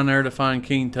go down there to find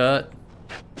King Tut.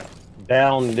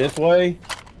 Down this way?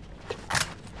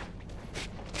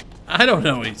 I don't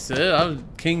know what he said. I was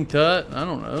King Tut. I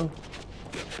don't know.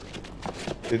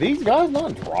 Did these guys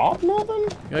not drop nothing? You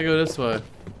gotta go this way.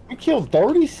 We killed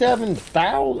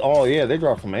 37,000. Oh yeah, they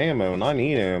dropped some ammo, and I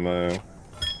need ammo.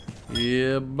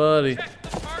 Yeah, buddy.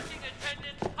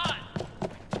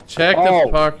 Check the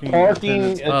parking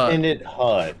attendant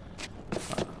hut.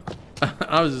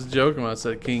 I was just joking when I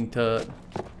said King Tut.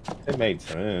 It made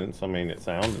sense. I mean, it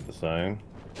sounded the same.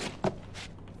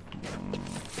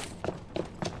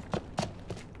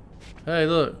 Hey,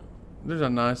 look. There's a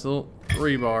nice little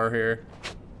rebar here.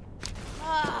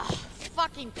 Ah,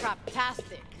 fucking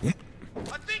craptastic. I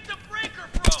think the breaker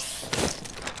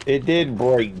broke. It did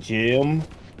break, Jim.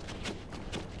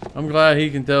 I'm glad he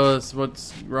can tell us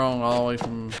what's wrong all the way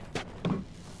from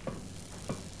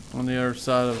on the other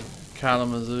side of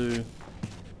Kalamazoo.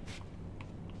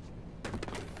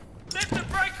 Lift the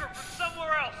breaker from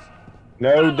somewhere else.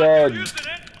 No, Dad.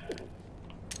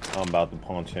 I'm about to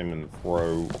punch him in the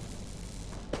throat.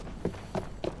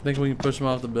 Think we can push him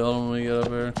off the building when we get up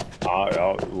there?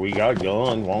 We got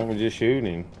guns. Why don't we just shoot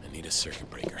him? I need a circuit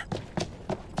breaker.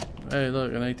 Hey,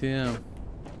 look, an ATM.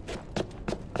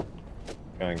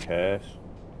 Gun cash.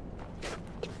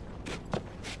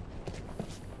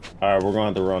 Alright, we're going to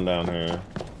have to run down here.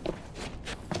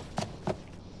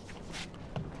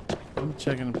 I'm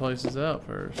checking the places out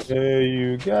first. Hey,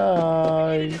 you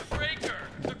guys. Breaker.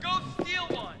 So go steal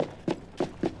one.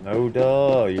 No,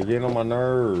 duh. You're getting on my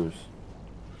nerves.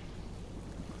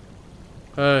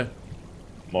 Hey.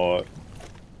 What?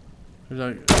 There's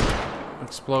an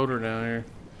exploder down here.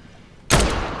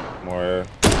 Where?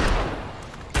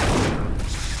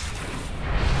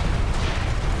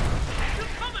 You're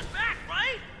coming back,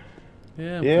 right?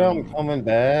 Yeah, I'm coming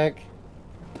back.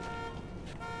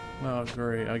 Oh,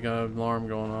 great. I got an alarm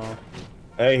going off.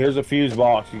 Hey, here's a fuse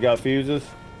box. You got fuses?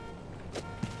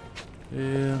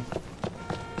 Yeah.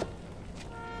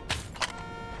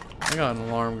 I got an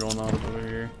alarm going on over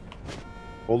here.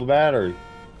 Pull the battery.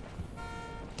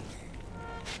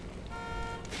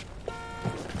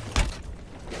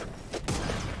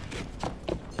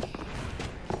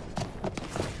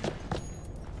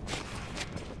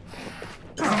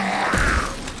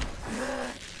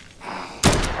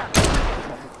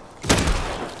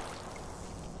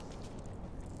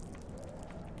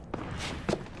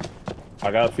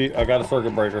 I got a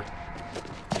circuit breaker.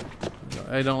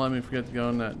 Hey, don't let me forget to go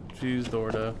in that fuse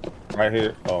door, though. Right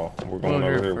here. Oh, we're going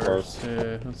over here first.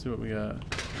 Yeah, let's see what we got.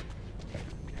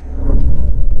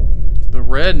 The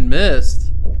red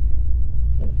mist.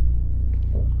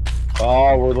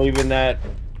 Oh, we're leaving that.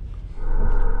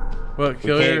 What,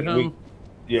 kill you or something?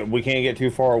 Yeah, we can't get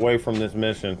too far away from this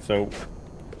mission, so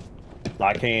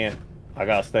I can't. I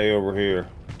gotta stay over here.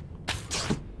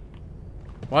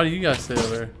 Why do you guys stay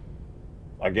over there?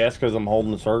 I guess because I'm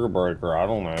holding the circuit breaker. I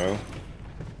don't know.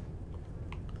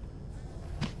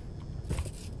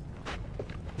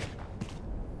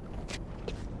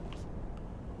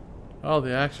 Oh,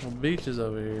 the actual beach is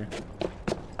over here.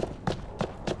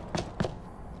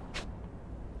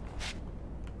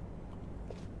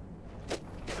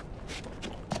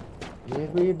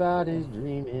 Everybody's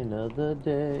dreaming of the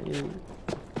day.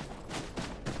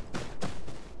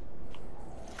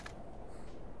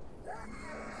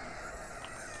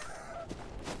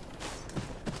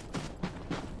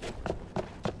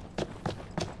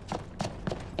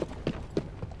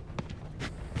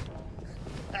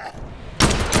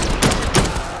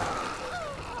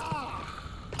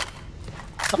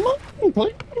 Come on,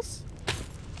 please.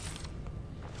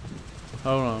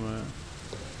 Hold on, man.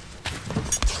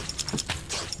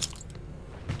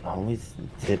 Always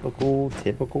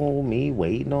typical me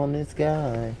waiting on this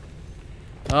guy.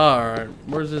 Alright,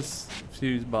 where's this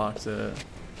fuse box at?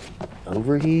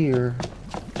 Over here.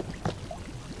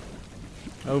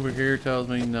 Over here tells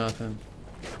me nothing.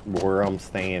 Where I'm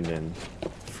standing.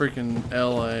 Freaking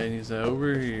LA, and you say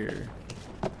over here.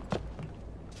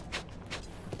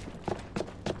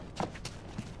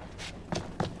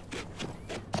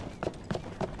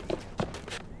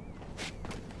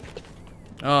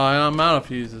 Oh, I'm out of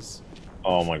fuses.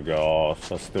 Oh my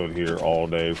gosh, I stood here all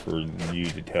day for you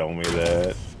to tell me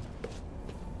that.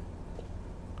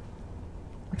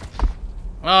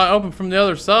 Oh, I opened from the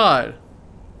other side.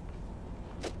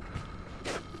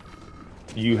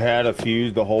 You had a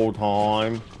fuse the whole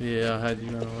time? Yeah, I had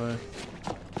you run away.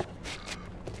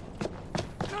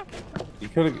 You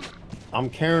could have... I'm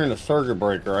carrying a circuit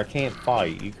breaker. I can't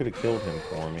fight. You could have killed him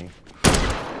for me.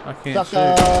 I can't Sucker. shoot.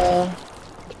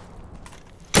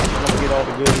 I'm gonna get all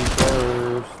the goodies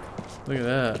first. Look at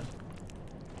that.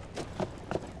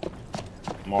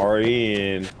 I'm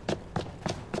already in.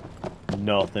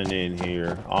 Nothing in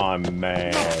here. I'm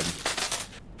mad.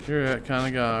 You're that kind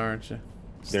of guy, aren't you?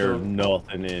 There's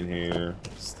nothing in here.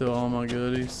 Still all my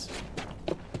goodies.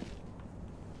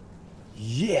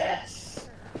 Yes!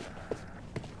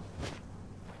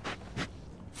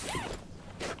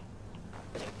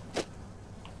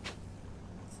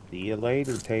 See you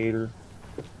later, Tater.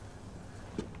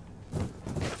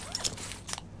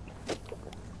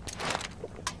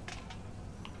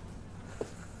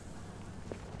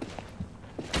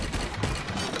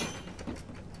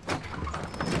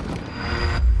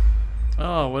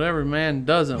 Oh, whatever man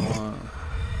doesn't want.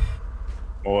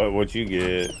 What you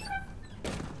get?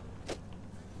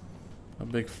 A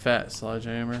big fat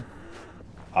sledgehammer.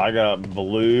 I got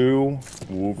blue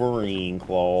Wolverine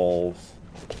claws.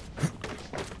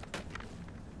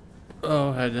 Oh,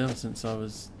 I had them since I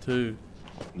was 2.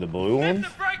 The blue ones?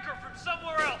 The breaker from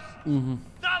somewhere else. Mm-hmm.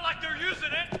 Not like they're using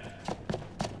it.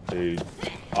 Dude,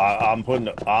 I'm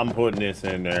putting this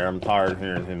in there. I'm tired of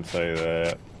hearing him say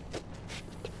that.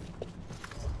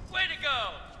 Way to go.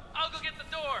 I'll go get the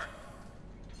door.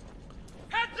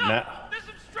 Heads up. There's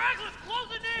some stragglers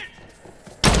closing in.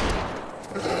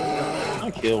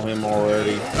 I kill him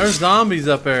already. There's zombies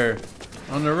up there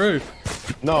on the roof.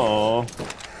 No.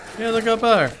 Yeah, look up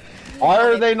there. Why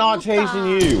are they not chasing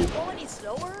you? Go any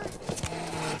slower?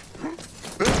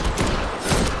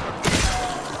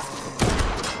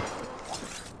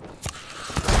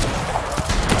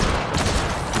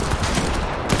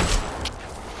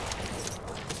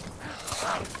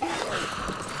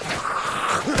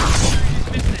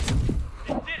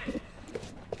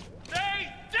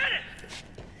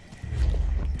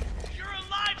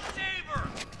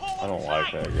 I don't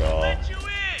like that guy.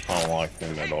 I don't like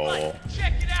him at all.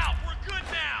 Check it out. We're good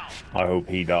now. I hope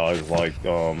he dies like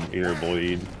ear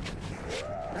bleed.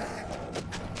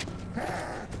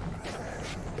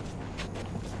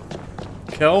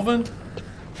 Kelvin?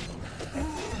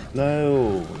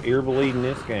 No, ear bleed in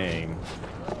this game.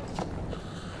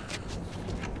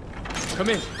 Come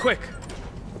in, quick.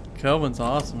 Kelvin's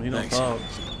awesome. He don't talk.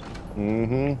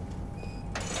 Mm-hmm.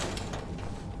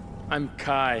 I'm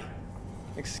Kai.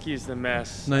 Excuse the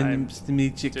mess. Nice to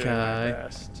meet you, doing my Kai.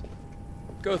 best.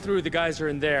 Go through. The guys are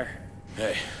in there.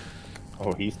 Hey.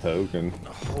 Oh, he's token.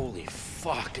 Holy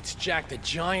fuck! It's Jack the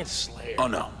Giant Slayer. Oh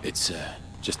no, it's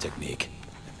just technique,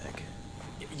 I think.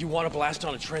 You want to blast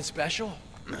on a Trent special?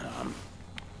 No, I'm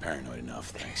paranoid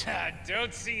enough, thanks.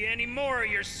 Don't see any more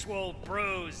of your swole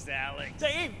bros, Alex. They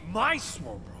ain't my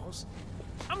swole bros.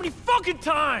 How many fucking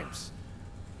times?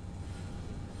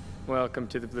 Welcome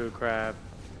to the Blue Crab.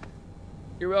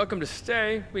 You're welcome to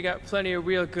stay. We got plenty of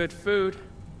real good food.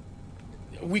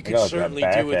 We could certainly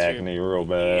do it acne real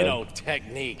bad. You know,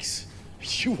 techniques.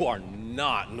 You are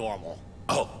not normal.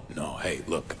 Oh, no, hey,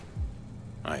 look.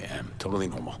 I am totally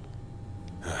normal.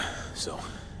 So,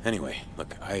 anyway,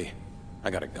 look, I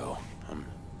gotta go. I'm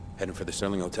heading for the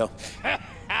Sterling Hotel.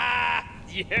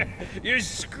 You're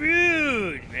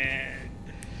screwed, man.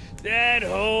 That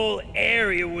whole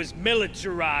area was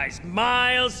militarized.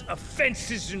 Miles of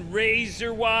fences and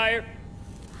razor wire.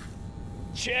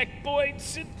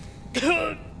 Checkpoints and...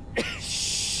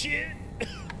 shit.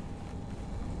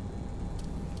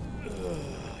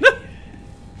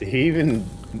 He didn't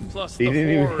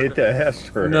even hit the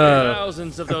asteroid.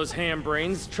 Thousands of those ham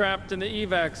brains trapped in the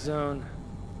evac zone.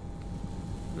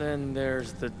 Then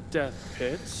there's the death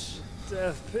pits.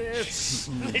 Death pits.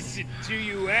 Listen to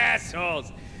you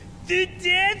assholes. The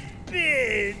death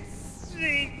pits.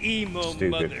 The emo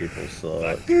Stupid people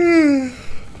suck. motherfucker.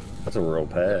 That's a real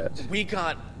patch. We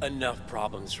got enough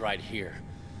problems right here.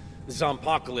 The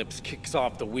Zompocalypse kicks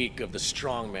off the week of the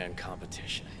strongman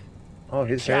competition. Oh,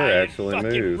 his hair actually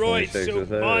moves when he shakes his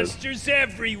head. Monsters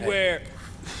everywhere.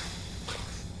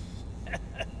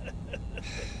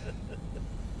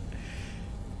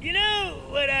 You know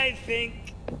what I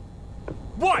think?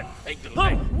 What? Hey,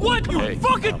 what you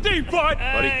fucking think, bud?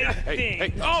 buddy? I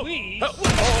think oh, we...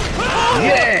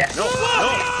 Yes! No,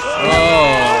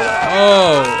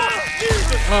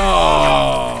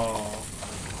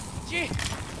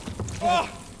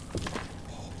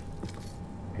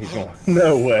 He's going.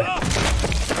 No way.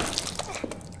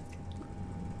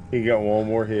 He got one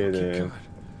more hit in.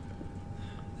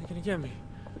 They're gonna get me.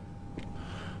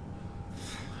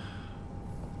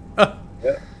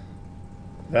 Yep.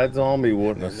 That zombie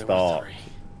wouldn't have stopped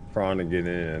trying to get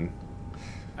in.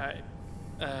 I'll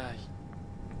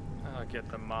get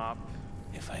the mop.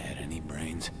 If I had any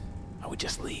brains, I would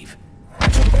just leave.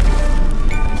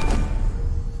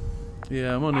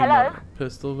 Yeah, I'm gonna need my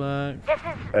pistol back.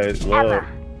 Hey, look.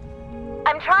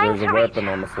 I'm trying There's a weapon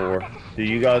on the floor. Do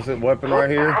you guys have a weapon right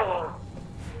here?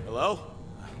 Hello?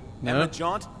 No. Emma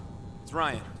Jaunt? It's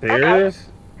Ryan. Serious?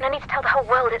 No need to tell the whole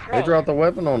world it's me. They dropped the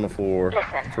weapon on the floor.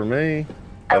 Listen. For me.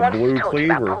 I A wanted blue to talk to you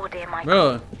about cleaver. poor dear Michael.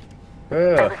 Really? I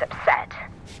Yeah. was upset.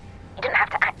 You didn't have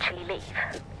to actually leave.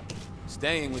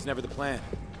 Staying was never the plan.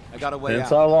 I got a way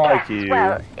Since out. I like you,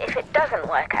 Well, if it doesn't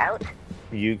work out,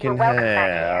 you can welcome back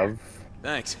have.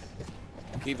 Thanks.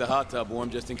 Keep the hot tub warm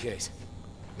just in case.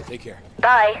 Take care.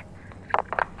 bye.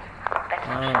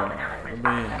 Oh,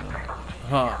 man.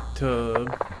 Hot tub.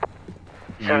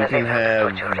 You can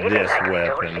have this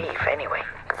weapon. Leave anyway.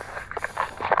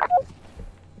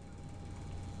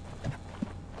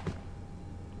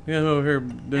 Yeah, I'm over here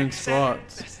doing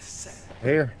squats.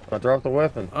 Here, I dropped the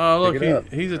weapon. Oh, look, Pick it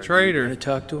up. he's a traitor. Can I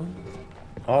talk to him?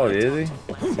 Oh, is he?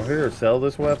 Well, here, sell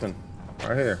this weapon.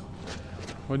 Right here.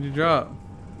 What'd you drop?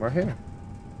 Right here.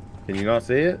 Can you not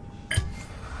see it?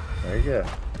 There you go.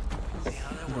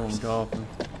 I'm going golfing.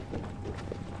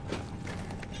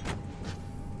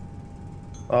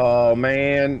 Oh,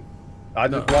 man. I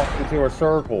just walked into a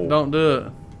circle. Don't do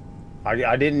it.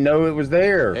 I didn't know it was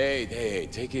there. Hey,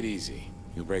 take it easy.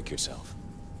 You'll break yourself.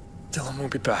 Dylan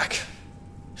won't be back.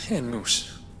 And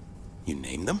Moose. You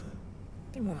named them?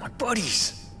 They were my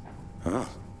buddies. Huh.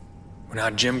 When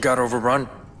our gym got overrun,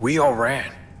 we all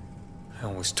ran. I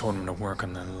always told them to work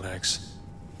on their legs.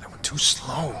 They were too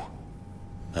slow.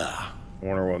 Ah.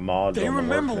 Wonder what mods They on the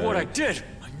remember work what I page. did.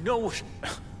 I know it.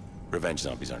 Revenge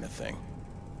zombies aren't a thing.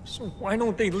 So why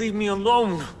don't they leave me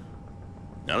alone?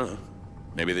 I don't know.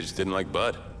 Maybe they just didn't like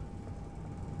Bud.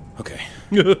 Okay.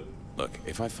 Look,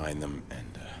 if I find them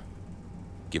and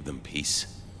give them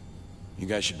peace, you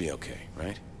guys should be okay,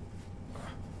 right?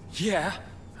 Yeah.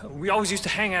 We always used to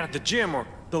hang out at the gym or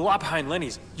the lot behind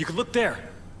Lenny's. You could look there.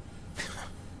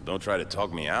 Don't try to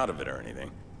talk me out of it or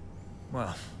anything.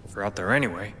 Well, if we're out there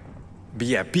anyway. But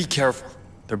yeah, be careful.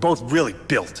 They're both really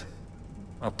built.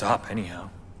 Up top, anyhow.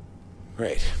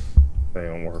 Great. They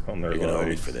don't work on their You're gonna owe me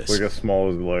legs. for this. Look how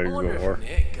small his legs are.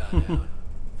 Nick got out.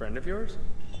 Friend of yours?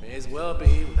 May as well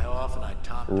be with how often I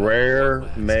top Rare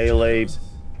melee.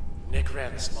 Nick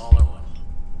ran the smaller one.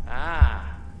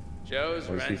 Ah, Joe's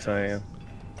What's he Rentals. saying?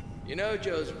 You know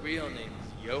Joe's real name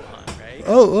is Johan, right?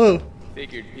 Oh.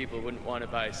 Figured people wouldn't want to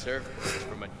buy surfboards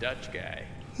from a Dutch guy.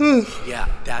 Yeah,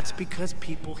 that's because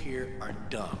people here are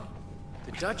dumb.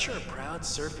 The Dutch are a proud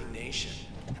surfing nation.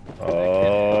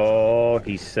 Oh,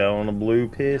 he's selling a blue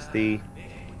pisty.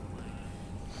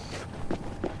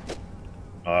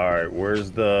 Alright,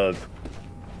 where's the...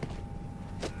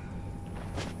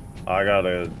 I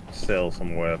gotta sell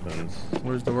some weapons.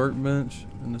 Where's the workbench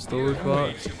in the storage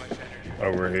box?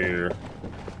 Over here.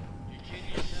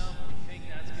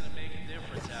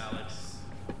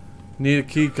 Need a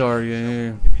key card,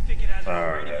 yeah.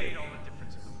 Alright.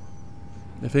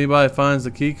 If anybody finds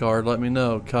the key card, let me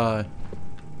know, Kai.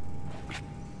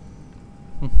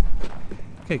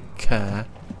 Okay, Kai.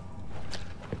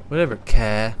 Whatever,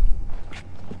 Kai.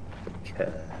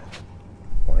 Kai.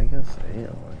 Why you gotta say it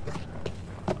like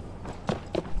that?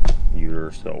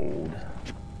 You're sold.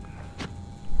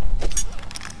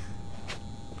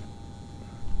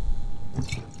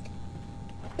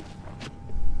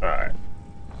 Alright.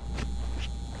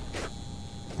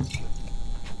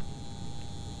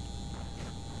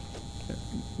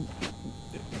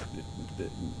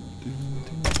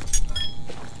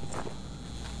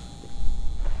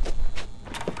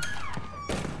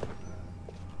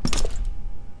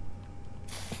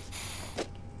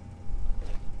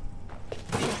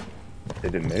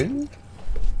 Did it move?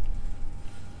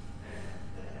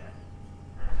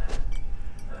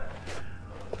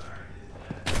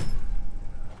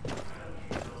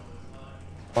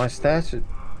 My stats are...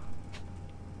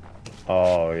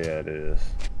 Oh, yeah, it is.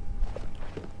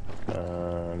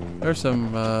 There's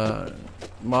some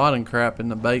modding crap in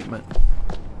the basement.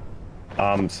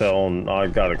 I'm selling... I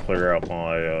gotta clear out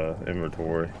my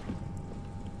inventory.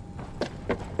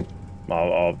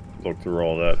 I'll look through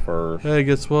all that first. Hey,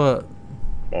 guess what?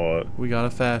 What? We got a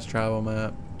fast travel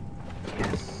map.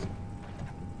 Yes.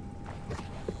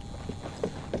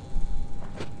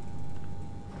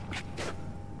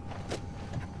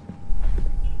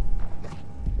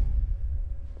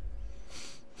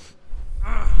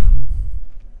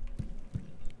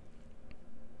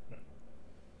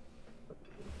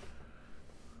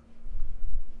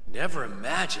 Never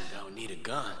imagined I would need a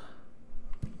gun.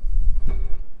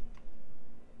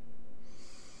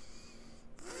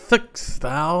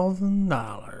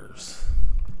 $6,000.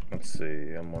 Let's see.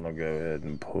 I'm gonna go ahead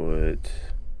and put...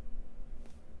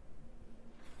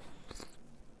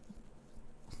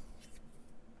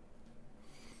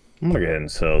 I'm gonna go ahead and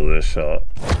sell this shot.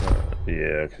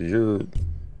 Yeah, because you're...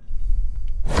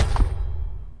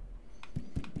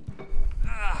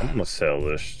 I'm gonna sell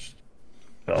this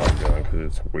shotgun because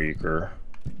it's weaker.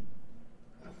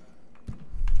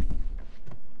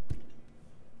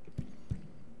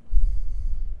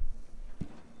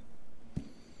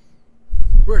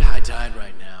 We're at high tide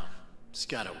right now. Just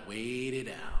gotta wait it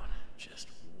out. Just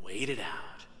wait it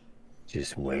out.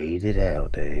 Just wait it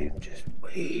out, Dave. Just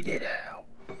wait it out.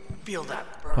 Feel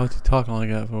that burn. What's he talking like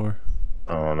that for?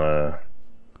 I don't know.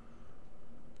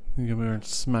 You come here and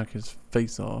smack his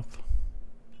face off.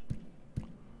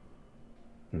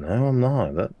 No, I'm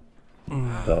not. That.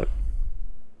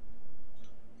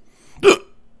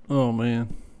 Oh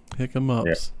man,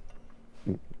 hiccups.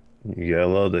 Yeah. You gotta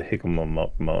love the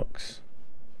hiccup-mucks.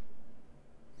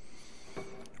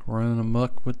 Running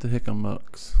amok with the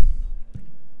hiccups.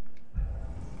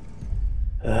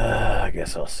 I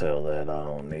guess I'll sell that. I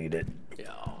don't need it.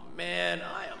 Oh man,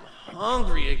 I am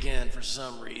hungry again for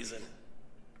some reason.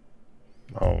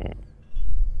 I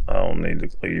don't need the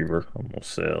cleaver. I'm gonna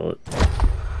sell it.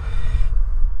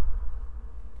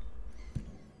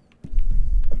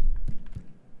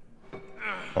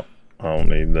 I don't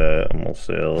need that. I'm gonna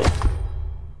sell it.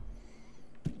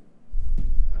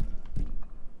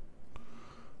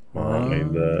 I don't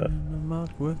need that.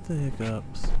 Amok with the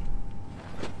hiccups.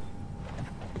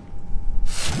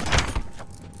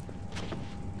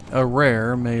 A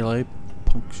rare melee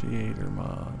punctuator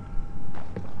mod.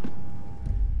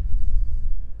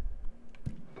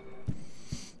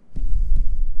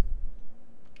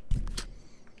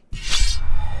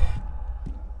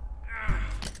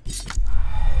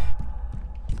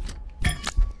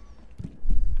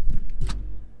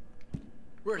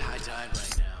 We're at high tide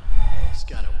right now. Just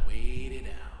gotta wait it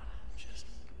out. Just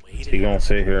wait it He gonna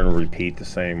sit here and repeat the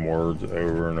same words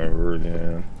over and over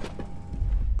again.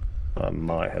 I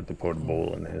might have to put a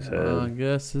bullet in his head. I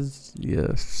guess it's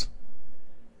yes.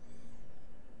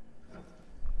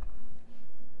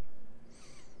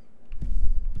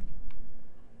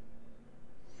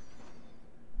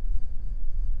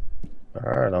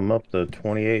 Alright, I'm up to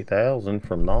 28,000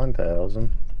 from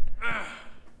 9,000.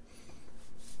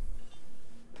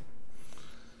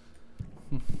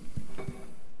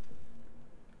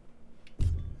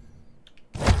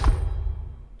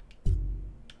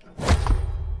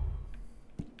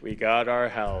 We got our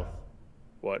health.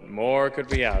 What more could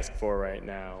we ask for right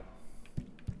now?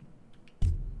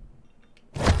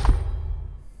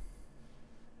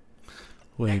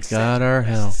 We got our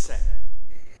health.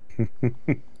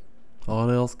 What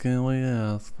else can we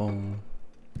ask for?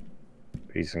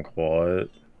 Peace and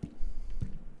quiet.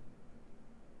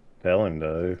 Tell him,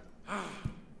 though.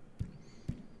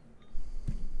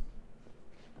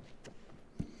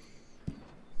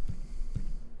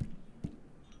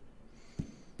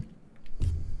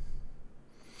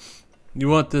 You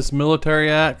want this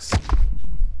military axe?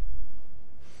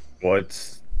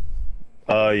 What's...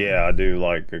 yeah, I do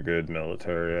like a good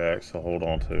military axe, so hold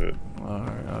on to it.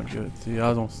 Alright, I'll give it to you.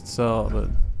 I don't sell it, but...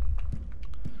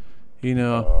 You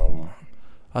know,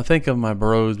 I think of my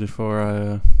bros before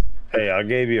I... Hey, I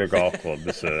gave you a golf club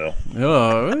to sell.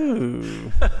 Oh,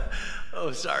 ooh.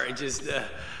 Oh, sorry, just,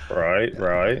 Right.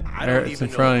 I don't It's in even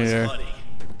know front it was of you. funny.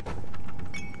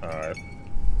 Alright.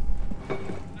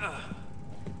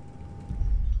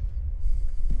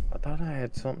 I thought I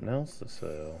had something else to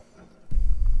sell.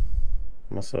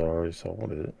 Must have already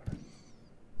sold it.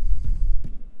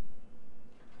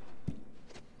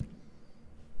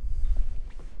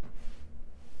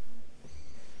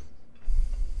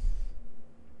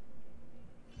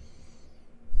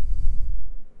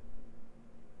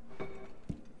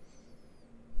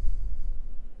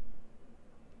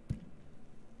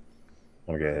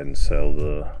 I'll go ahead and sell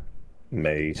the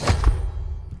mace.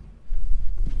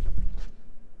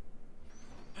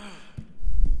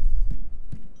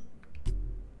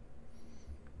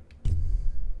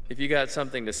 If you got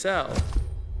something to sell,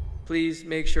 please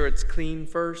make sure it's clean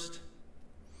first.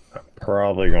 I'm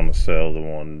probably gonna sell the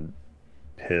one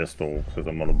pistol because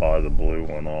I'm gonna buy the blue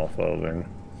one off of him.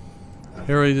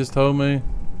 Hear what you just told me?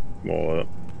 What?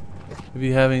 If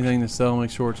you have anything to sell,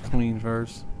 make sure it's clean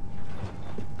first.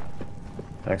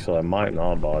 Actually, I might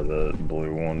not buy the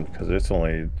blue one because it's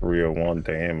only 301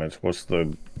 damage. What's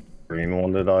the green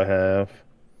one that I have?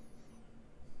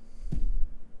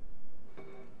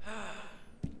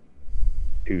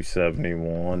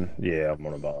 $271. Yeah, I'm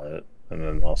gonna buy it, and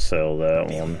then I'll sell that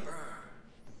one.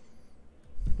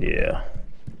 Yeah.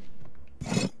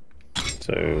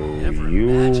 So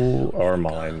you are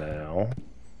mine now,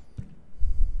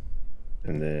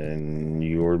 and then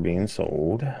you are being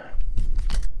sold.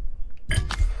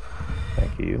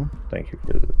 Thank you. Thank you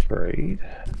for the trade.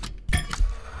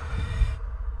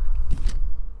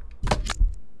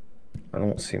 I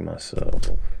don't see myself.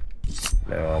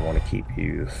 No, I want to keep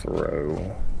you to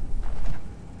throw.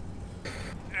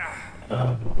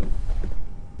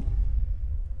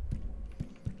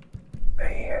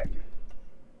 Man.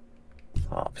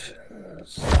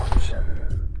 Options.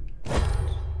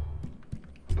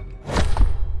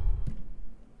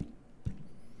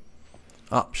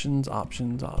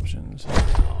 Options.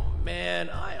 Oh, man,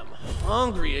 I am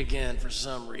hungry again for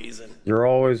some reason. You're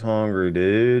always hungry,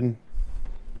 dude.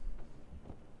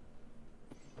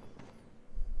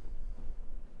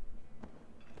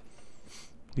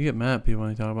 You get mad at people when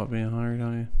you talk about being hungry,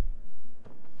 don't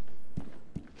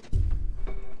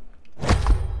you?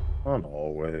 Not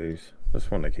always.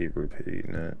 Just want to keep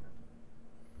repeating it.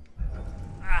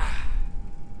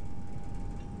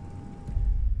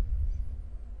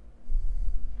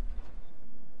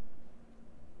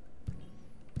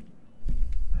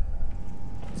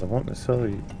 I want to sell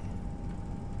you.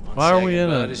 Why are we in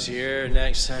Bud a... is here,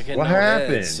 next second, What no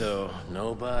happened? head, so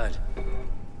no Bud.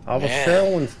 I was Man.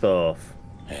 selling stuff.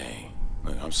 Hey,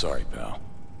 look, I'm sorry, pal.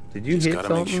 Did you Just hit gotta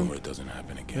something? make sure it doesn't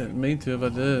happen again. Yeah, me too if I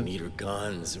did. Need our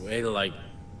guns, a way to like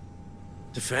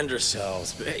defend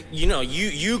ourselves. But hey, you know,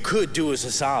 you could do us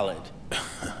a solid.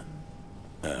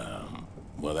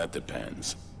 Well, that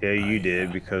depends. Yeah, you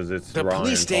did because it's The Ryan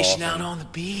police station talking. out on the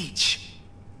beach.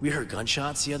 We heard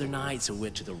gunshots the other night, so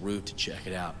went to the roof to check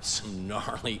it out. Some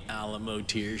gnarly Alamo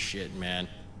tier shit, man.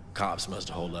 Cops must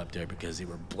have holed up there because they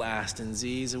were blasting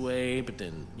Z's away, but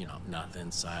then, you know,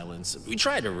 nothing, silence. We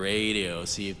tried to radio,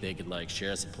 see if they could, like,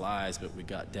 share supplies, but we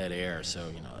got dead air, so,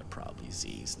 you know, they're probably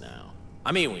Z's now.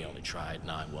 I mean, we only tried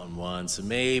 911, so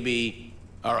maybe...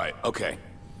 All right, okay.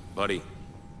 Buddy,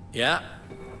 Yeah?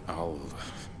 I'll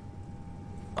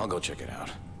go check it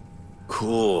out.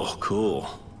 Cool, cool.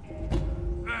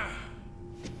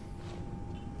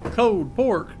 Cold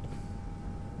pork.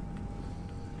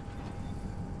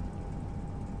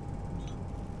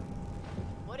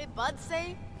 What did Bud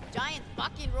say? Giant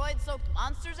fucking roid-soaked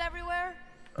monsters everywhere?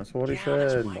 That's what he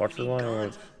said. Watch the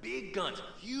language. Big guns,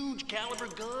 huge caliber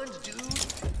guns,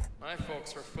 dude. My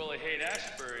folks were fully hate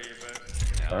Ashbury, but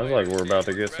Sounds like we're about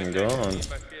to get some guns.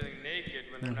 by feeling naked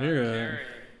when I they're hear not that. carrying.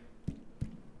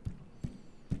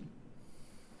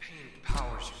 Pain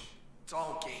powers you. It's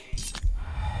all game.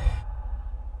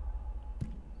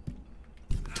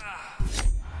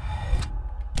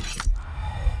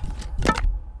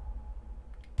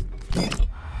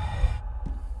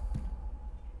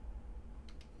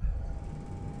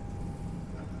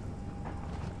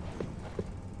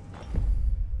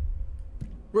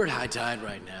 We're at high tide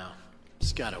right now.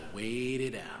 Just gotta wait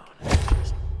it out.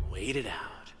 Just wait it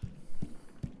out.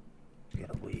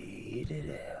 Gotta wait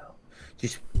it out.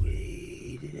 Just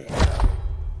wait it out.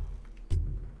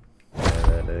 Yeah,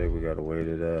 that day we gotta wait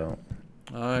it out.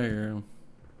 I hear him.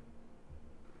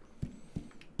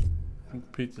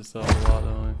 Repeat yourself a lot,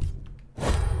 don't he?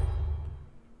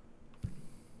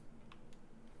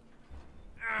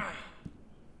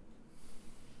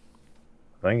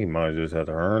 I think he might have just had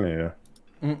a hernia.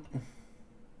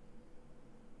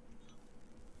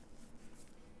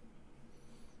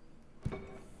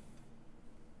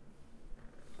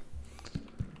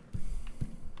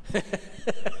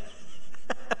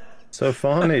 So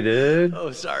funny, dude.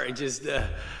 Oh, sorry, just,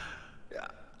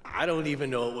 I don't even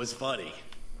know it was funny.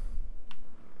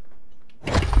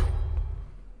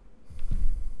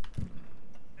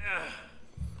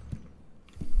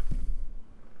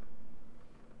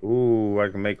 Ooh, I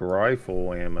can make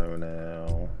rifle ammo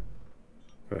now.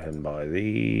 Go ahead and buy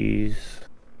these.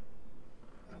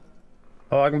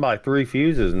 Oh, I can buy 3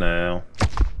 fuses now.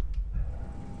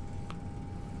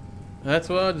 That's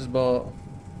what I just bought.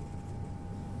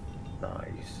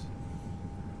 Nice.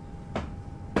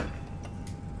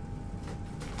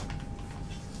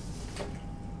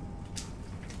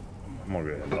 I'm gonna go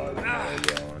ahead and buy the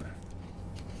gun.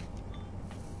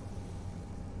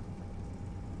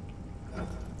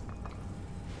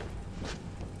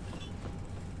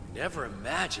 Never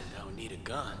imagined I would need a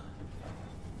gun.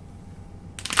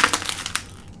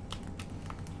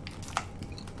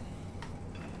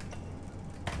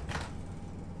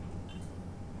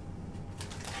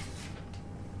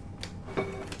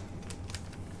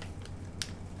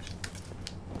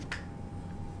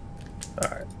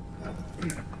 Alright.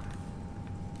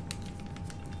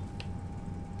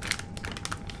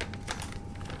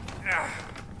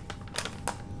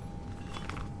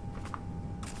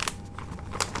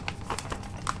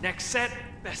 Next set,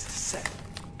 best set.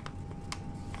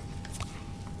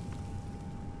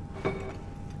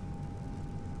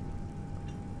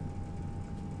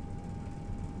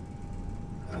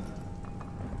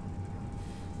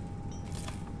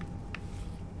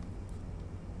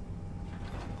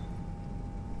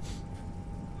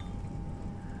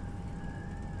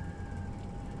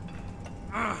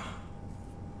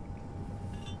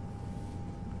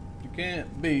 You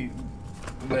can't beat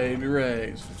Baby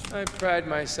Ray's. I pride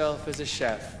myself as a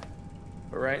chef,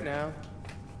 but right now,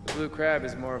 the Blue Crab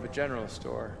is more of a general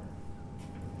store.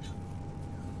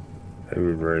 Baby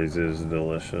Ray's is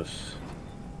delicious.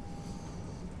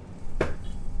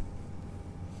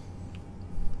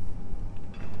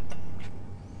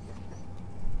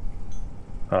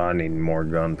 Oh, I need more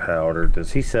gunpowder.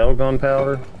 Does he sell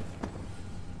gunpowder?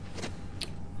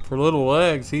 For little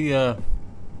legs, he does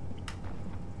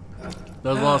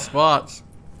a lot of spots.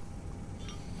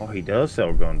 Oh, he does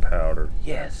sell gunpowder.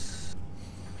 Yes.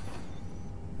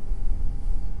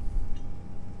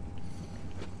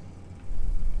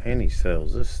 And he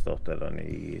sells this stuff that I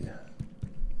need.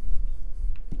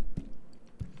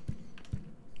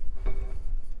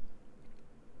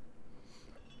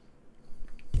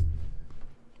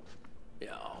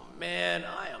 Oh man,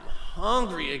 I am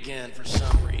hungry again for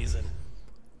some reason.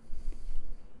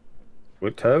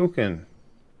 What token?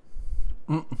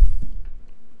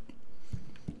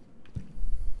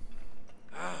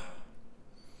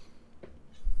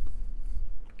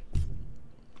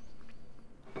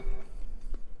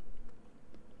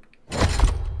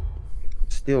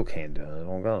 Still can't do it. I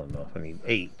don't got enough. I need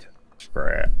 8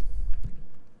 scrap.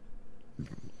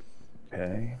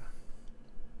 Okay.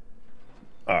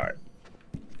 Alright.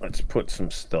 Let's put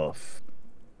some stuff.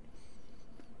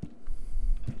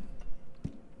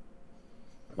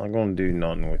 I'm not gonna do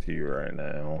nothing with you right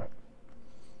now.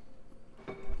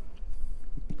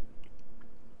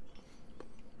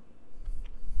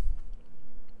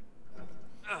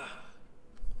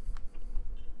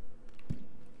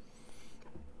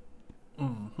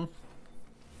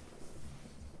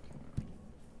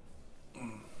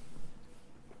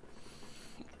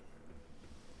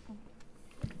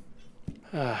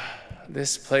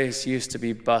 This place used to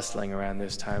be bustling around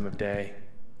this time of day.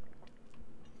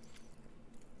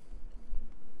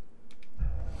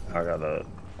 I gotta...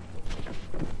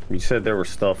 You said there was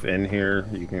stuff in here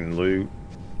you can loot?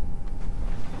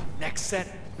 Next set,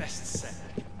 best set.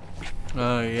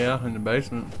 Yeah, in the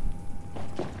basement.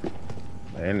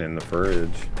 And in the fridge.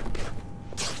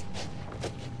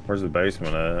 Where's the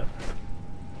basement at?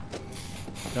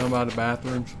 Down by the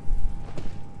bathrooms.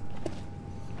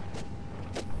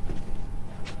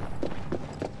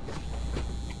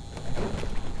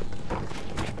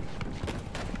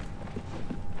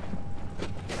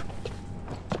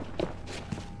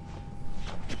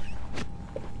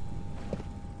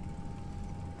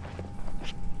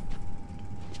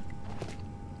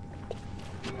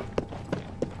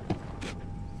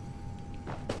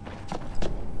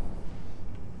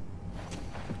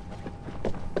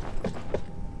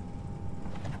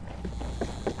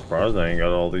 Surprised they ain't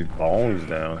got all these bones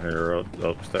down here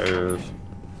upstairs.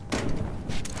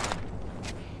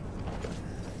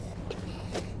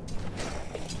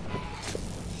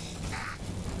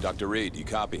 Dr. Reed, you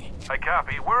copy? I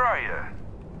copy. Where are you?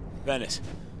 Venice.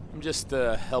 I'm just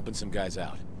helping some guys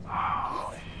out.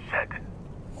 Oh, shit.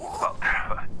 Well,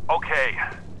 okay.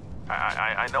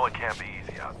 I know it can't be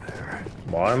easy out there.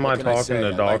 Why am I talking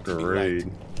to Dr.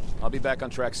 Reed? I'll be back on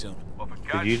track soon.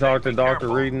 Did you talk to Dr.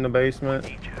 Reed in the basement?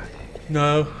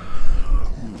 No.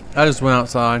 I just went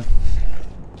outside.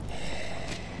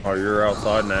 Oh, you're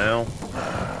outside now?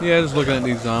 Yeah, just looking at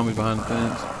these zombies behind the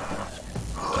fence.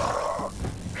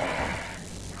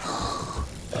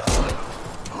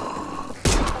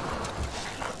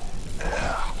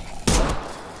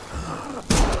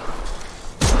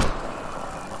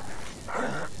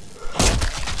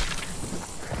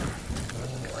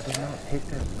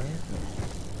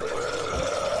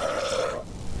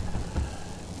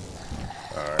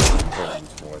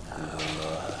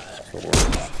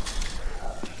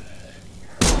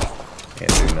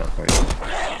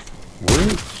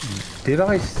 Did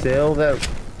I sell that?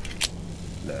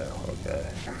 No, okay.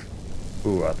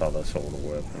 Ooh, I thought I sold a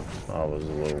weapon. I was a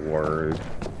little worried.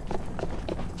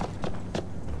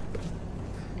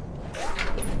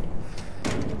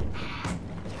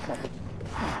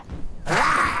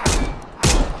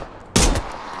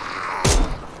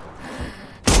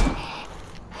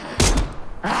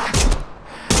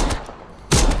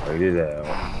 Wait it out.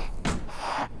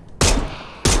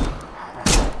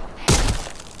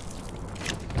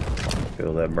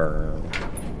 Feel that burn.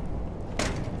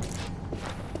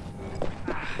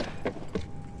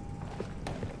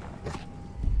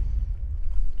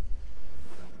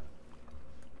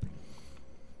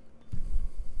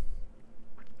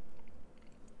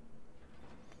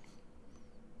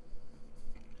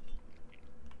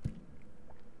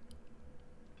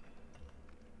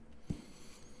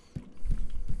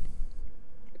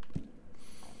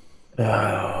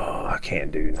 Oh, I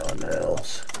can't do nothing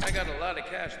else. I got a lot of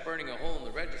cash burning a hole in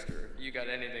the register. You got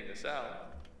anything to sell?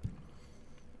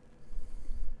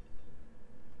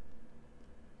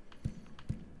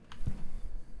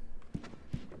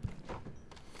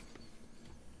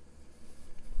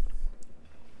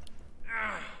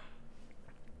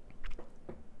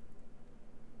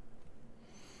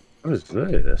 What is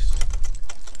this?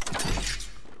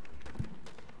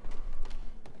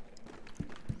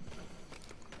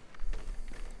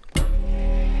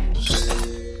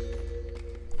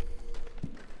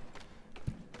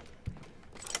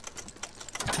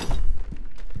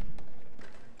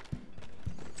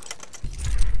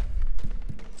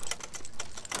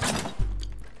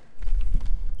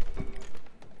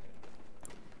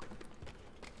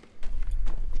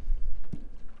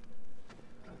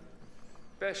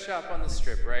 Best shop on the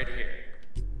strip right here.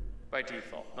 By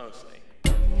default, mostly.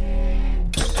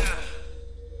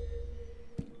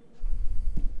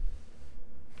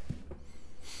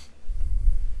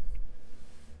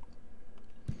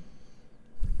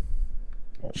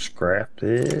 I'll scrap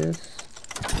this.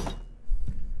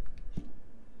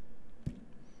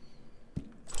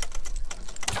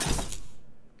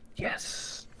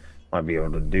 Yes. Might be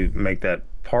able to make that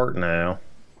part now.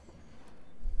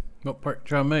 What part you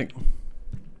trying to make?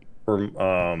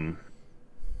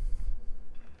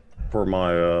 For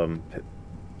my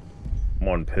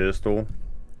one pistol.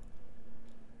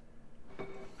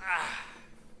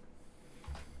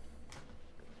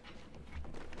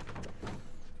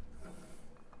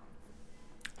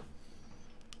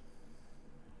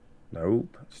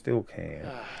 Nope, still can't.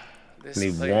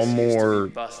 Need one more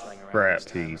scrap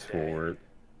piece for it.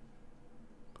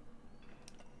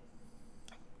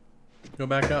 Go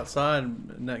back outside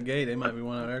in that gate. They might be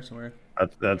one out there somewhere.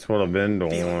 That's what I've been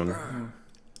doing.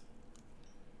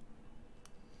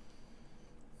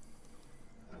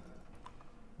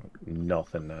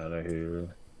 Nothing out of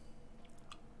here.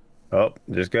 Oh,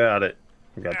 just got it.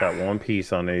 Got that one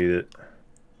piece I needed.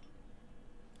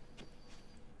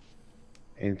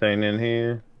 Anything in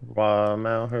here while I'm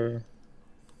out here?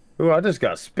 Ooh, I just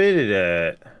got spitted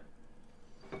at.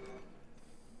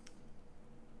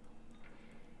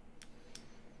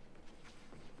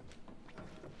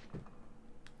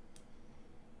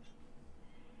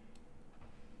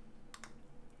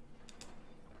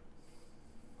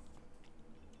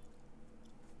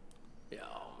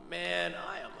 Man,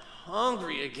 I am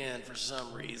hungry again for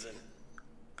some reason.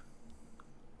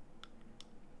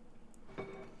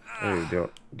 Hey, do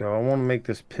I want to make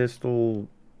this pistol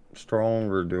strong,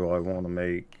 or do I want to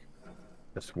make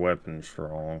this weapon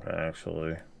strong,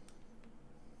 actually?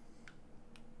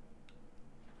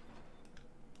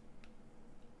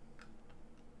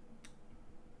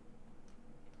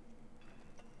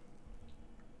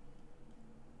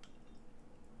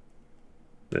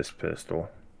 This pistol.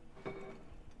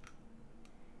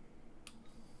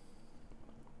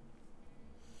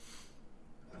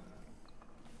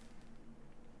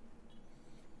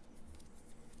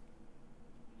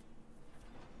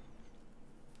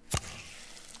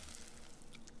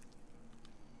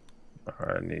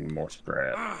 I need more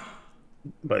scrap,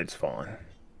 but it's fine.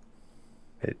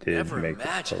 It did make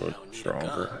it a little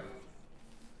stronger.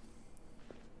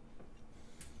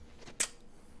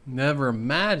 Never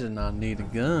imagined I need a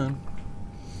gun.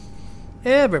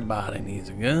 Everybody needs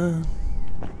a gun.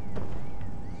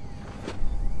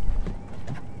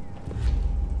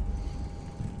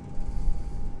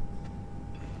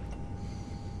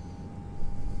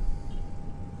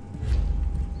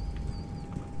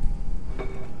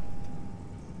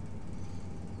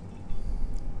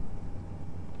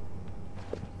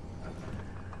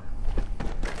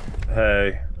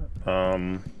 Hey,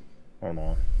 hold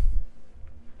on.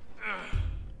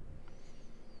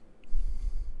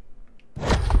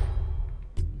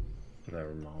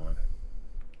 Never mind.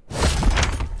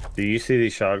 Do you see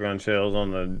these shotgun shells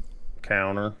on the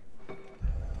counter?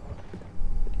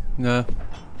 No.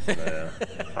 Yeah,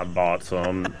 I bought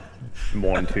some.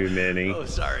 One too many. Oh,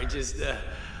 sorry, just,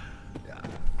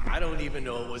 I don't even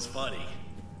know it was funny.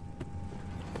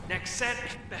 Next set,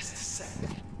 best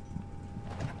set.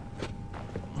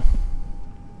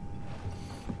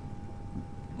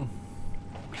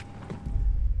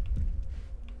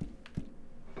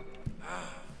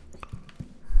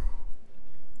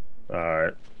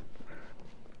 Alright.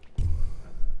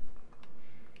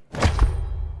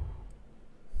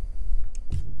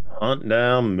 Hunt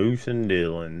down Moose and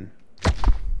Dylan.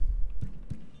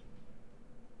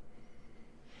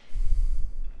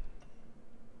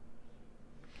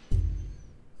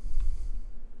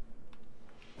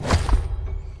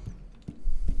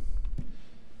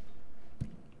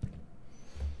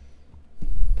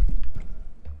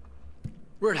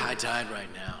 We're at high tide right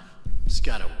now. Just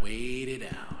gotta wait it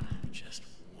out. Just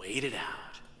wait it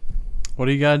out. What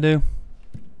do you gotta do?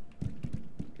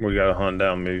 We gotta hunt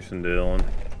down Moose and Dylan.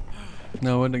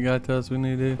 No, what the guy tell us we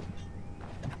need to do?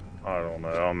 I don't know.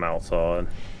 I'm outside.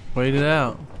 Wait it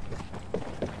out.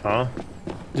 Huh?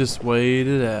 Just wait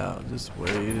it out. Just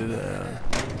wait it out.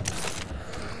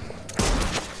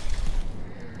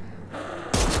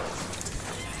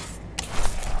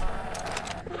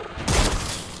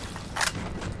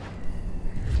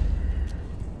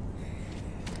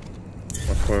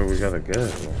 Which way we gotta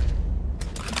go?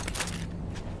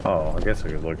 Oh, I guess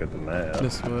we could look at the map.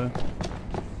 This way.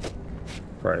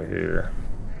 Right here.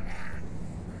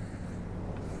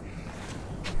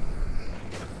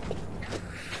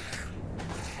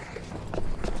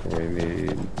 So we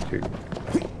need to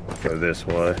go this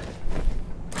way.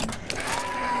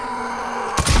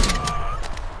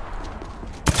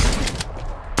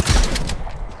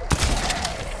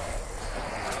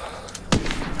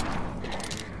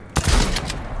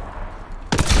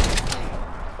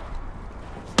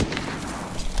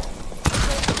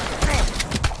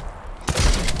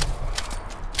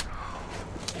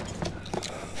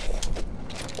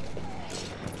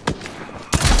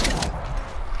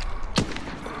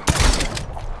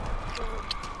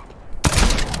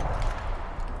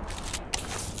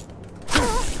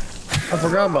 I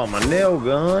forgot about my nail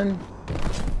gun.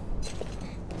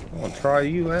 I want to try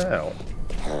you out.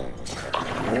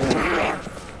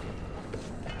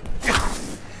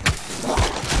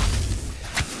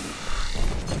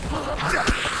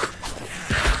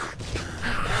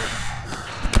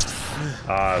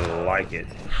 I like it.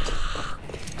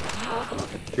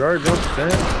 You already jumped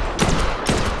in?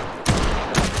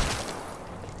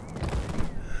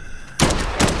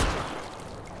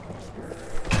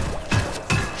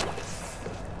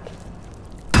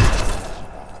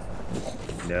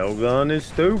 Nail gun is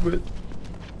stupid.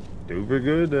 Stupid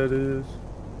good, that is.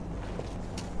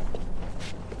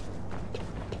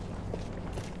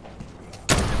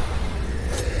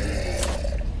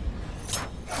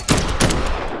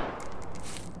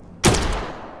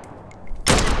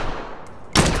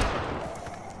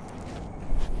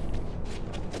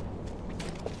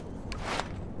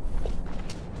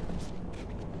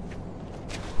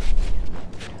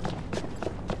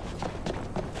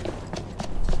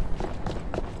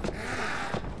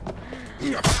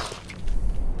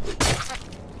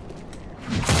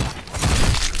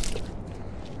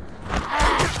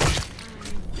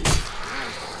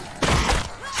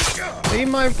 Leave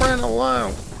my friend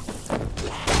alone.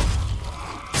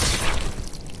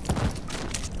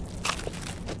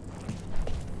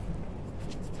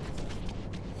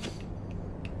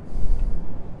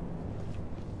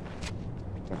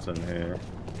 What's in here?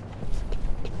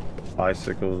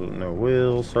 Bicycles with no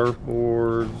wheels,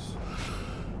 surfboards.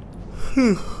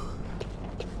 You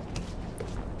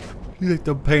think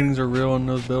the paintings are real in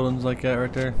those buildings like that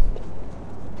right there?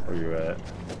 Where you at?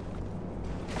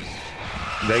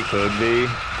 They could be.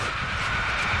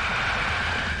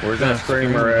 Where's that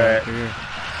screamer at? Look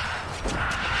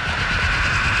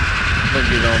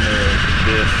it on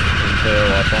this until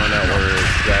I find out where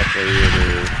exactly it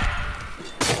is.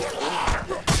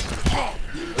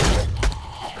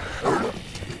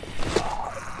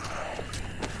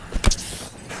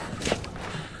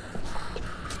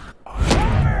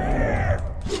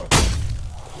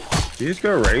 You just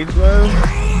go rage mode?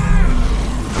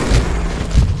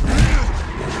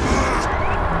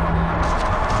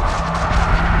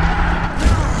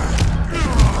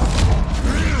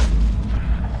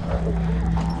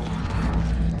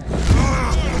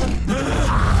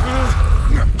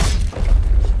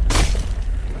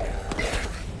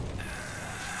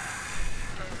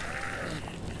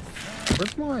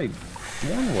 Where's my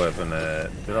one weapon at?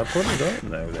 Did I put it up?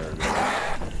 No, there it is.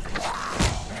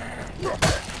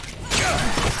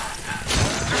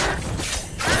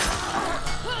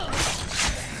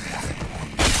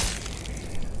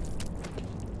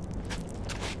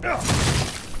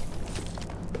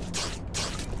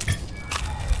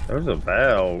 There's a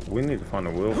valve. We need to find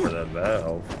a wheel for that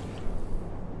valve.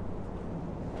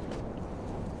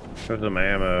 There's some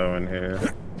ammo in here.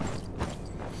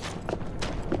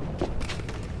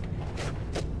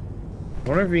 I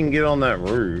wonder if you can get on that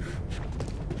roof.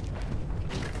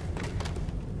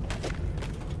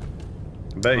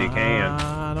 I bet you can.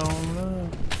 I don't know.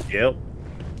 Yep.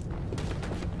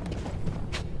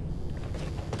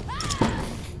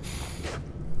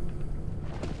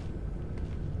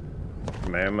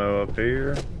 Some ammo up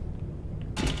here.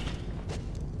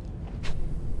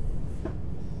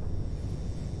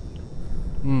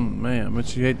 Man,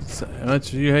 much you hate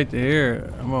to hear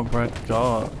it. I'm gonna break the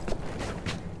call up.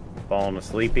 Falling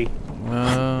asleepy.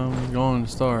 Going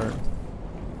to start.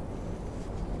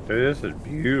 Dude, this is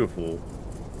beautiful.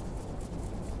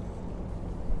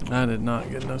 I did not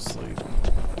get no sleep.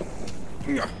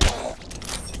 Look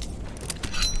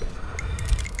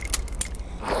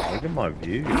at my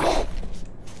view.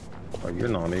 Oh, you're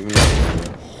not even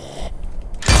there.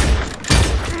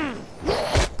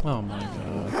 Oh my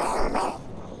god.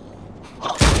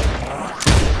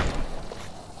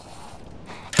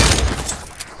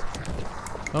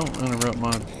 Don't interrupt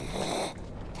mine.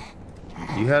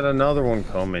 You had another one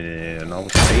coming in. I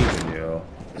was saving you.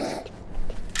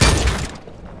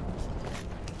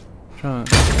 Trying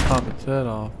to pop its head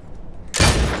off.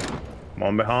 I'm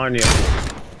on behind you.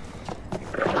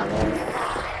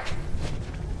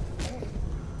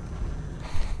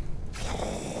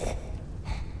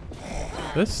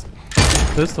 This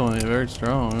pistol ain't very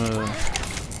strong.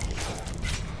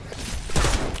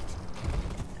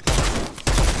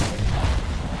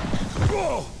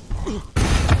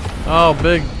 Oh,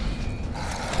 big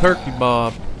turkey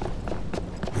Bob.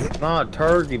 Not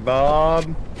turkey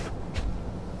Bob.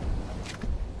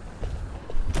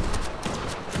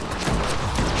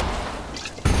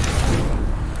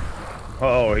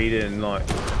 Oh, he didn't like.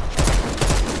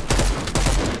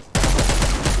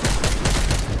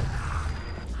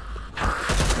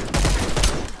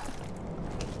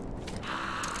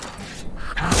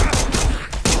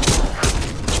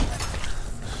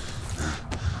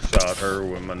 Shot her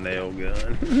with my nail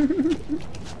gun.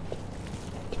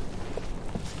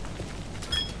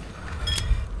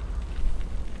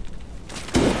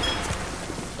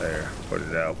 There, put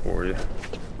it out for you.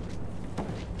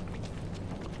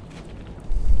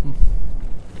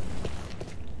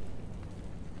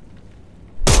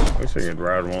 Wish I could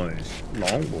ride one of these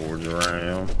longboards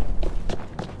around.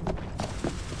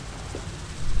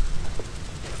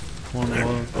 One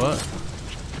was what?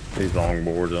 These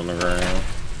longboards on the ground.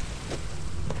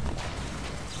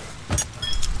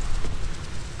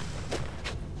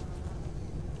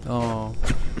 Oh.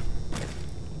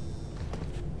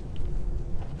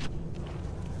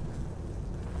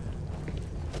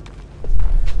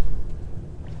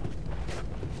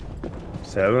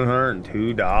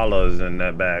 $702 in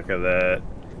that back of that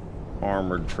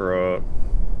armored truck.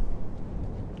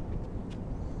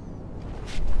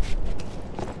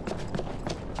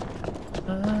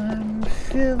 I'm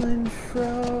feeling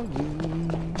froggy.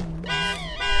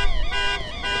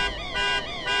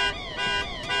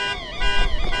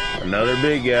 Another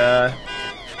big guy.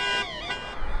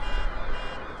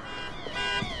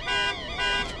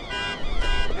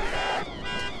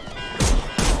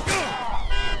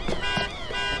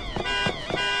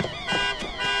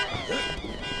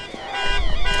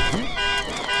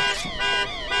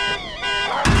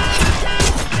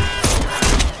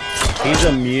 He's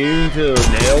immune to a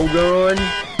nail gun.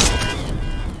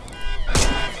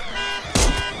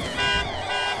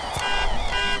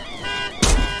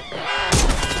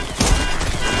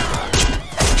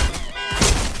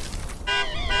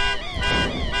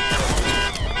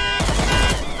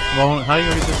 How you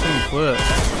gonna get this thing to quit?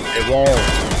 It won't.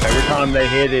 Every time they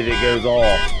hit it, it goes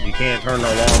off. You can't turn the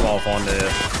alarm off on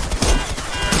this.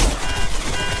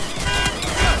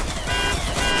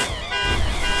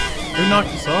 Who knocked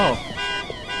us off?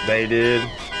 They did.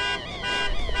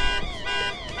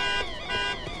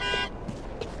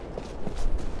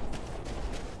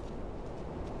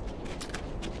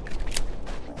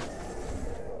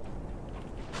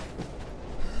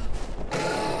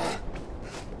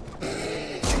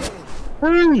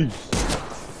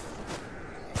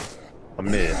 A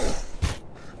miss.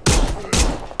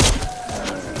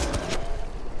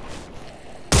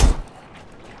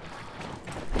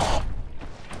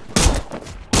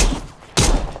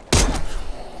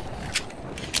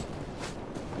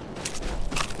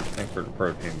 Thanks for the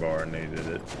protein bar, I needed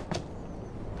it.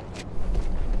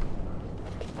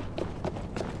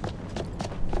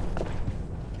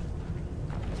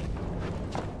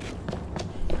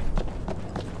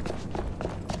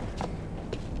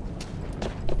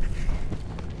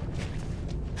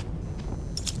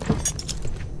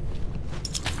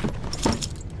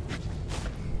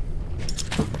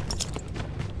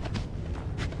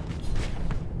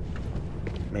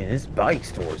 Man, this bike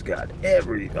store's got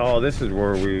every. Oh, this is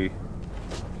where we.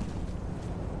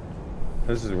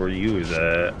 This is where you was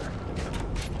at.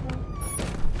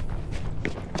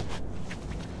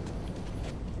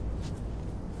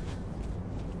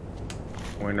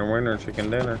 Winner, winner, chicken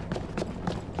dinner.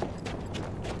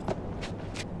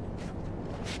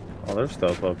 Oh, there's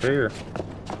stuff up here.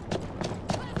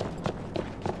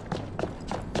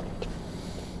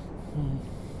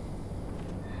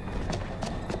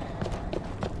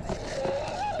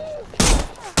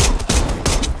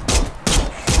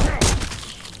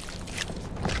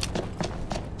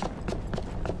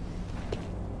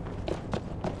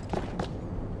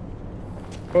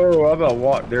 Oh, how about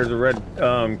what? There's a red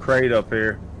crate up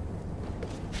here.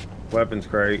 Weapons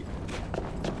crate.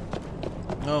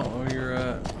 Oh, where you're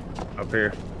at? Up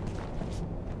here.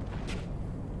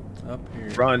 Up here.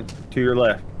 Run to your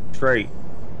left. Straight.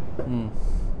 Hmm.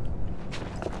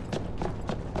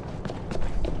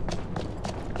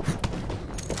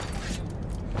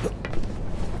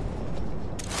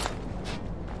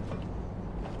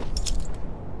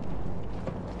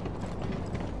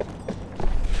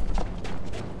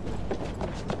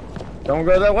 Don't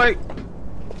go that way.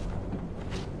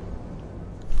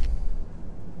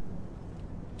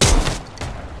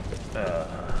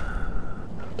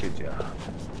 Good job.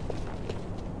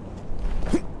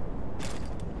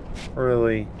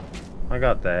 Really? I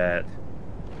got that.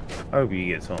 I hope you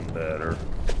get something better.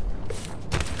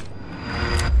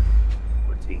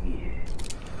 What's he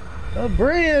get? A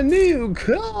brand new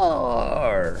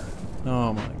car!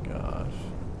 Oh my gosh.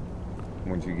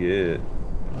 What'd you get?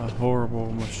 A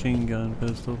horrible machine gun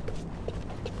pistol.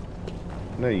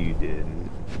 No, you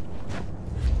didn't.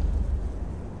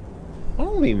 I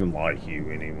don't even like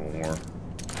you anymore.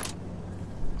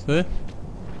 See?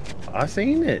 I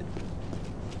seen it.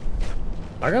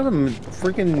 I got a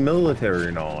freaking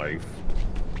military knife.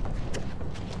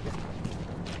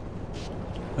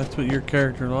 That's what your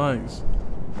character likes.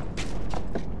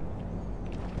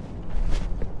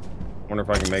 Wonder if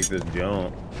I can make this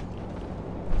jump.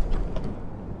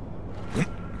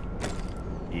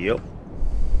 Yep.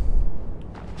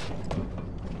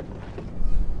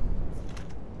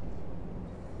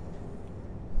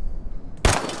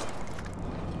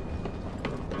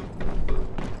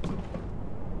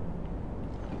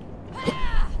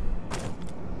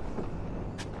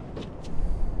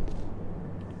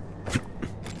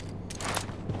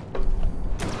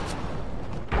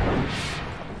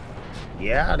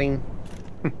 Got him.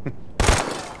 I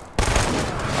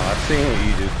seen what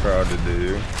you just tried to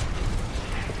do.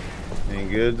 Any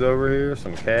goods over here?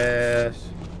 Some cash.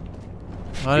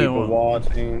 People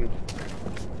watching.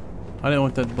 I didn't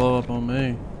want that to blow up on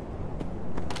me.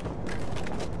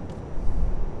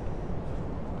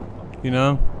 You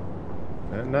know?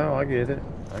 No, I get it.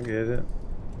 I get it.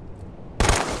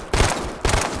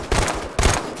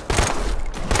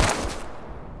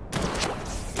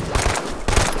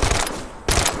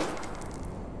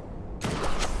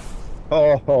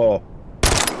 Oh,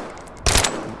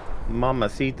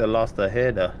 Mamacita lost a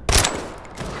header.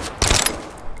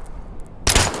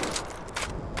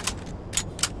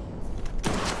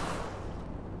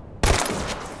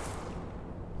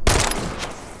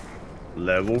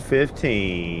 Level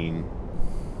 15.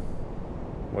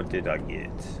 What did I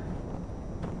get?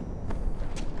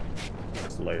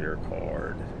 Slayer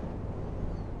card.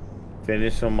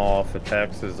 Finish them off.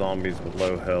 Attacks the zombies with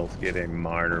low health. Get a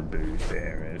minor boost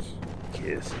damage.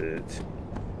 Kiss it.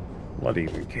 What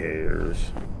even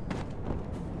cares?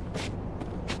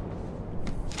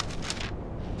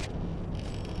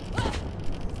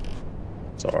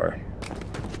 Sorry.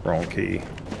 Wrong key.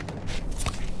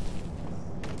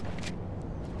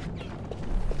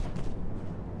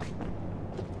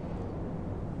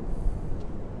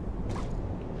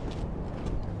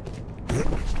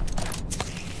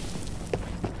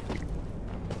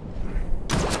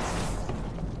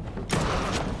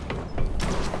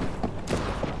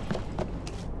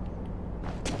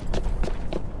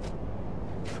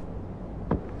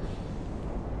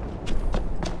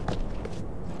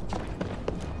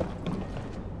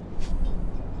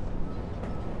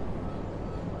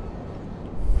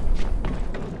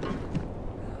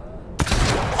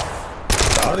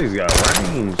 He's got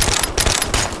range.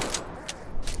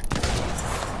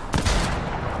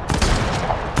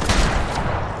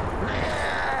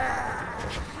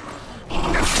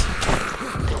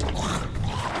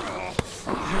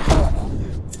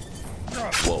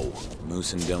 Whoa,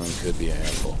 Moose and Dylan could be a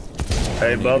handful.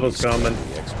 Hey, Bubba's coming.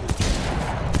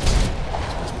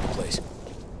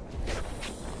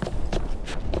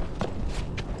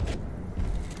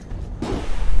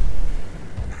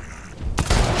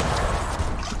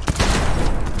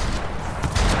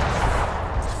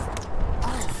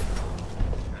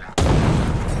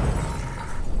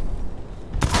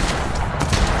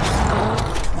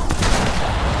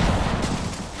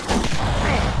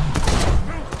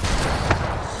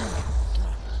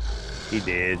 He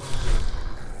did.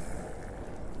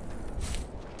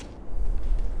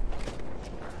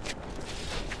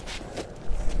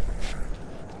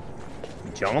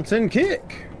 Johnson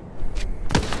kick.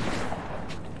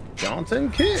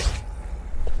 Johnson kick.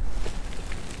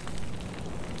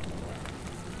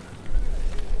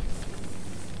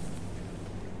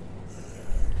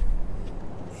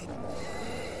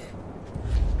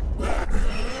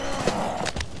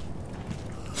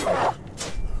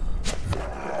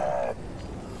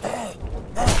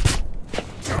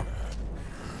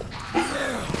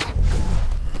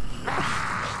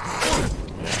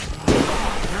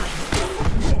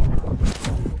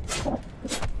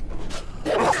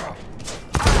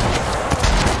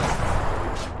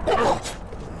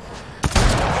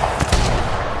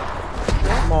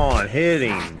 Hit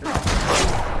him.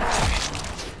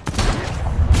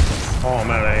 Oh, I'm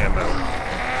out of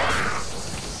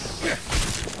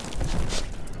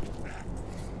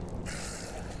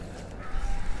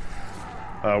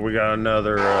ammo. We got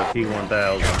another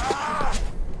T-1000.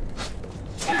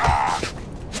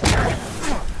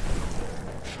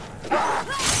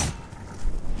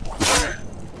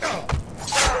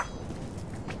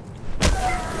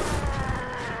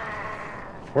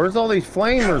 Where's all these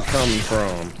flamers coming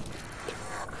from?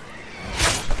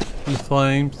 The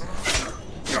flames.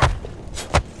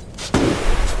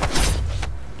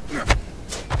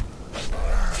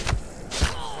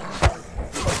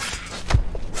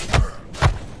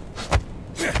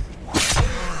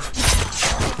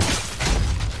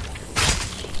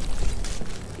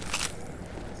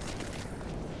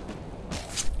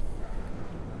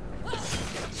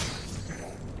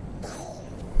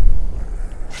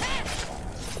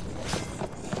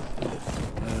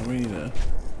 We need to.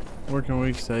 Where can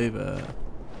we save at?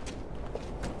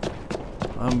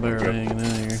 I'm barely hanging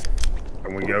in here.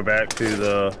 Can we go back to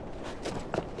the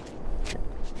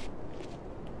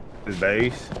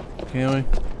base? Can we?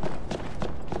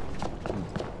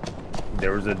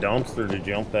 There was a dumpster to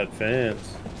jump that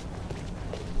fence.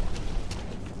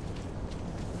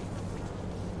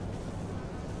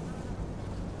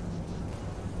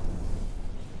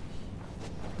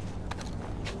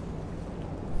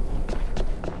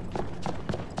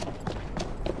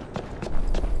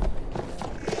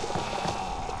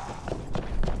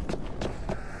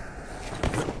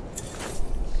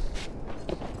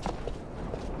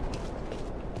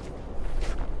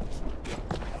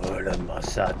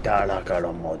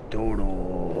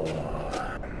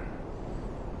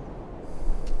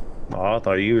 Oh, I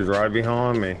thought you was right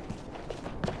behind me.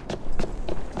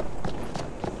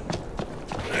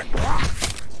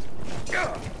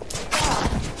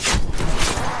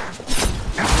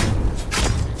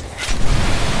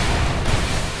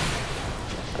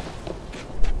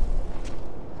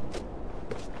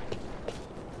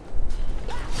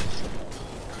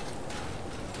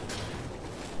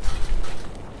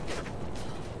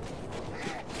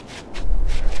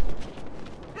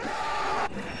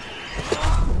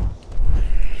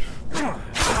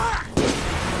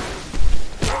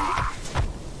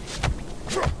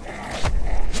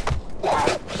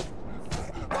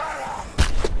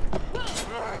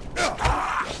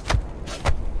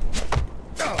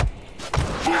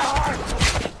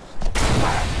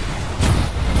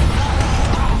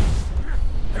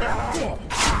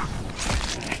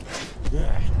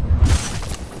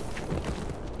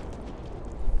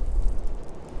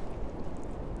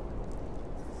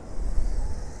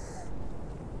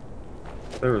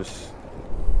 There's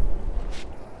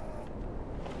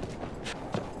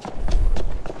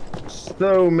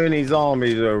so many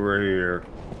zombies over here.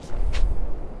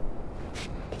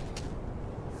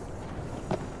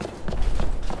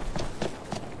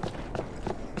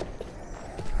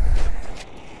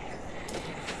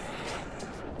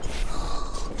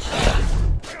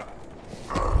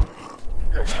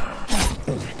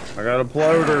 I got a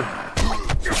floater.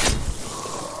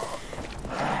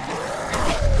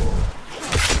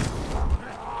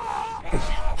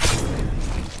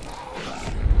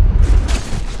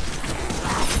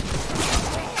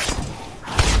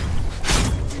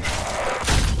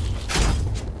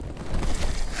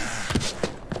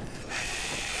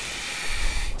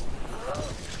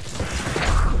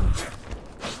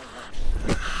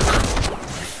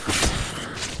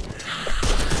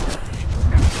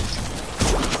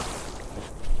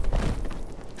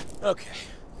 Okay,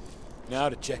 now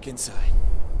to check inside.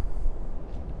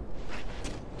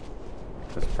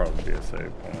 This will probably be a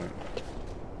save point.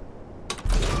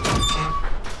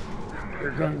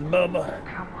 Here comes Bubba.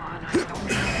 Come on, I know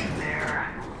you're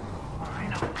there. I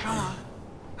know, come on.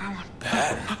 Come on.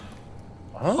 Pat?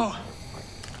 Huh?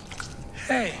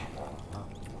 Hey.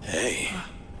 Hey.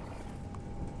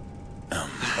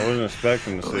 I wasn't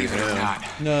expecting to see Believe it or him. not,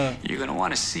 No. you're gonna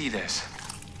want to see this.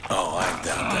 Oh, I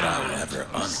doubt that I'll ever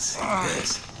unsee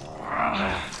this.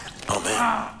 Oh,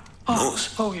 man.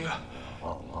 Moose. Oh, yeah.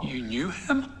 You knew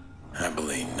him?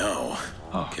 Happily, no.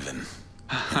 Given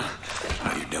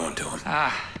what you're doing to him.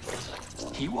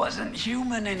 He wasn't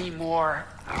human anymore.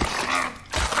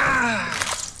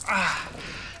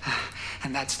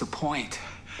 And that's the point.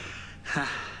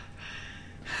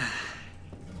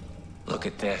 Look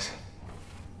at this.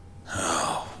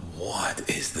 Oh, what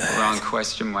is that? Wrong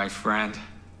question, my friend.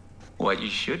 What you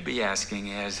should be asking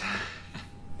is,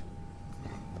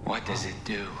 what does it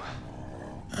do?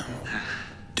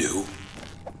 Do?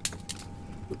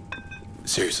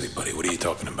 Seriously, buddy, what are you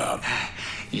talking about?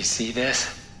 You see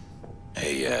this?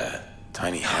 A,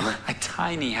 tiny hammer? A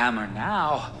tiny hammer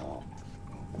now.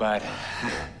 But...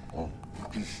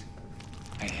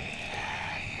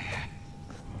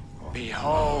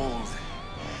 behold,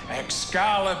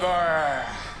 Excalibur!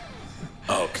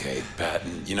 Okay,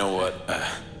 Patton, you know what?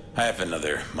 I have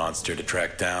another monster to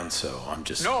track down, so I'm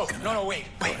just No, gonna... no, wait.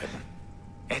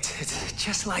 It's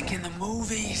just like in the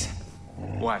movies.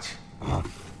 Watch. Boop.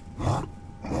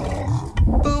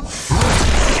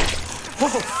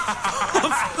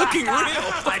 I'm fucking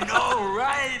real! I know,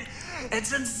 right?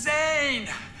 It's insane!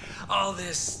 All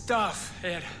this stuff,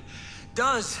 it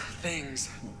does things.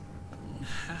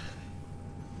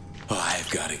 Oh, I've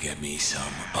got to get me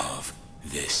some of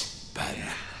this, Patton.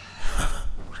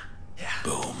 Yeah.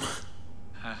 Boom.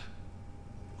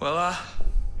 Well,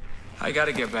 I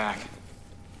gotta get back.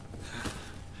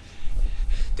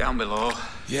 Down below.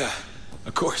 Yeah,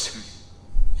 of course.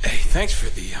 Hey, thanks for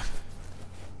the,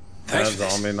 That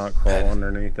zombie not crawl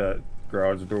underneath that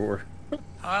garage door.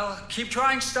 I'll keep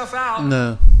trying stuff out.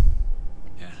 No.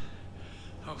 Yeah.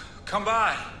 Oh, come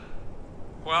by.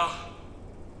 Well,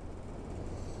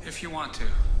 if you want to.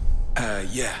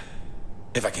 Yeah.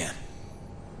 If I can.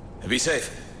 Be safe.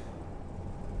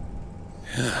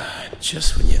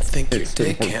 Just when you think your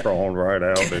day can't... crawling right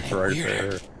out, it's right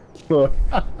there.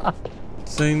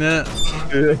 Seen that?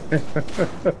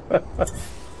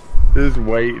 Just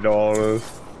waiting on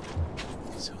us.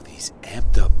 So these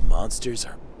amped up monsters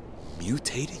are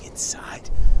mutating inside?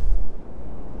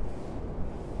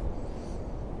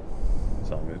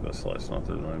 Zombies by slicing off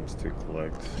their limbs to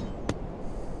collect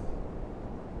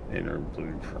inner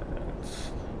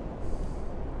blueprints.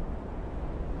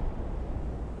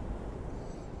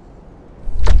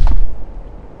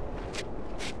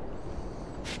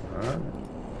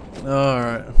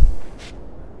 Alright.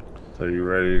 So you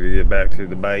ready to get back to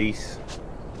the base?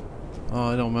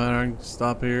 Oh, it don't matter. I can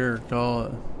stop here or call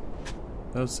it.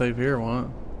 That was safe here, won't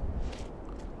it?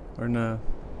 Or no?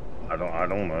 I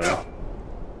don't know.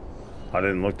 I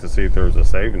didn't look to see if there was a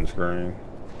saving screen.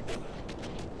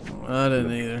 I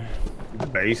didn't either. The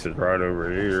base is right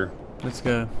over here. Let's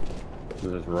go.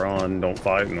 Just run, don't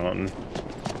fight nothing.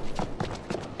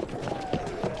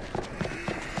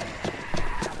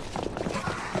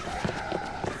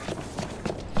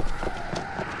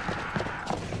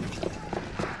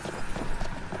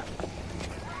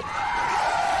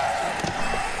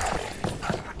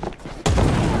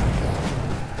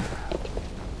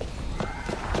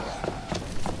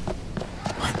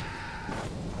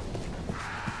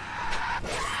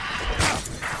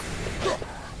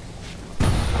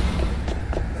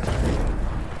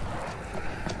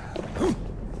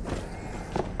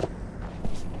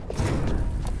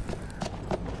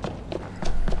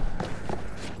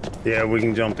 Yeah, we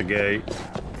can jump the gate.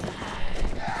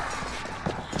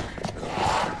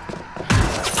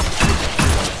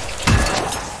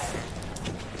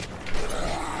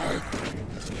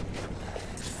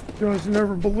 You guys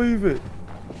never believe it.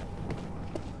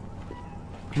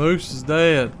 Moose is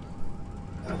dead.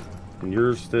 And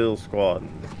you're still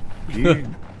squatting.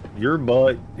 Your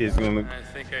butt is gonna... I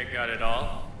think I got it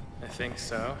all. I think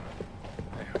so.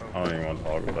 I don't even want to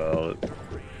talk about it.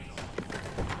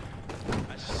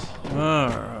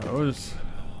 Alright, I'm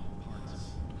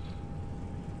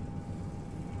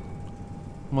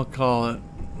gonna call it.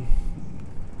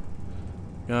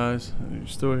 Guys, if you're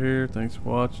still here, thanks for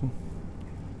watching.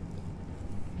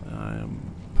 I am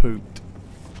pooped.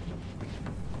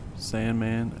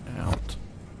 Sandman out.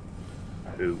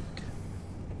 Pooped.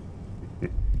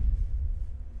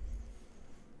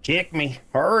 Kick me.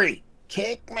 Hurry.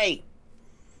 Kick me.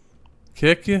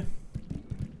 Kick you?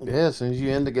 Yeah, as soon as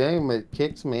you end the game, it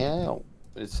kicks me out.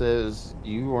 It says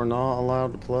you are not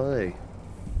allowed to play.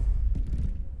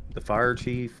 The fire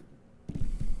chief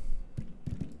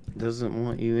doesn't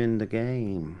want you in the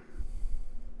game.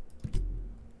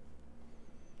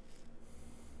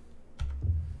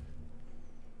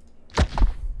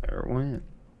 There it went.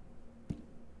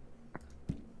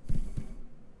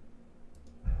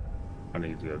 I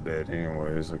need to go to bed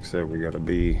anyways. Like I said, we gotta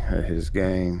be at his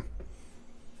game.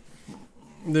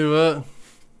 Do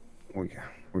what?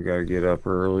 We gotta get up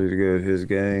early to go to his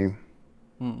game.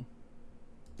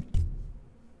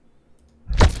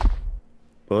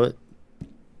 But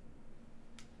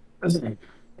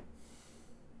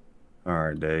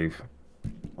alright, Dave.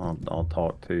 I'll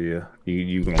talk to you.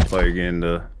 You gonna play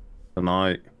again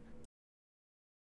tonight?